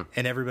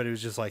 And everybody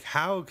was just like,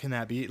 how can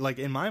that be? Like,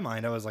 in my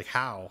mind, I was like,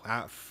 how?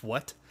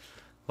 What?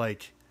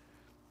 Like,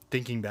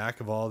 thinking back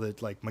of all the,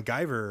 like,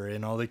 MacGyver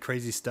and all the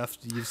crazy stuff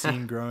you've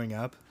seen growing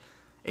up.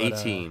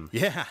 A-Team.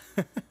 Yeah.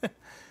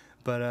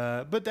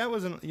 But that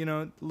wasn't, you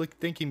know,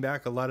 thinking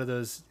back, a lot of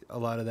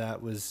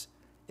that was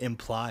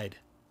implied.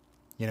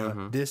 You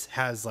know, this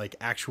has, like,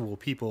 actual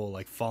people,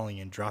 like, falling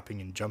and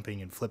dropping and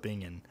jumping and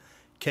flipping and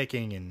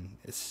kicking, and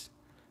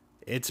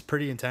it's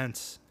pretty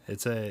intense.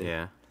 It's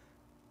a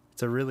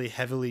really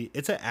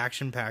it's an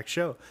action-packed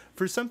show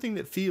for something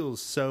that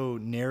feels so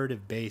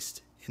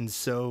narrative-based and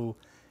so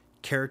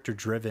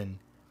character-driven.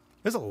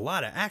 There's a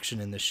lot of action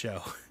in this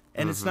show,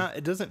 and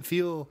it doesn't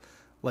feel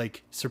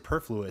like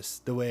superfluous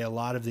the way a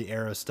lot of the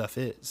Arrow stuff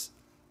is.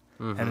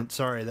 And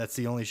sorry, that's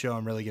the only show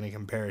I'm really going to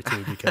compare it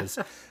to, because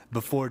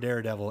before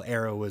Daredevil,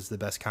 Arrow was the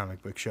best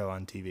comic book show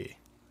on TV.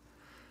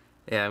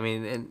 Yeah, I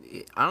mean,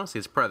 and honestly,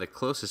 it's probably the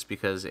closest,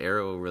 because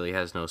Arrow really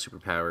has no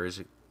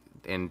superpowers,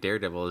 and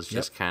Daredevil is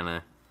just kind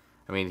of,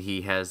 I mean,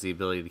 he has the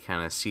ability to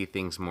kind of see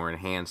things more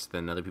enhanced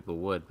than other people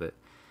would, but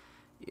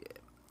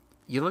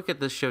you look at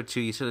this show,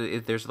 too, you see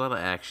there's a lot of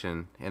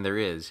action, and there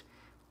is,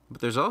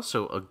 but there's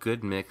also a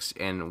good mix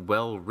and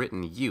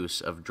well-written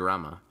use of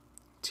drama,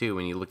 too,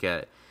 when you look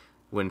at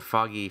when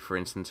Foggy, for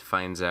instance,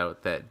 finds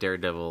out that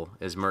Daredevil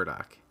is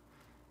Murdoch.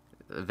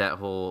 There's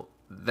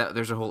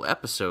a whole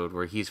episode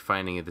where he's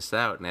finding this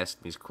out and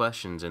asking these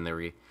questions, and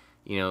the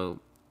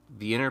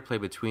interplay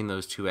between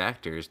those two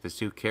actors, the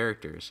two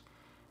characters,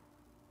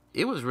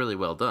 it was really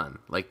well done.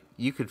 Like,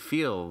 you could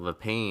feel the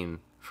pain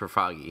for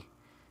Foggy.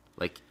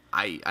 Like,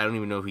 I don't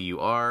even know who you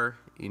are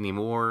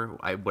anymore.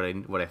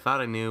 What I thought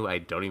I knew, I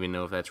don't even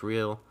know if that's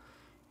real.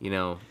 You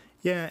know.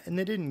 Yeah, and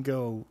they didn't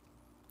go.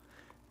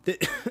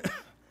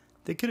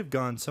 They could have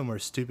gone somewhere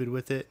stupid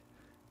with it,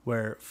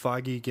 where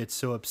Foggy gets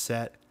so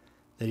upset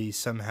that he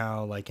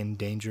somehow, like,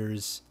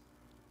 endangers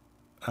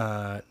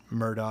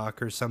Murdoch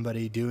or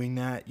somebody doing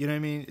that. You know what I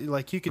mean?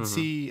 Like, you could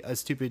see a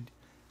stupid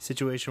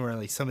situation where,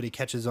 like, somebody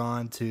catches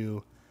on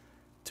to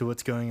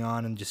what's going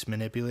on and just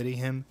manipulating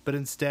him, but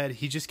instead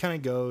he just kind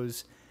of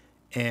goes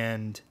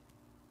and,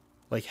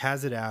 like,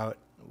 has it out,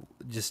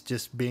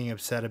 just being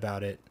upset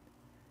about it,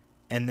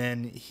 and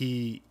then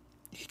he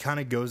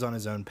kind of goes on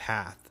his own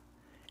path,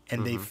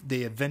 and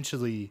they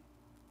eventually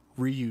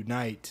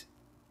reunite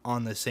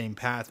on the same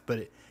path,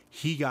 but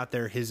he got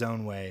there his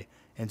own way.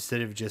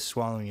 Instead of just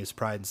swallowing his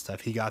pride and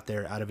stuff, he got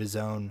there out of his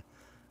own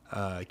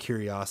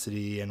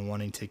curiosity and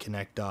wanting to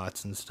connect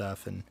dots and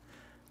stuff, and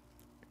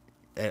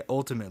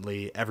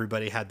ultimately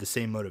everybody had the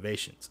same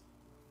motivations.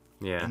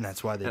 Yeah, and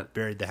that's why they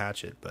buried the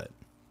hatchet. But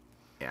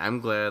yeah, I'm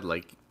glad,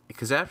 like,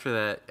 because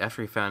after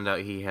he found out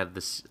he had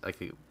this, like,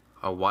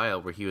 a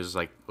while where he was,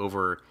 like,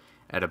 over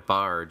at a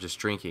bar just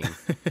drinking,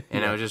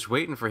 and I was just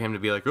waiting for him to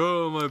be like,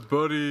 "Oh, my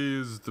buddy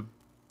is the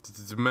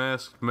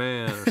masked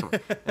man," or something.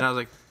 And I was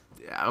like,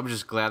 I'm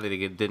just glad that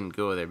he didn't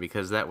go there,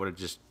 because that would have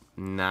just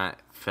not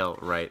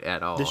felt right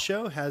at all. The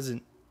show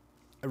hasn't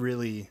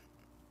really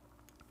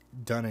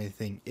done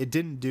anything. It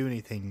didn't do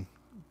anything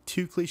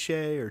too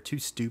cliche or too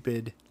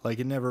stupid. Like,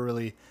 it never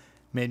really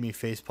made me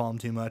facepalm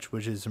too much,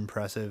 which is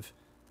impressive.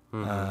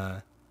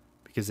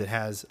 Because it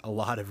has a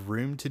lot of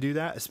room to do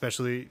that,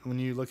 especially when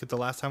you look at the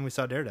last time we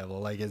saw Daredevil.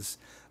 Like,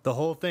 the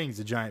whole thing's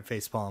a giant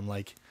facepalm.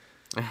 Like,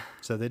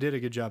 so they did a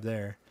good job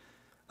there.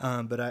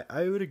 But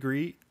I would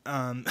agree.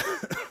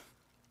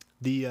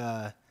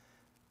 The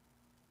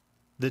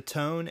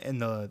tone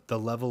and the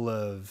level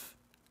of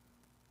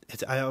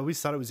I always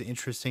thought it was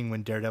interesting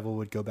when Daredevil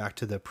would go back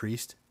to the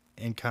priest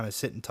and kind of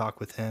sit and talk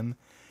with him,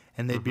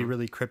 and they'd be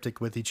really cryptic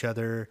with each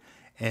other,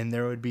 and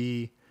there would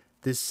be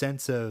this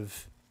sense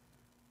of,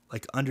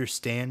 like,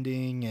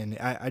 understanding, and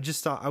I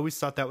always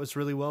thought that was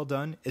really well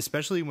done,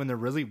 especially when there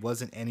really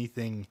wasn't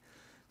anything.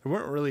 There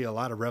weren't really a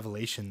lot of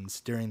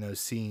revelations during those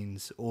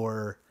scenes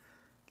or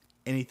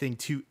anything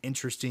too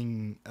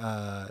interesting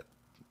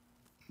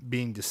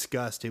being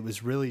discussed. It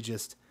was really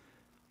just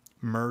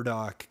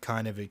Murdoch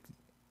kind of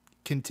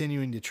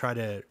continuing to try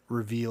to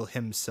reveal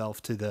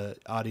himself to the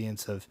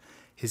audience of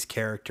his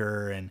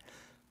character and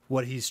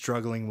what he's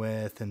struggling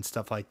with and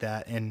stuff like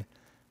that. And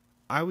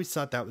I always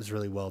thought that was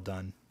really well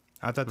done.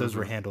 I thought those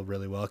were handled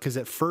really well, because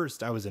at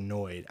first I was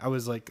annoyed. I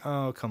was like,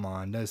 oh, come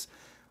on. That's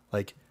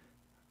like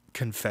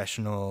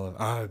confessional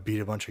of, I beat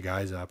a bunch of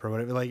guys up or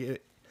whatever.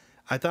 Like,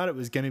 I thought it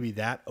was going to be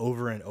that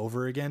over and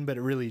over again, but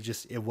it really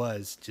it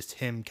was just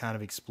him kind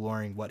of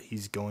exploring what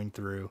he's going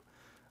through.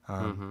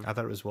 I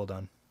thought it was well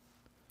done.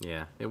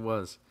 Yeah, it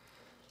was.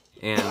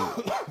 And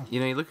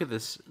you look at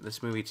this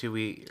movie too,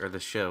 or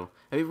this show.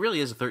 I mean, it really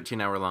is a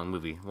 13-hour long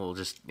movie. We'll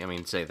just,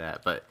 say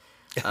that. But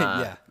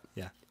Yeah.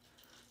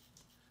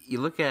 you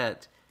look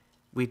at,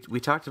 we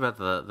talked about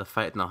the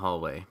fight in the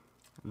hallway.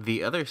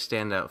 The other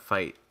standout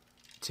fight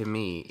to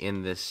me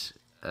in this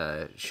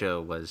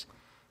show was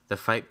the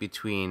fight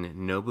between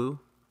Nobu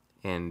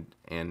and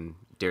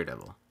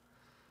Daredevil.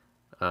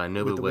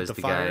 Nobu was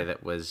the guy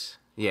that was,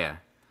 yeah.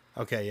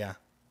 Okay, yeah.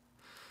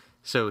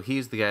 So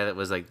he's the guy that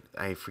was like,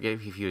 I forget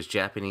if he was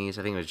Japanese.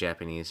 I think it was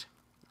Japanese.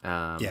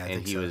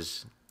 And he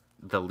was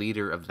the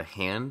leader of the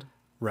Hand.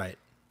 Right.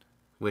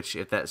 Which,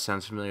 if that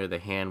sounds familiar, the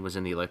Hand was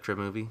in the Elektra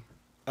movie.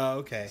 Oh,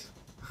 okay.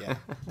 Yeah.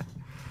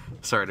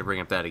 Sorry to bring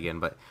up that again,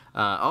 but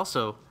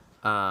also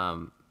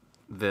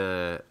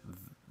the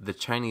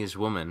Chinese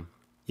woman.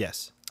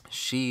 Yes.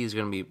 She's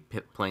going to be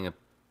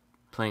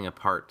playing a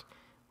part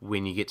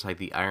when you get to like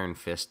the Iron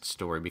Fist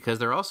story, because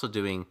they're also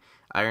doing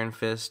Iron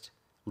Fist,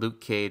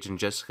 Luke Cage, and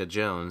Jessica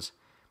Jones,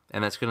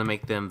 and that's going to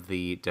make them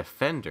the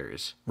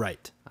Defenders.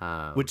 Right.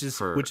 Which is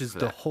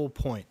the whole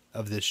point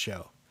of this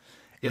show.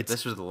 Yeah,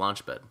 this was the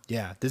launch bed.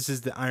 Yeah, this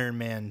is the Iron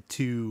Man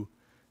to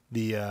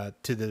the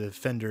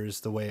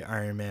Defenders, the way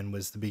Iron Man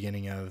was the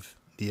beginning of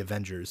the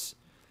Avengers.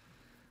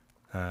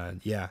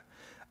 Yeah.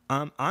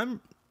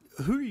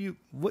 Who are you?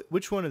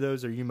 Which one of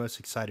those are you most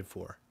excited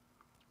for?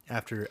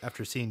 After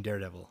seeing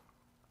Daredevil.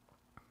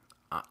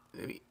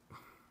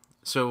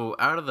 So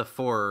out of the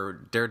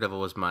four, Daredevil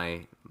was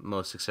my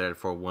most excited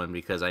for one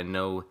because I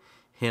know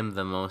him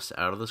the most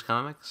out of those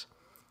comics.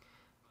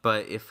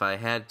 But if I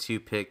had to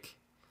pick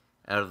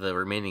out of the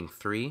remaining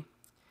three,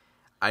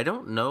 I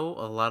don't know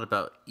a lot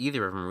about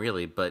either of them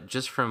really, but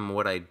just from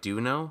what I do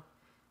know,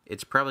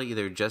 it's probably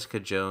either Jessica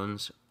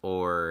Jones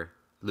or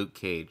Luke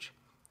Cage.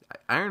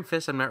 Iron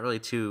Fist I'm not really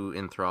too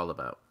enthralled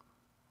about.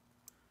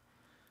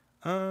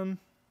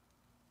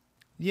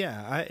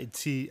 Yeah,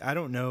 I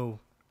don't know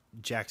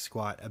jack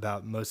squat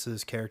about most of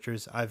those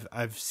characters.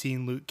 I've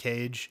seen Luke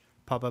Cage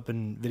pop up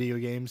in video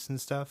games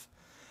and stuff.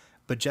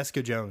 But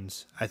Jessica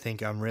Jones, I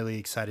think I'm really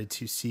excited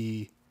to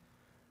see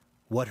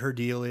what her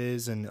deal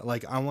is, and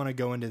like I want to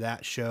go into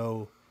that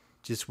show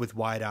just with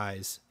wide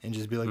eyes and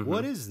just be like,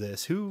 what is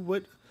this?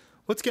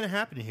 What's going to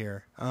happen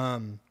here?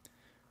 I'm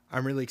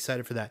really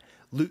excited for that.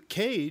 Luke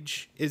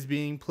Cage is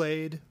being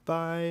played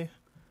by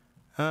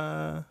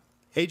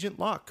Agent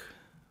Locke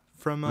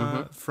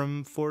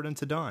from Forward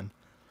Unto Dawn.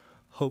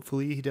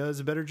 Hopefully he does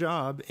a better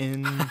job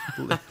in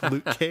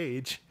Luke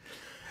Cage.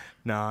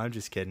 No, I'm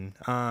just kidding.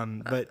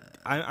 But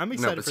I'm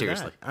excited for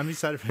seriously. That. I'm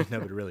excited for no,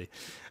 but really,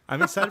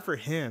 I'm excited for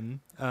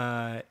him.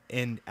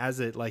 And as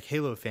a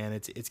Halo fan,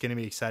 it's going to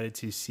be excited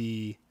to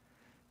see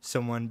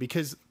someone,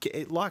 because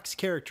Locke's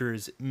character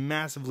is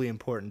massively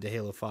important to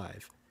Halo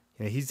 5.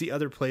 He's the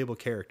other playable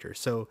character,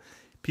 so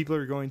people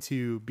are going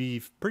to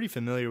be pretty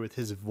familiar with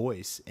his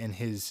voice and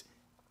his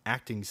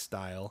acting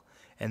style.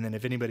 And then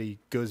if anybody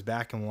goes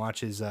back and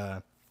watches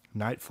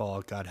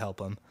Nightfall, God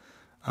help him,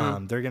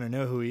 they're going to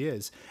know who he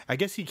is. I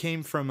guess he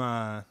came from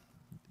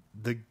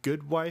The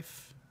Good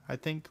Wife, I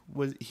think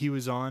he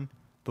was on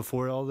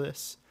before all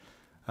this,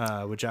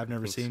 which I've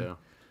never seen.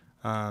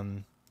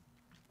 So.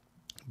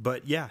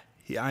 But yeah,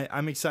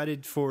 I'm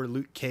excited for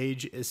Luke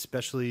Cage,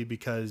 especially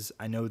because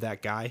I know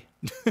that guy.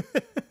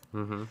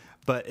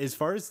 But as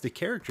far as the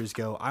characters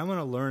go, I want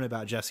to learn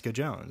about Jessica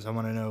Jones. I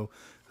want to know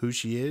who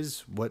she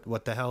is,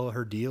 what the hell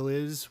her deal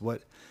is,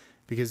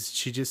 because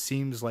she just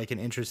seems like an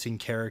interesting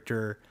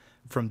character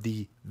from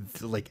the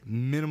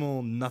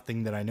minimal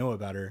nothing that I know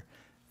about her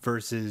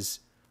versus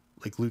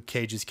like Luke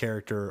Cage's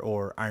character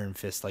or Iron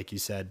Fist, like you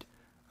said.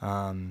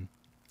 So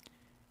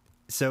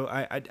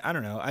I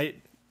don't know.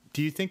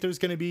 Do you think we're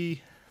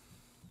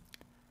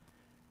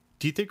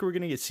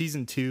going to get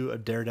season 2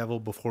 of Daredevil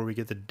before we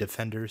get the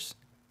Defenders?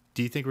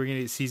 Do you think we're going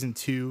to get season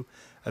 2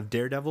 of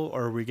Daredevil,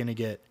 or are we going to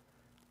get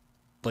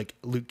like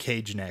Luke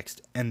Cage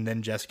next, and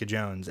then Jessica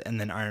Jones,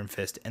 and then Iron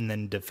Fist, and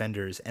then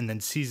Defenders, and then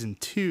season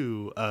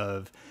 2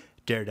 of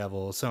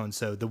Daredevil, so and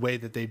so, the way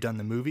that they've done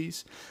the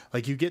movies?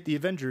 Like, you get the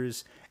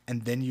Avengers,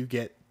 and then you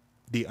get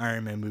the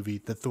Iron Man movie,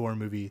 the Thor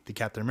movie, the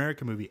Captain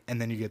America movie, and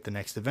then you get the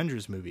next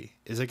Avengers movie.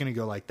 Is it going to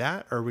go like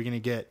that, or are we going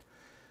to get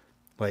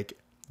like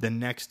the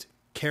next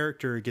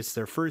character gets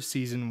their first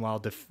season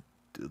while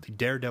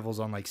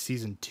Daredevil's on like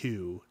season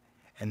 2,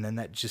 and then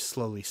that just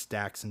slowly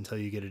stacks until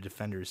you get a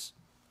Defenders?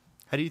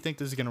 How do you think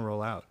this is going to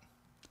roll out?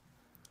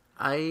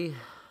 I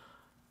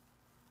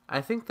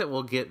think that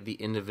we'll get the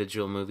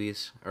individual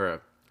movies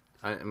or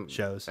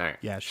shows. All right.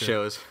 Yeah, sure.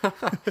 Shows.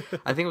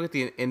 I think we'll get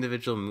the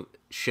individual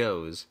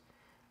shows,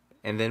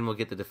 and then we'll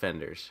get the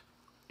Defenders,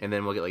 and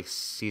then we'll get like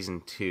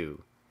season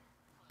 2.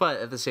 But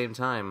at the same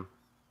time,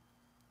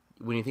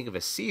 when you think of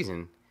a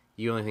season,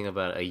 you only think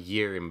about a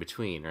year in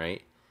between,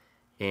 right?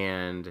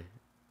 And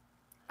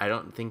I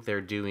don't think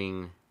they're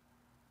doing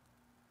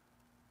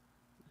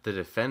the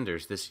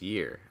Defenders this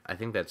year. I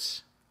think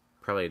that's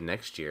probably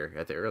next year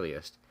at the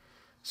earliest.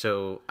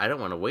 So I don't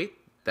want to wait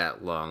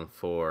that long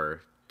for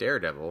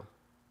Daredevil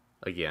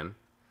again.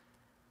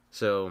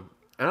 So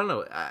I don't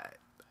know.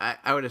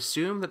 I would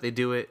assume that they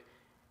do it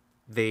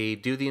they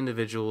do the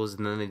individuals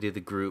and then they do the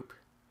group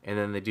and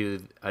then they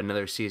do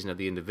another season of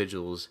the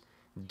individuals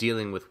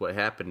dealing with what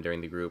happened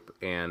during the group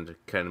and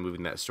kind of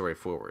moving that story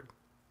forward.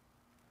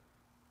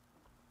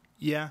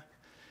 Yeah,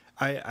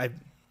 I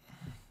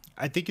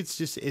think it's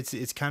just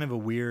it's kind of a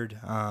weird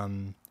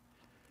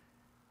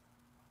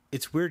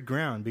it's weird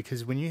ground,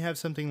 because when you have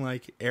something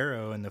like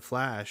Arrow and the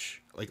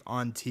Flash like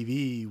on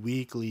TV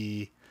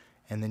weekly,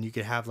 and then you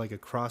could have like a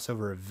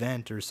crossover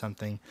event or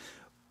something.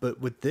 But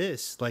with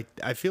this, like,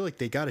 I feel like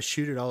they got to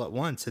shoot it all at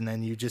once, and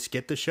then you just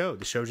get the show.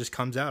 The show just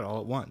comes out all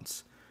at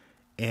once.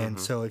 And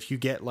so if you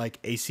get like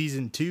a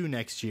season 2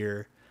 next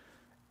year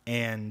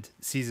and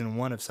season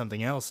 1 of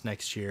something else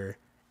next year,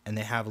 and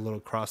they have a little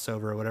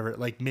crossover or whatever,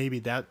 like, maybe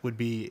that would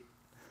be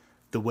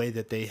the way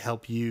that they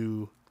help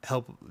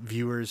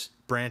viewers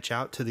branch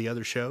out to the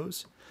other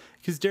shows.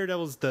 Because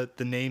Daredevil's the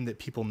name that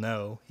people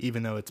know,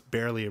 even though it's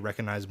barely a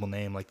recognizable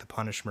name, like the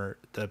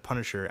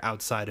Punisher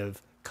outside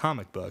of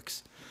comic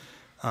books.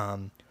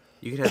 You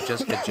could have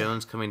Jessica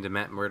Jones coming to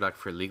Matt Murdock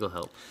for legal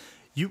help.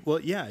 You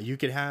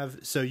could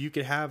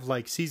have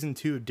like season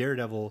 2 of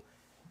Daredevil,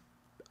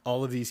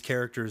 all of these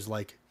characters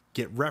like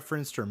get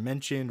referenced or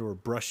mentioned or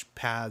brush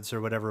paths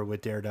or whatever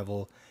with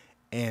Daredevil,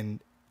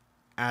 and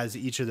as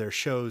each of their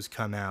shows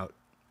come out,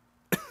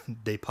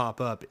 they pop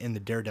up in the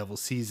Daredevil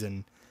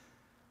season.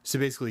 So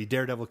basically,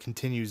 Daredevil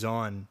continues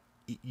on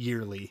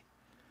yearly,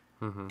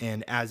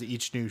 and as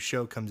each new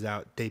show comes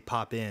out, they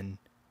pop in,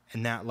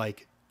 and that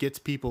like gets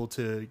people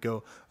to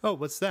go, oh,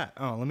 what's that?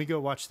 Oh, let me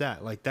go watch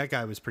that. Like, that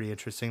guy was pretty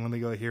interesting. Let me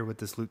go hear what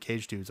this Luke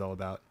Cage dude's all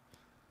about.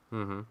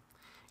 You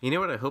know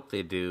what I hope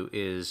they do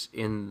is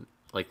in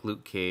like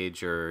Luke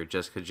Cage or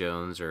Jessica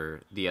Jones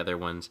or the other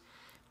ones,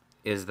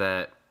 is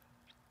that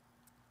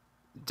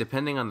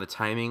depending on the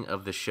timing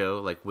of the show,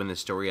 like when the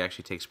story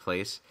actually takes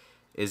place,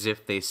 is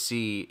if they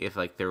see, if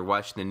like they're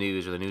watching the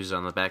news or the news is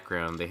on the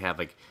background, they have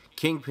like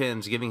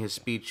Kingpin's giving his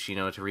speech,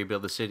 to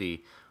rebuild the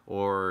city,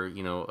 or,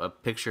 a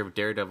picture of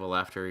Daredevil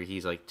after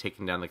he's like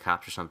taking down the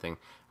cops or something.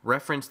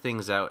 Reference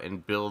things out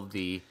and build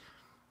that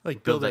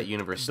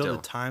universe build still. a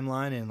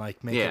timeline and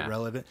like make it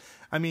relevant.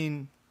 I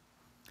mean,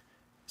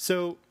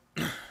 so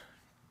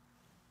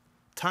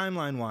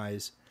timeline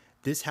wise,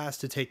 this has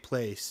to take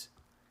place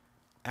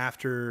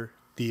after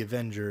the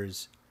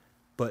Avengers,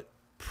 but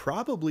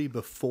probably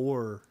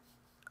before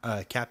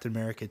Captain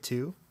America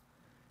 2,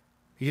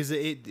 because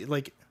it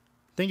like,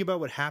 think about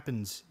what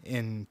happens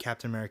in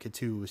Captain America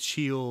 2 with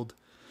S.H.I.E.L.D.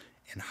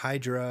 and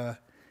Hydra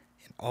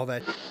and all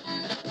that.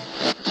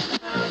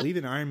 Well,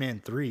 even Iron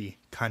Man 3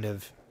 kind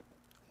of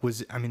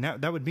was, I mean,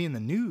 that would be in the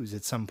news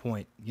at some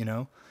point,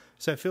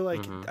 So I feel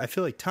like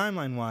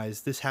timeline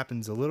wise, this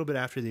happens a little bit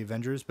after the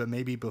Avengers, but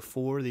maybe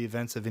before the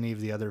events of any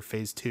of the other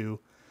Phase 2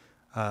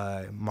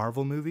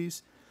 Marvel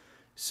movies.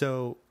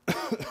 So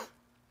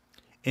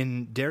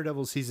in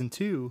Daredevil Season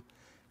 2,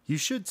 you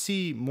should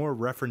see more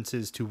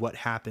references to what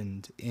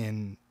happened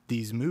in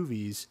these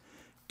movies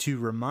to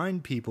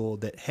remind people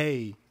that,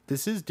 hey,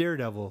 this is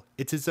Daredevil.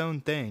 It's its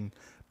own thing,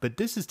 but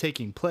this is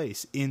taking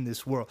place in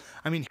this world.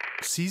 I mean,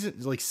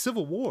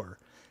 Civil War.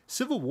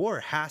 Civil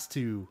War has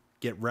to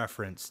get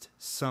referenced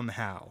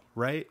somehow,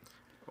 right?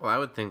 Well, I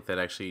would think that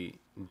actually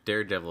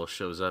Daredevil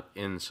shows up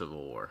in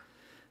Civil War.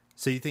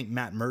 So you think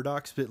Matt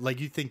Murdock's, but like,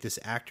 you think this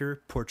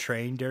actor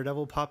portraying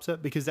Daredevil pops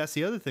up? Because that's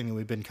the other thing that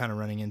we've been kind of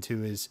running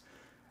into is,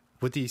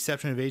 with the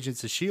exception of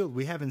Agents of S.H.I.E.L.D.,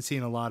 we haven't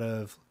seen a lot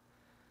of,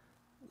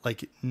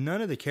 like,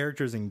 none of the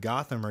characters in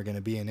Gotham are going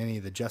to be in any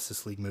of the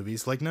Justice League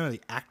movies. Like, none of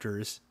the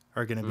actors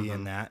are going to be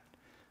in that.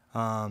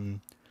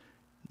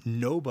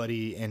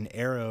 Nobody in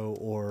Arrow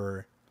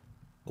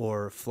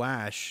or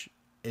Flash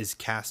is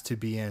cast to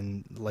be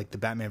in, like, the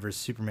Batman vs.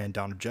 Superman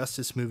Dawn of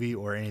Justice movie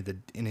or any of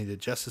the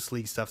Justice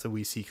League stuff that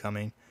we see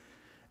coming,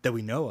 that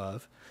we know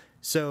of.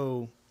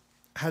 So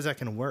how's that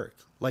going to work?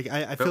 Like,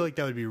 I feel like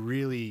that would be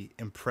really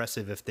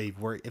impressive if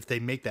they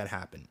make that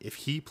happen. If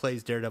he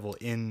plays Daredevil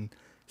in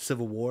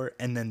Civil War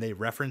and then they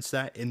reference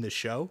that in the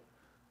show,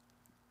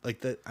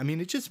 like, that, I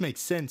mean, it just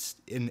makes sense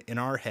in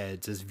our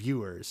heads as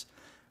viewers.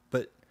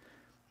 But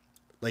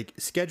like,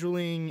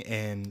 scheduling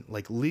and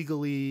like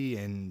legally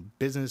and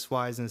business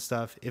wise and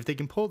stuff, if they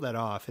can pull that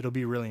off, it'll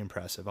be really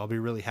impressive. I'll be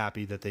really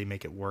happy that they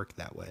make it work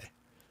that way.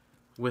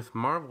 With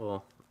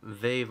Marvel,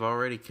 they've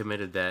already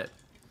committed that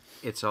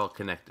it's all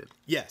connected.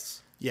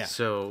 Yes. Yeah.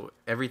 So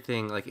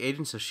everything, like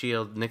Agents of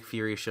S.H.I.E.L.D., Nick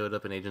Fury showed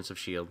up in Agents of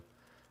S.H.I.E.L.D.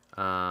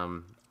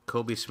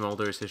 Kobe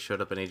Smulders has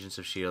showed up in Agents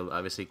of S.H.I.E.L.D.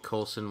 Obviously,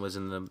 Coulson was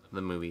in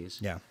the movies.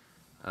 Yeah.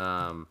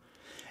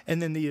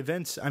 And then the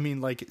events, I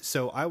mean, like,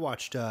 so I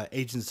watched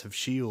Agents of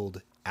S.H.I.E.L.D.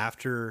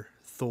 after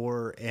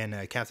Thor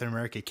and Captain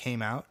America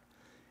came out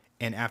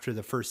and after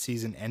the first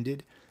season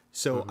ended.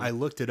 So I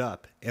looked it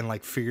up and,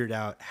 like, figured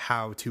out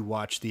how to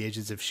watch the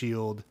Agents of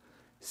S.H.I.E.L.D.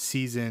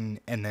 season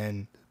and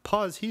then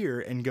pause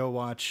here and go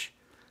watch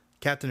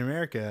Captain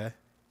America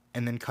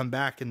and then come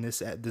back in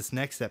this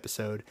next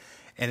episode.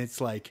 And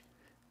it's like,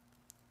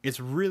 it's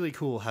really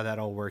cool how that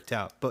all worked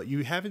out. But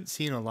you haven't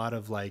seen a lot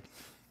of, like,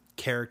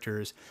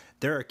 characters.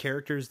 There are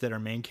characters that are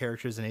main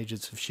characters in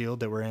Agents of S.H.I.E.L.D.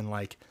 that were in,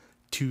 like,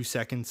 2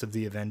 seconds of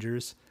the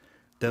Avengers.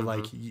 that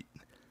like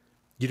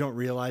you don't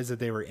realize that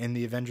they were in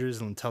the Avengers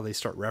until they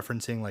start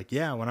referencing like,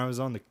 yeah, when I was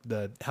on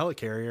the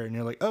helicarrier, and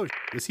you're like, oh,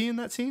 was he in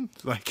that scene?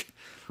 Like,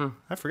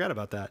 I forgot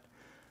about that.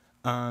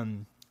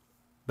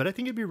 But I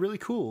think it'd be really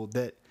cool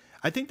that,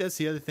 I think that's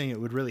the other thing that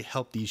would really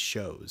help these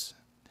shows,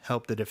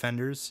 help the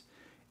Defenders,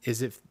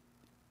 is if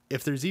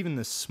there's even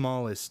the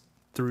smallest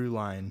through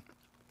line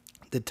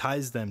that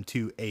ties them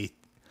to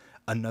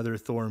another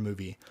Thor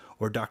movie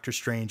or Doctor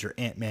Strange or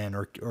Ant-Man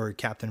or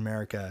Captain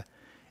America,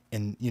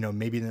 and you know,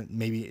 maybe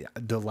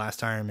the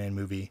last Iron Man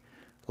movie.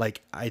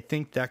 Like, I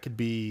think that could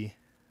be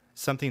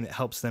something that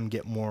helps them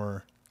get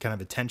more kind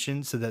of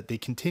attention so that they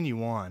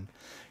continue on.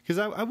 Because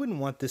I wouldn't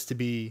want this to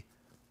be,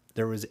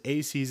 there was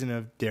a season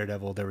of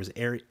Daredevil, there was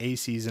a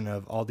season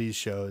of all these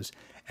shows,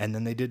 and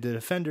then they did the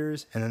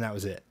Defenders, and then that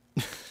was it.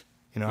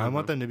 You know, I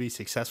want them to be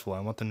successful.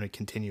 I want them to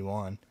continue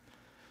on.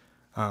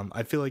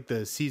 I feel like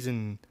the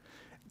season,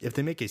 if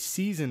they make a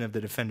season of the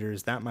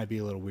Defenders, that might be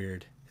a little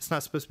weird. It's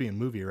not supposed to be a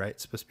movie, right?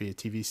 It's supposed to be a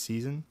TV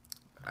season.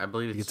 I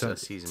believe it's a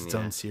season. Its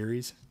own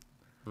series.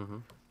 Mm-hmm.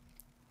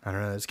 I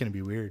don't know. That's gonna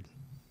be weird.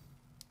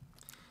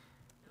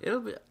 It'll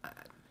be.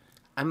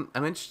 I'm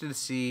interested to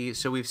see.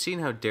 So we've seen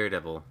how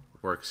Daredevil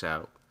works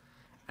out,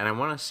 and I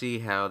want to see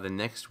how the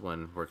next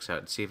one works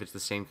out. See if it's the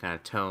same kind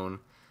of tone,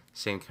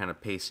 same kind of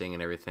pacing,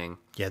 and everything.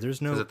 Yeah,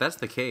 there's no. Because if that's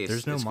the case,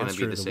 there's no it's going to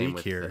monster be the of the same week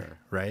with here,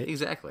 right?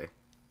 Exactly.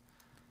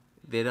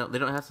 They don't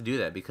have to do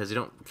that because they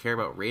don't care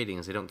about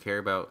ratings. They don't care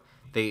about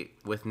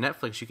with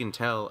Netflix. You can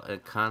tell a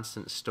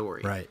constant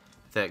story, right,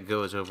 that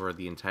goes over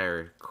the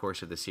entire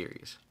course of the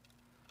series.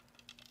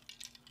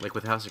 Like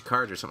with House of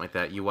Cards or something like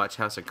that, you watch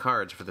House of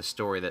Cards for the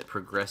story that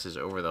progresses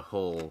over the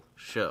whole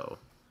show,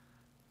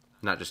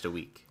 not just a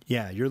week.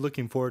 Yeah, you're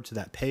looking forward to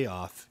that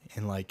payoff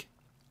in like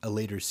a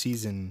later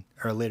season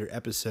or a later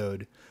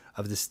episode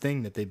of this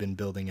thing that they've been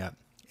building up,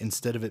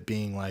 instead of it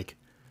being like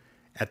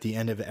at the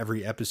end of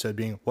every episode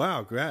being,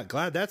 wow, glad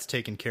that's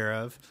taken care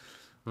of.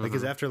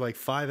 Because after like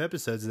 5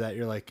 episodes of that,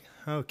 you're like,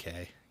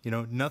 okay, you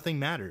know, nothing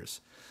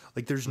matters.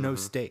 Like there's no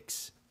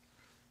stakes,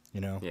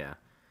 you know? Yeah.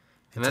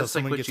 And until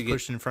someone gets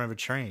pushed in front of a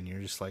train,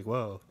 you're just like,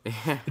 whoa.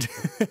 Yeah.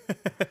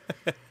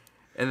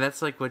 And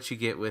that's like what you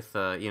get with,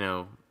 you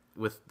know,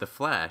 with The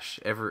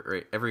Flash.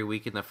 Every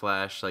week in The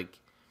Flash, like,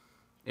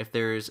 if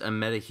there's a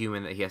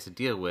metahuman that he has to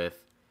deal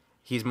with,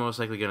 he's most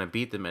likely going to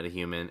beat the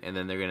metahuman, and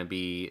then they're going to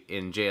be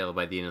in jail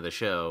by the end of the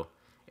show,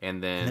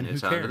 and then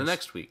it's on to the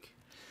next week.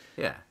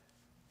 Yeah.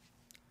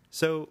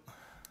 So,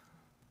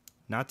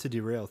 not to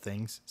derail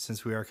things,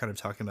 since we are kind of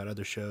talking about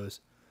other shows,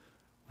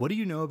 what do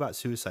you know about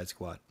Suicide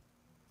Squad?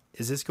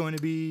 Is this going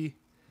to be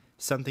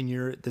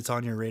something that's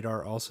on your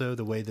radar also,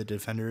 the way the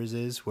Defenders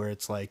is, where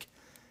it's like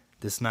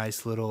this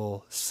nice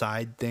little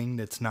side thing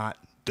that's not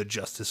the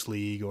Justice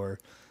League or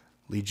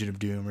Legion of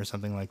Doom or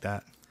something like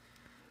that?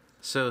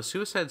 So,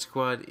 Suicide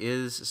Squad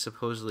is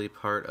supposedly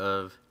part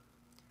of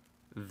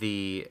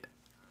the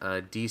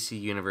DC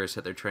universe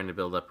that they're trying to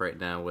build up right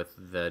now with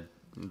the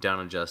Dawn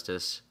of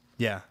Justice.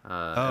 Yeah. And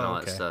all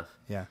that stuff.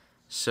 Yeah.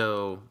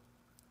 So,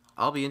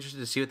 I'll be interested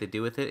to see what they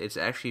do with it. It's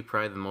actually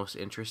probably the most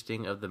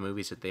interesting of the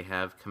movies that they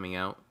have coming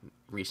out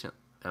recent,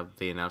 of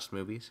the announced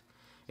movies,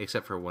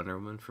 except for Wonder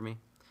Woman for me.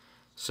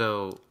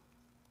 So,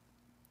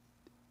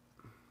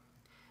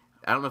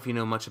 I don't know if you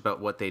know much about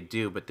what they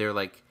do, but they're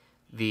like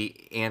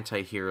the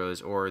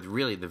anti-heroes, or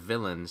really the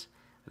villains,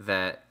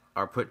 that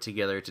are put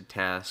together to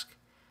task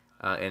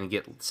and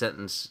get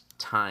sentence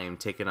time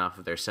taken off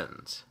of their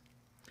sentence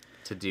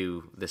to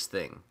do this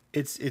thing.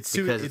 It's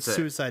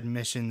suicide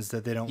missions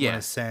that they don't want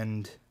to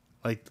send.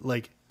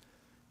 Like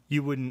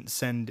you wouldn't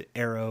send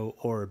Arrow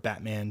or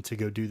Batman to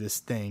go do this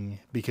thing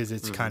because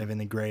it's kind of in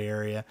the gray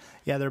area.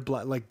 Yeah, they're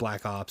like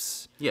Black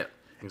Ops. Yeah,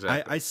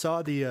 exactly. I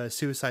saw the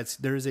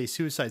there is a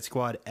Suicide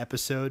Squad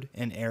episode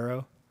in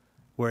Arrow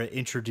where it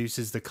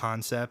introduces the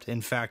concept.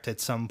 In fact,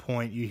 at some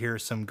point you hear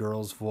some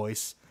girl's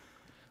voice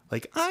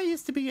like, I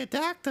used to be a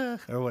doctor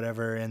or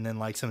whatever, and then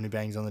like somebody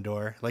bangs on the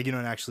door. Like, you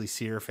don't actually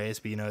see her face,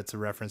 but you know it's a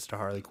reference to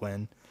Harley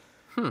Quinn.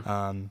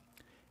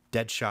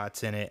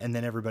 Deadshot's in it, and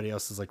then everybody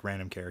else is like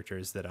random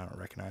characters that I don't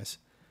recognize.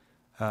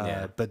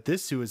 But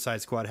this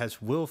Suicide Squad has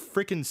Will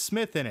frickin'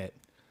 Smith in it.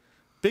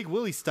 Big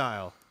Willie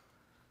style.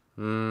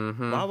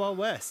 Mm-hmm. Wild Wild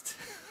West.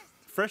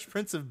 Fresh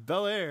Prince of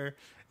Bel-Air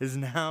is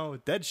now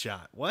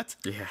Deadshot. What?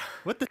 Yeah.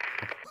 What the?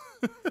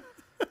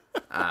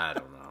 I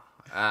don't know.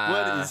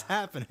 What is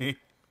happening?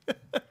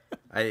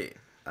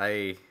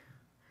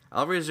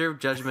 I'll reserve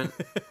judgment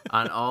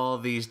on all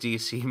these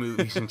DC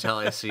movies until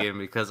I see them,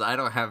 because I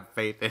don't have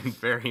faith in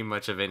very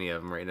much of any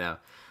of them right now.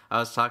 I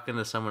was talking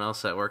to someone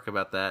else at work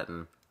about that,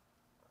 and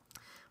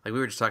like we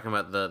were just talking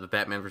about the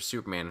Batman vs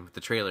Superman with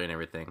the trailer and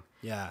everything.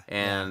 Yeah.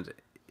 And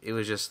it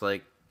was just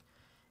like,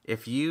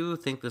 if you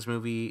think this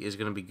movie is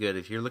going to be good,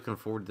 if you're looking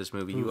forward to this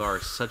movie, you are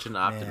such an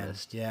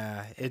optimist. Man.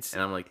 Yeah,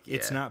 and I'm like,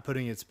 it's not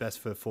putting its best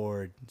foot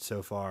forward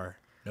so far.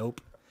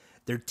 Nope.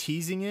 They're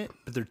teasing it,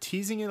 but they're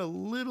teasing it a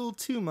little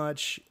too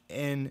much,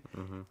 and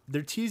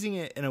they're teasing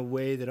it in a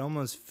way that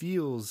almost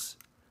feels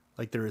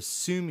like they're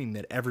assuming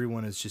that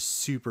everyone is just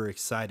super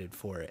excited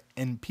for it.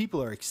 And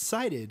people are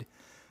excited,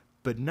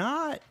 but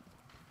not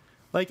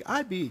like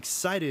I'd be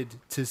excited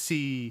to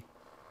see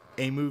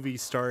a movie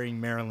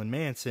starring Marilyn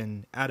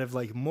Manson out of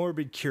like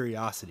morbid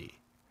curiosity.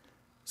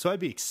 So I'd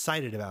be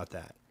excited about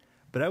that.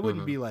 But I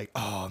wouldn't be like,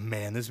 oh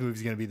man, this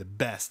movie's going to be the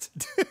best.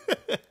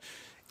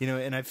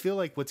 And I feel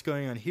like what's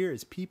going on here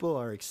is people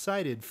are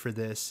excited for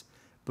this,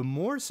 but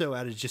more so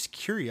out of just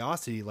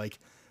curiosity. Like,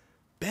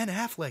 Ben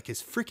Affleck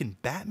is freaking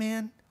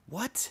Batman?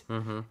 What?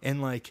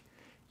 And like,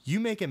 you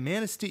make a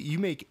Man of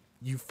Steel,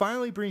 you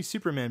finally bring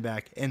Superman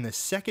back, and the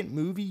second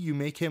movie you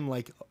make him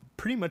like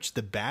pretty much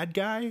the bad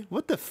guy?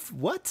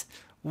 What?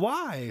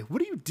 Why?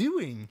 What are you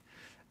doing?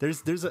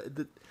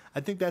 I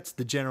think that's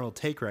the general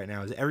take right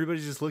now, is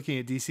everybody's just looking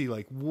at DC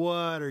like,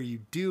 what are you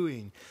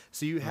doing?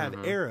 So you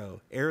have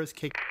Arrow. Arrow's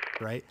kick,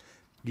 right?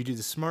 You do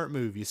the smart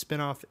move. You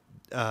spin off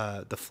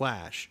The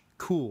Flash.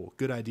 Cool.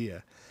 Good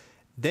idea.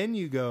 Then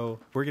you go,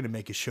 we're going to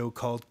make a show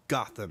called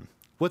Gotham.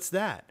 What's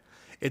that?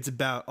 It's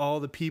about all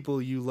the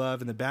people you love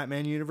in the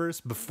Batman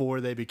universe before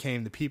they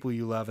became the people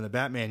you love in the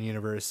Batman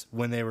universe,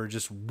 when they were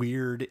just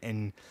weird,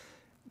 and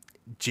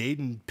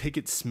Jaden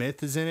Pickett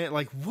Smith is in it.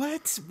 Like,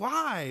 what?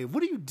 Why?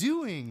 What are you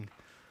doing?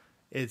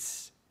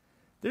 There's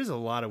a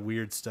lot of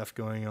weird stuff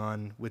going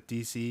on with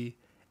DC,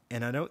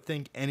 and I don't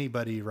think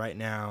anybody right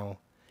now,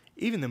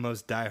 even the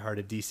most diehard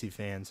of DC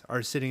fans,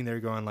 are sitting there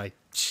going like,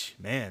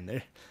 man,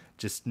 they're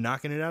just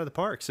knocking it out of the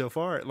park so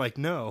far. Like,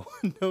 no,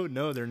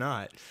 they're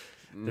not.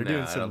 They're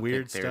doing some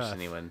weird stuff. There's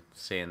anyone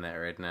saying that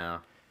right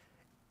now.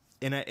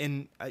 And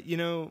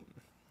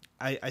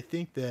I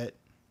think that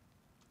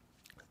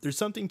there's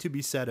something to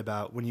be said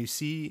about when you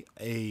see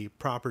a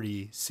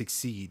property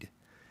succeed,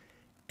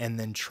 and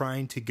then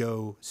trying to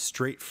go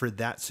straight for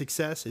that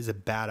success is a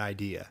bad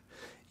idea.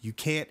 You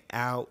can't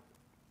out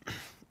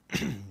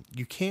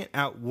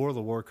World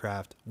of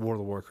Warcraft.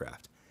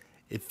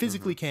 It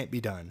physically can't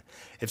be done.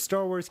 If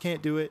Star Wars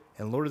can't do it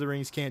and Lord of the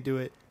Rings can't do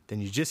it,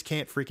 then you just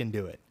can't freaking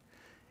do it.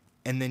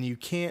 And then you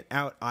can't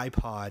out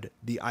iPod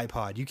the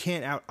iPod. You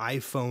can't out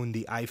iPhone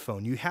the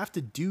iPhone. You have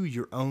to do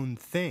your own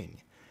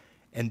thing.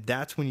 And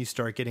that's when you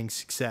start getting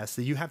success.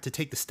 That you have to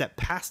take the step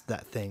past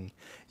that thing.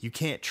 You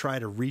can't try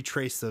to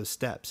retrace those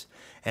steps.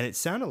 And it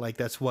sounded like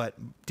that's what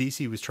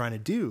DC was trying to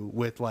do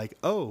with like,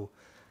 oh,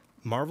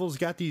 Marvel's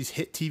got these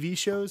hit TV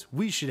shows.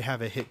 We should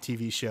have a hit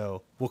TV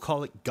show. We'll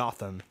call it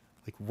Gotham.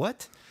 Like,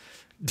 what?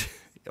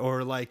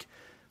 Or like,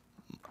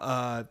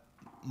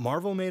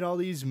 Marvel made all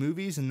these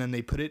movies and then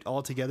they put it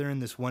all together in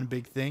this one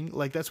big thing.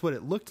 Like, that's what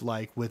it looked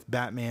like with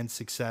Batman's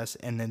success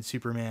and then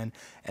Superman,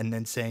 and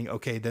then saying,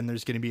 okay, then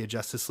there's going to be a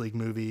Justice League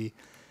movie.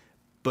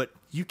 But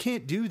you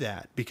can't do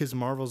that because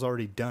Marvel's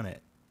already done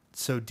it.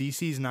 So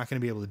DC's not going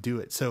to be able to do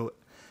it. So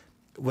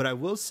what I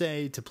will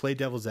say, to play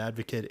devil's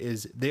advocate,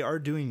 is they are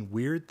doing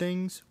weird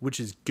things, which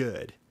is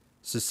good.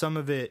 So some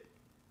of it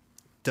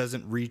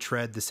doesn't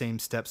retread the same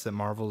steps that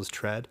Marvel has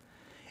tread,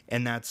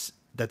 and that's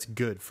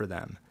good for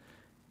them.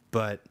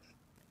 But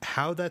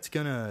how that's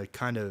going to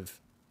kind of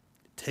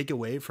take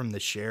away from the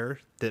share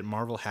that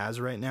Marvel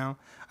has right now,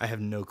 I have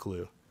no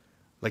clue.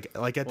 Like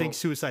I think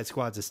Suicide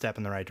Squad's a step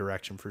in the right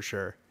direction for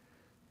sure.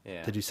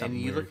 Yeah. To do something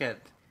and you weird.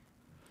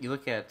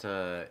 look at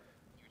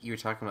you were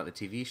talking about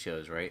the TV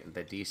shows, right,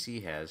 that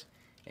DC has,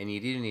 and you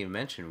didn't even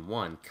mention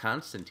one,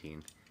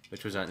 Constantine,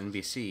 which was on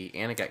NBC,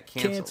 and it got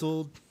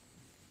canceled.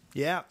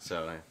 Yeah.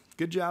 So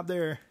good job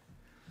there.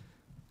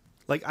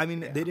 Like, I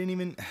mean, they didn't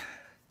even...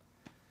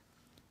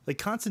 Like,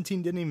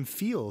 Constantine didn't even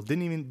feel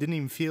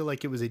feel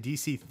like it was a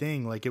DC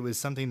thing, like it was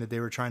something that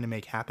they were trying to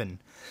make happen.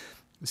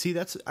 See,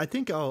 I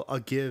think I'll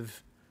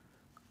give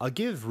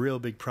real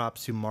big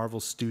props to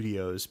Marvel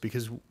Studios,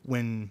 because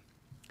when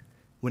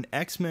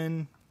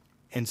X-Men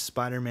and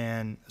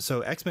Spider-Man,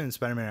 so X-Men and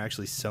Spider-Man are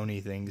actually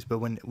Sony things, but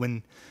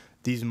when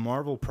these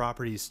Marvel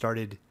properties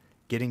started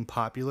getting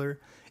popular,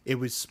 it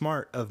was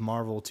smart of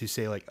Marvel to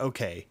say like,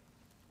 okay,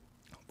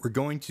 we're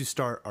going to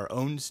start our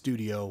own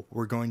studio.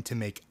 We're going to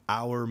make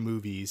our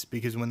movies.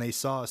 Because when they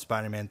saw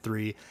Spider-Man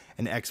 3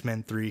 and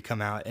X-Men 3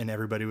 come out, and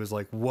everybody was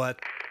like,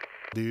 what,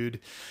 dude?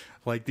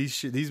 Like,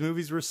 these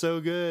movies were so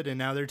good, and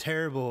now they're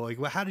terrible. Like,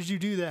 well, how did you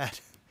do that?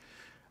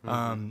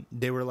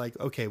 They were like,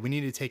 okay, we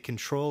need to take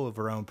control of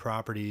our own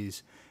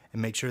properties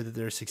and make sure that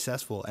they're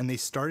successful. And they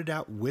started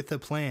out with a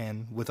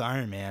plan with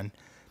Iron Man,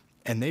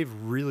 and they've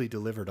really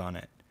delivered on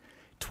it.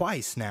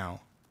 Twice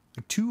now.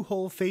 2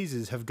 whole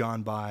phases have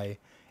gone by,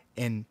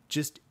 and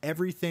just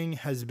everything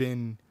has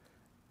been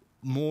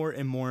more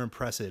and more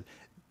impressive.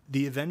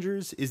 The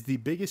Avengers is the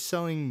biggest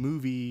selling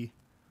movie,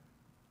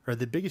 or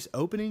the biggest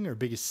opening or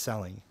biggest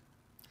selling?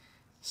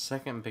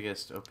 Second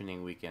biggest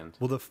opening weekend.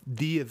 Well,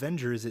 the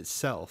Avengers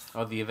itself.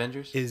 Oh, the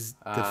Avengers? Is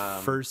the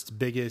first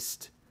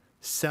biggest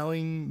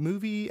selling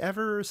movie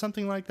ever, or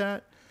something like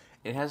that.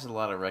 It has a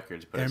lot of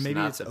records, but or it's maybe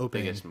not it's the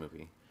opening. biggest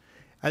movie.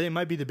 I think it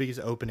might be the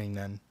biggest opening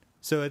then.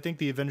 So I think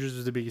the Avengers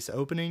was the biggest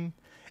opening.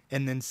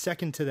 And then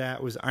second to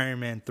that was Iron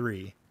Man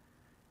 3,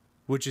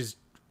 which is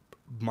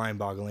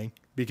mind-boggling,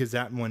 because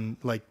that one,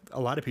 like, a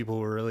lot of people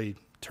were really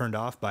turned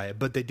off by it.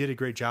 But they did a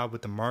great job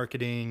with the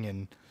marketing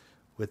and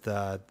with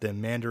the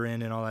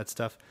Mandarin and all that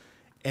stuff.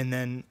 And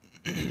then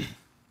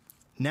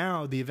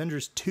now the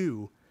Avengers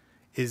 2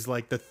 is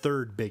like the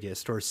third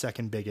biggest or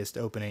second biggest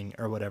opening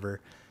or whatever.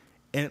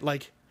 And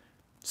like,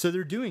 so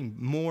they're doing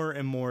more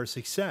and more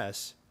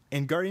success.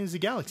 And Guardians of the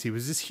Galaxy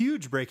was this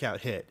huge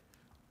breakout hit.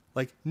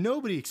 Like,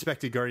 nobody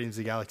expected Guardians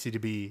of the Galaxy to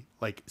be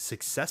like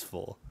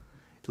successful,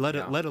 let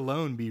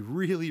alone be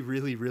really,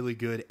 really, really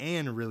good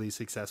and really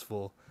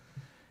successful.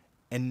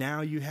 And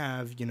now you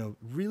have, you know,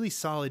 really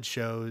solid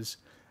shows.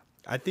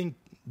 I think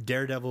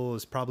Daredevil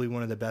is probably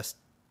one of the best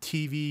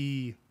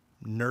TV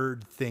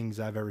nerd things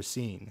I've ever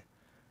seen.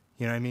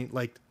 You know what I mean?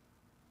 Like,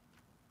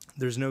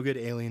 there's no good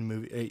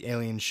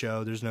alien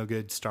show. There's no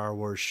good Star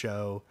Wars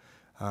show.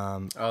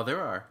 Oh, there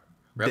are.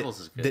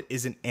 Rebels is good. That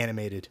isn't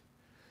animated.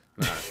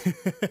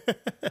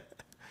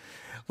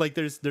 Like,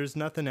 there's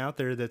nothing out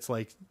there that's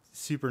like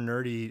super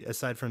nerdy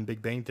aside from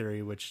Big Bang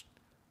Theory, which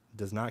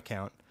does not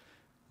count.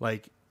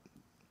 Like,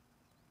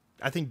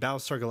 I think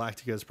Battlestar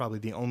Galactica is probably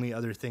the only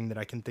other thing that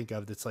I can think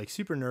of that's like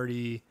super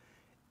nerdy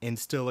and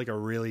still like a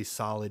really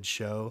solid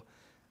show.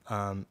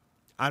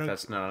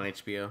 That's not on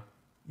HBO.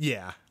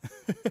 Yeah.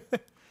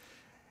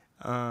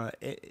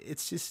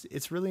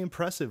 It's really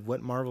impressive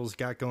what Marvel's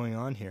got going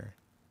on here.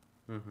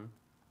 Mm-hmm.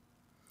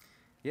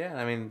 Yeah,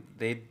 I mean,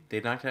 they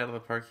knocked it out of the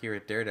park here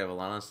at Daredevil.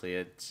 Honestly,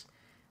 it's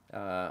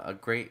a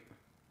great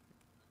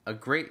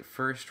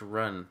first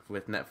run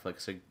with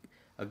Netflix.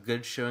 A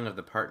good showing of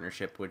the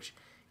partnership, which,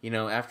 you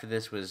know, after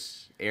this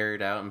was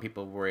aired out and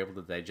people were able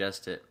to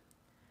digest it,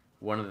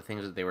 one of the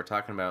things that they were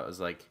talking about was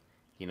like,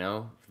 you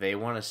know, they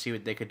want to see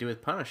what they could do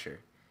with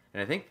Punisher.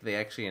 And I think they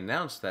actually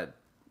announced that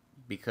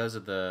because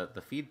of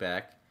the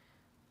feedback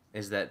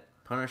is that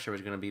Punisher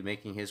was going to be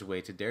making his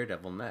way to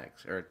Daredevil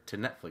next, or to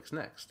Netflix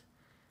next.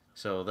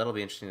 So that'll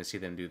be interesting to see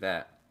them do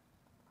that.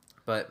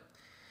 But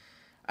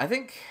I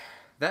think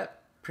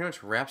that pretty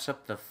much wraps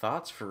up the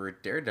thoughts for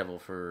Daredevil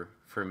for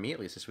me, at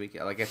least this week.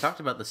 Like, I talked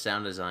about the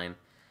sound design.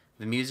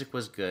 The music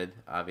was good,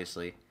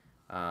 obviously.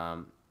 I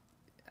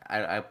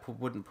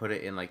wouldn't put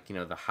it in, like, you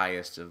know, the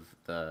highest of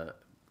the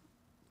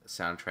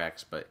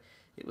soundtracks, but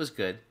it was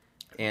good.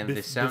 And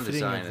the sound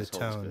design as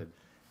whole was good.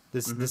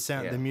 The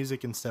sound, the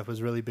music and stuff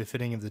was really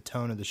befitting of the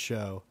tone of the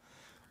show.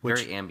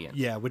 Very ambient.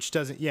 Yeah, which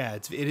doesn't. Yeah,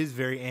 it is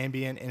very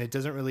ambient, and it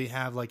doesn't really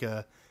have like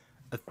a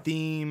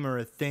theme or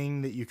a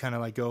thing that you kind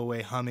of like go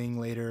away humming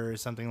later or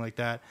something like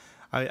that.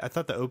 I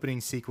thought the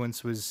opening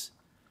sequence was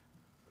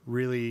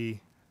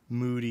really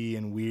moody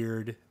and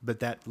weird,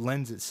 but that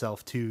lends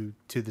itself to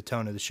the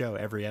tone of the show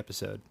every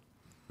episode.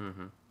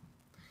 Mm-hmm.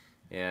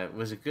 Yeah, it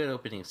was a good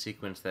opening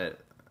sequence that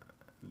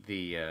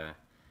it's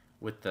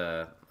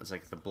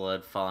like the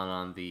blood falling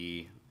on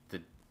the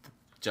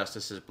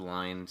Justice is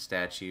Blind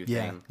statue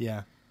thing.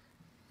 Yeah,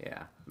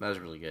 that was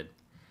really good.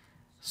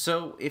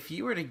 So, if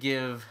you were to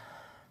give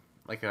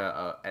like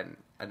an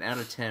out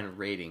of 10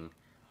 rating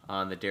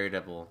on the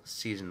Daredevil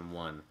season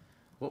 1,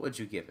 what would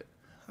you give it?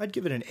 I'd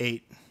give it an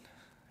 8.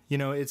 You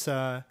know, it's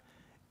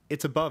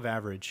above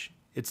average.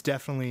 It's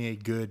definitely a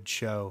good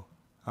show.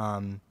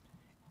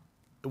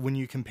 When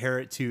you compare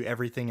it to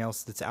everything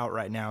else that's out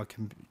right now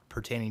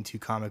pertaining to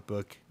comic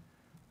book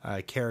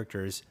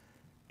characters,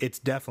 it's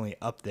definitely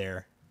up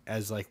there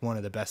as like one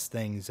of the best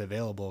things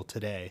available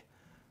today.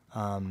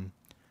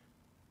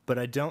 But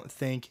I don't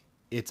think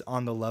it's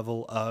on the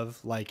level of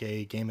like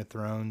a Game of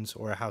Thrones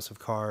or a House of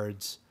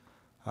Cards.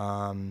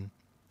 But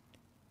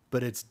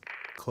it's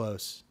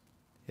close.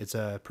 It's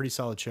a pretty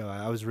solid show.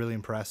 I was really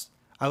impressed.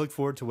 I look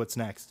forward to what's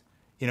next.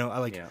 You know,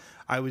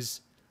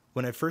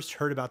 when I first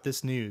heard about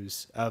this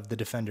news of the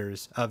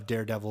Defenders, of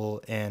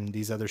Daredevil, and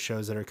these other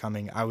shows that are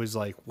coming, I was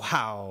like,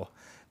 wow,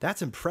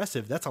 that's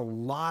impressive. That's a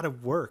lot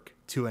of work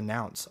to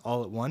announce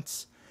all at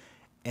once.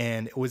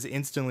 And it was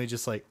instantly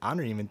just like, I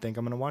don't even think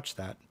I'm going to watch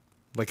that.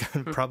 Like,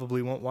 I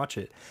probably won't watch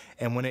it.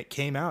 And when it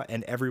came out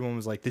and everyone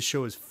was like, this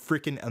show is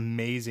freaking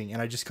amazing. And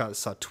I just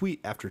saw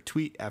tweet after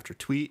tweet after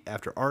tweet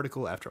after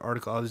article after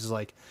article. I was just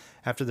like,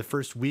 after the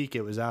first week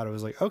it was out, I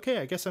was like, okay,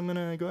 I guess I'm going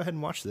to go ahead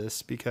and watch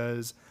this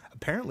because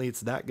apparently it's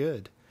that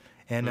good.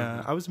 And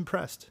I was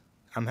impressed.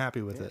 I'm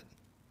happy with it.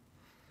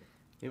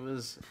 It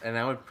was, and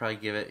I would probably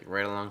give it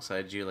right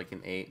alongside you like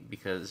an 8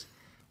 because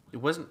it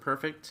wasn't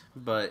perfect,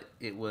 but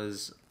it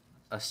was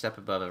a step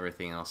above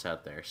everything else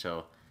out there.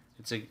 So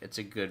it's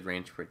a good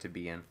range for it to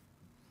be in.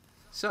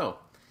 So,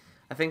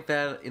 I think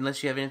that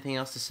unless you have anything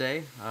else to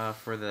say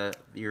for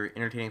your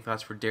entertaining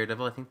thoughts for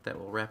Daredevil, I think that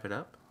will wrap it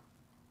up.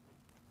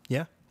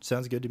 Yeah,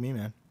 sounds good to me,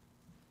 man.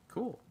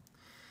 Cool.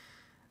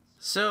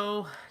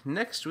 So,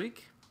 next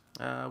week,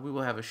 we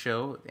will have a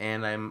show,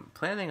 and I'm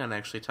planning on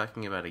actually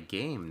talking about a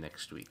game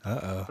next week.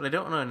 Uh-oh. But I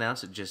don't want to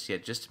announce it just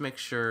yet, just to make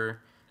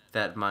sure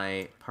that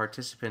my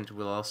participant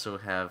will also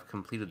have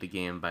completed the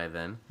game by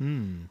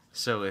then.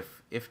 So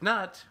if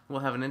not, we'll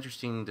have an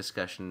interesting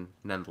discussion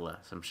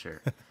nonetheless, I'm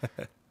sure.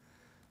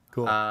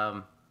 Cool.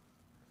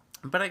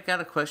 But I got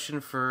a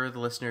question for the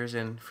listeners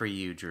and for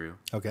you, Drew,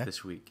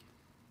 this week.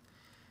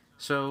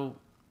 So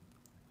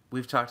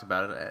we've talked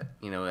about it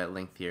at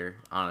length here,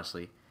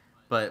 honestly.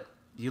 But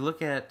you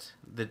look at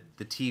the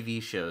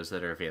TV shows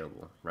that are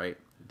available, right?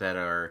 That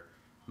are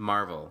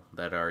Marvel,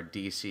 that are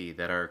DC,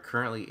 that are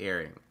currently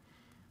airing,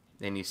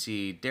 and you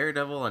see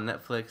Daredevil on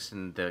Netflix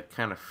and the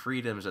kind of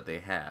freedoms that they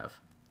have,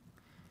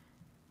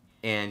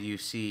 and you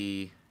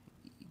see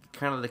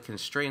kind of the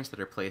constraints that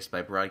are placed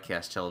by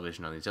broadcast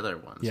television on these other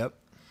ones. Yep.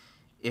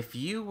 If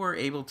you were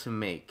able to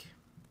make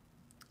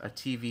a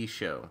TV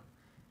show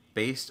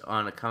based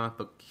on a comic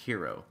book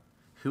hero,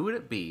 who would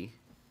it be,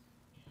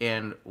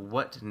 and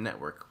what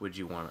network would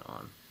you want it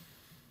on?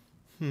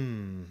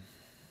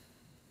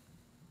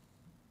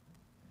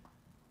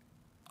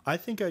 I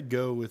think I'd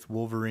go with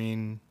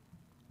Wolverine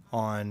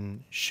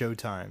on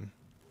Showtime.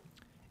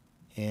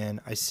 And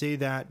I say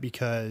that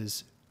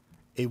because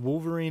a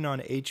Wolverine on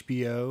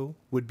HBO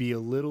would be a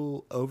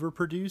little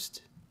overproduced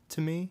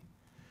to me.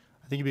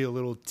 I think it'd be a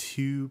little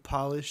too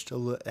polished,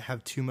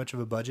 have too much of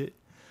a budget.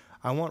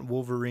 I want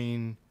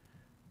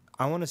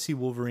to see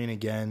Wolverine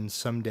again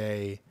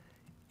someday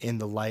in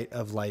the light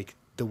of like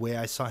the way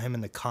I saw him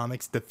in the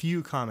comics, the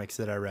few comics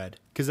that I read.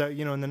 Because, in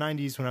the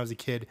 90s when I was a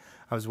kid,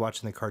 I was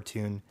watching the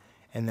cartoon.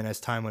 And then as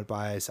time went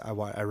by,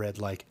 I read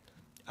like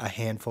a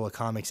handful of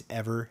comics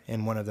ever.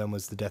 And one of them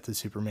was The Death of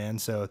Superman.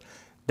 So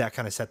that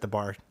kind of set the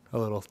bar a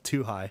little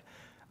too high.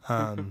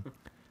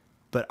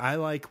 But I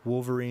like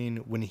Wolverine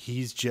when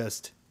he's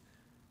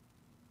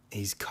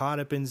caught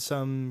up in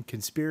some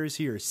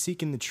conspiracy or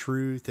seeking the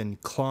truth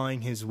and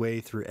clawing his way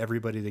through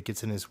everybody that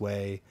gets in his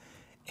way.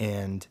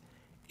 And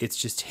it's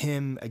just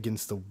him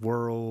against the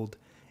world.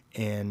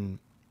 And,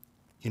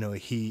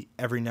 he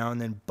every now and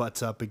then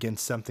butts up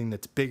against something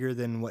that's bigger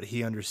than what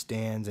he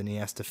understands, and he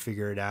has to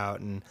figure it out.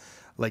 And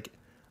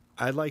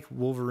I like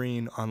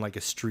Wolverine on like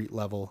a street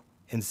level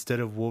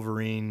instead of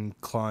Wolverine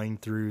clawing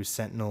through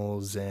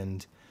Sentinels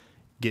and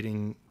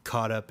getting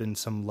caught up in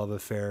some love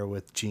affair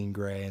with Jean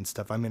Grey and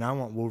stuff. I mean, I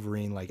want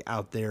Wolverine like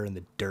out there in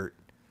the dirt.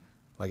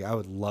 Like, I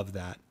would love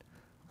that.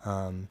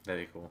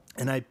 Very cool.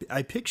 And I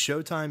picked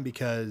Showtime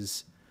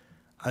because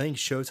I think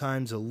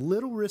Showtime's a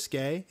little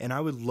risque, and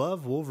I would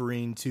love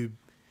Wolverine to,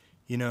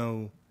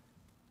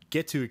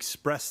 get to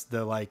express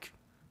the like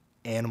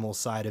animal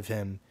side of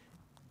him,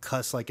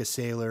 cuss like a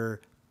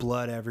sailor,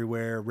 blood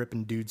everywhere,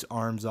 ripping dudes'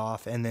 arms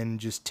off, and then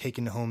just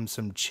taking home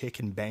some chick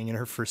and banging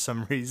her for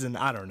some reason.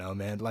 I don't know,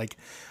 man. Like,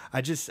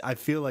 I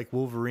feel like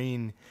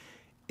Wolverine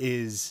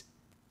is,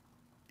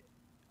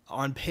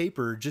 on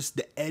paper, just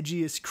the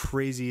edgiest,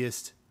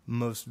 craziest,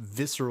 most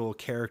visceral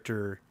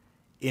character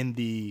in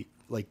the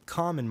like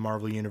common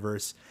Marvel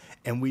universe,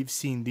 and we've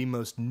seen the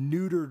most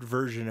neutered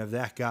version of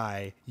that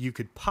guy you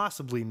could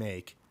possibly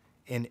make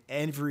in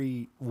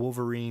every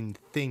Wolverine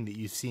thing that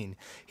you've seen.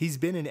 He's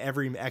been in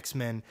every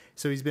X-Men.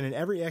 So he's been in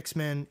every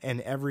X-Men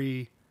and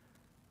every,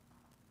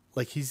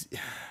 like, he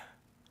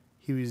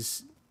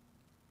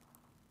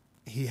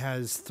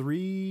has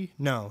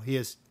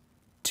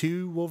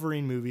two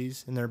Wolverine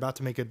movies, and they're about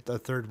to make a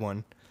third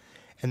one.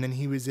 And then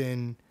he was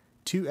in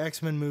 2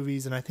 X-Men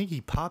movies, and I think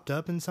he popped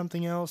up in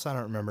something else. I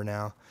don't remember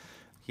now.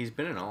 He's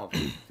been in all of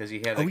them because he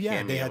had a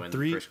cameo they had in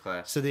 3 First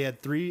Class. So they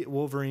had 3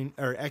 Wolverine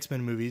or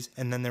X-Men movies,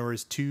 and then there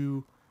was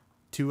two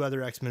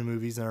other X-Men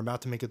movies, and they're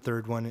about to make a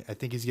third one. I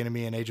think he's going to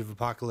be in Age of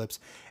Apocalypse,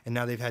 and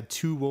now they've had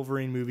 2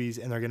 Wolverine movies,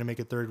 and they're going to make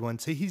a third one.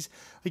 So he's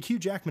like, Hugh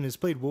Jackman has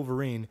played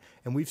Wolverine,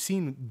 and we've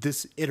seen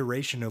this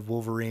iteration of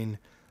Wolverine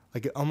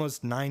like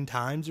almost 9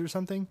 times or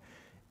something,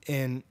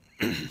 and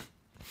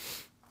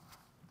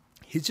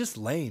he's just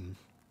lame.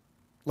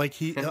 Like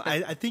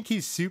I think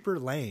he's super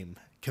lame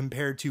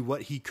compared to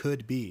what he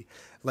could be.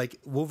 Like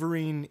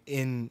Wolverine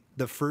in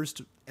the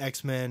first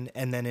X-Men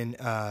and then in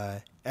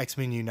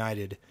X-Men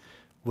United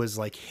was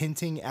like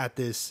hinting at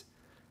this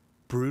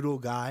brutal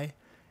guy,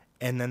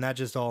 and then that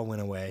just all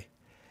went away.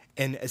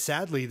 And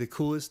sadly, the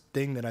coolest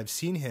thing that I've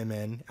seen him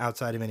in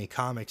outside of any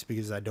comics,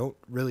 because I don't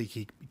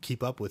really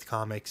keep up with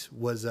comics,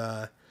 was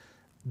the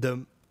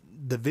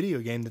video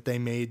game that they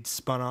made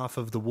spun off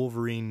of the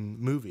Wolverine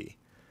movie.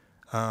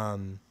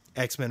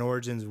 X-Men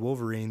Origins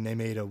Wolverine, they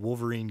made a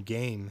Wolverine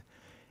game,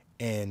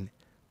 and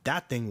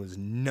that thing was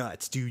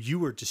nuts, dude. You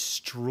were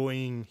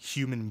destroying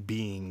human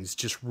beings,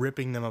 just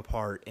ripping them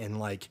apart, and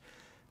like,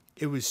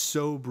 it was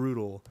so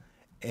brutal.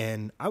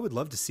 And I would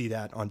love to see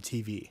that on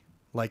TV,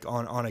 like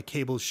on a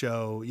cable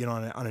show,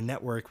 on a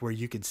network where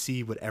you could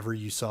see whatever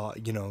you saw,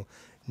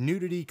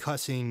 nudity,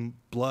 cussing,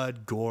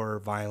 blood, gore,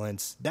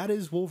 violence. That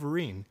is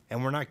Wolverine,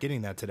 and we're not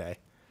getting that today.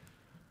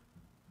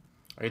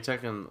 Are you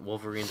talking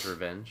Wolverine's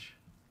Revenge?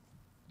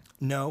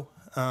 No,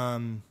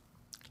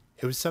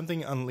 it was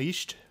something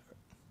Unleashed.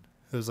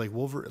 It was like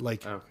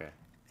Okay.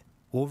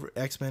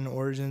 X-Men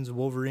Origins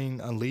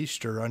Wolverine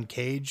Unleashed or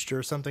Uncaged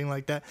or something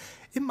like that.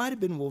 It might have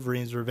been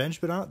Wolverine's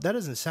Revenge, but that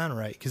doesn't sound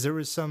right because there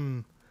was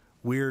some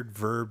weird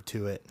verb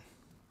to it,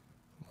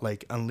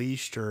 like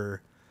Unleashed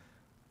or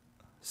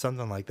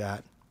something like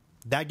that.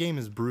 That game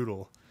is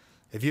brutal.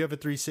 If you have a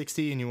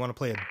 360 and you want to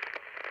play a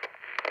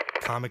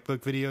comic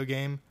book video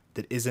game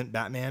that isn't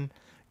Batman,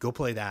 go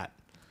play that.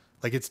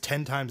 Like, it's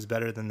 10 times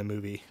better than the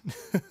movie.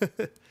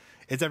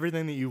 It's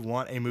everything that you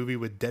want a movie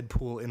with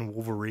Deadpool and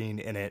Wolverine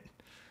in it,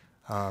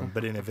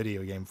 but in a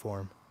video game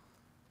form.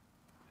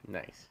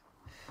 Nice.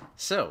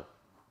 So,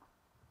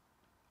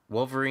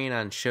 Wolverine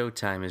on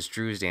Showtime is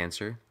Drew's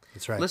answer.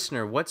 That's right.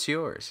 Listener, what's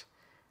yours?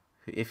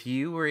 If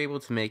you were able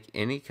to make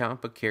any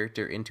comic book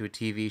character into a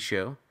TV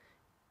show,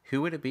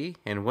 who would it be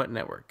and what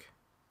network?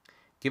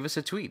 Give us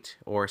a tweet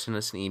or send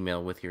us an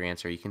email with your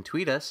answer. You can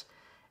tweet us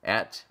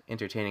at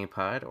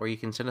entertainingpod, or you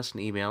can send us an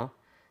email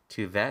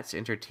to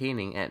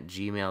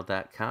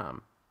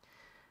that'sentertaining@gmail.com.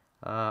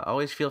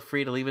 Always feel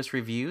free to leave us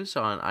reviews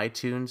on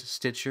iTunes,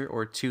 Stitcher,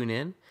 or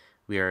TuneIn.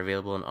 We are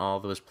available on all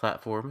those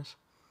platforms.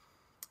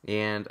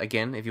 And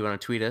again, if you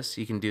want to tweet us,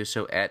 you can do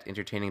so at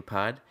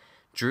entertainingpod.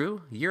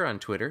 Drew, you're on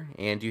Twitter,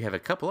 and you have a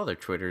couple other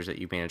Twitters that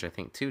you manage, I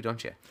think, too,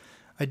 don't you?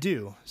 I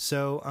do.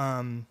 So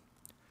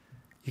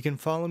you can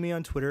follow me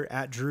on Twitter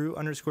at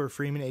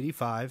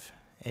Drew_Freeman85,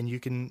 and you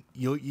can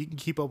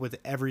keep up with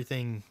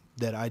everything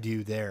that I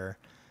do there.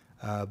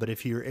 But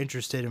if you're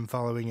interested in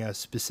following us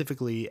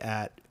specifically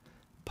at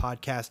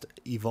Podcast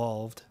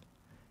Evolved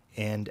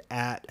and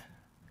at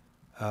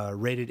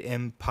Rated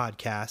M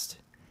Podcast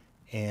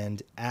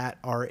and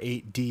at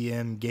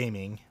R8DM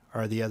Gaming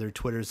are the other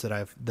Twitters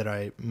that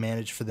I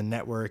manage for the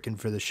network and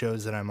for the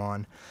shows that I'm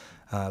on.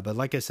 But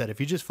like I said, if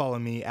you just follow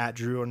me at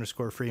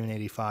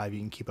Drew_Freeman85, you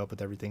can keep up with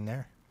everything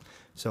there.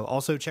 So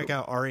also check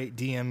out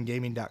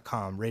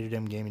R8DMgaming.com,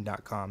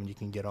 RatedMgaming.com. You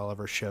can get all of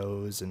our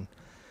shows and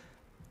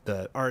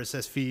the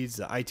RSS feeds,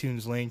 the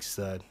iTunes links,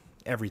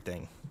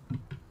 everything.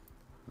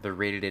 The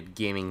Rated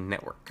Gaming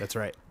Network. That's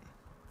right.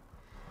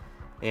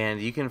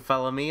 And you can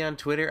follow me on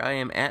Twitter. I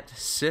am at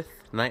Sith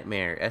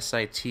Nightmare,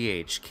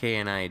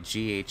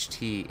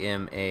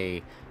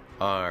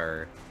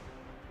 SITHKNIGHTMARE.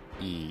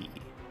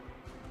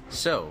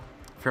 So,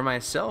 for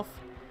myself,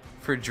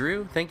 for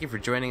Drew, thank you for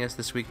joining us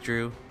this week,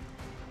 Drew.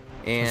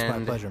 And it's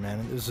my pleasure,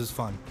 man. This was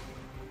fun.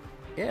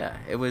 Yeah,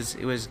 it was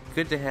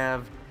good to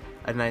have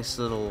a nice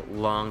little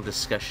long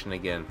discussion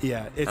again.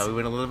 Yeah, we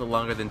went a little bit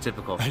longer than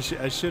typical. I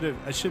should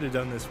have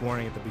done this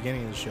warning at the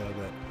beginning of the show,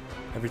 but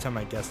every time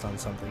I guest on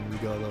something, we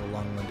go a little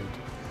long-winded.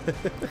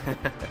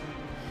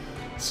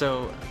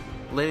 So,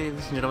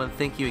 ladies and gentlemen,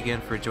 thank you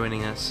again for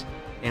joining us,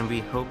 and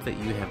we hope that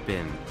you have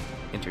been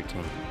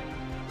entertained.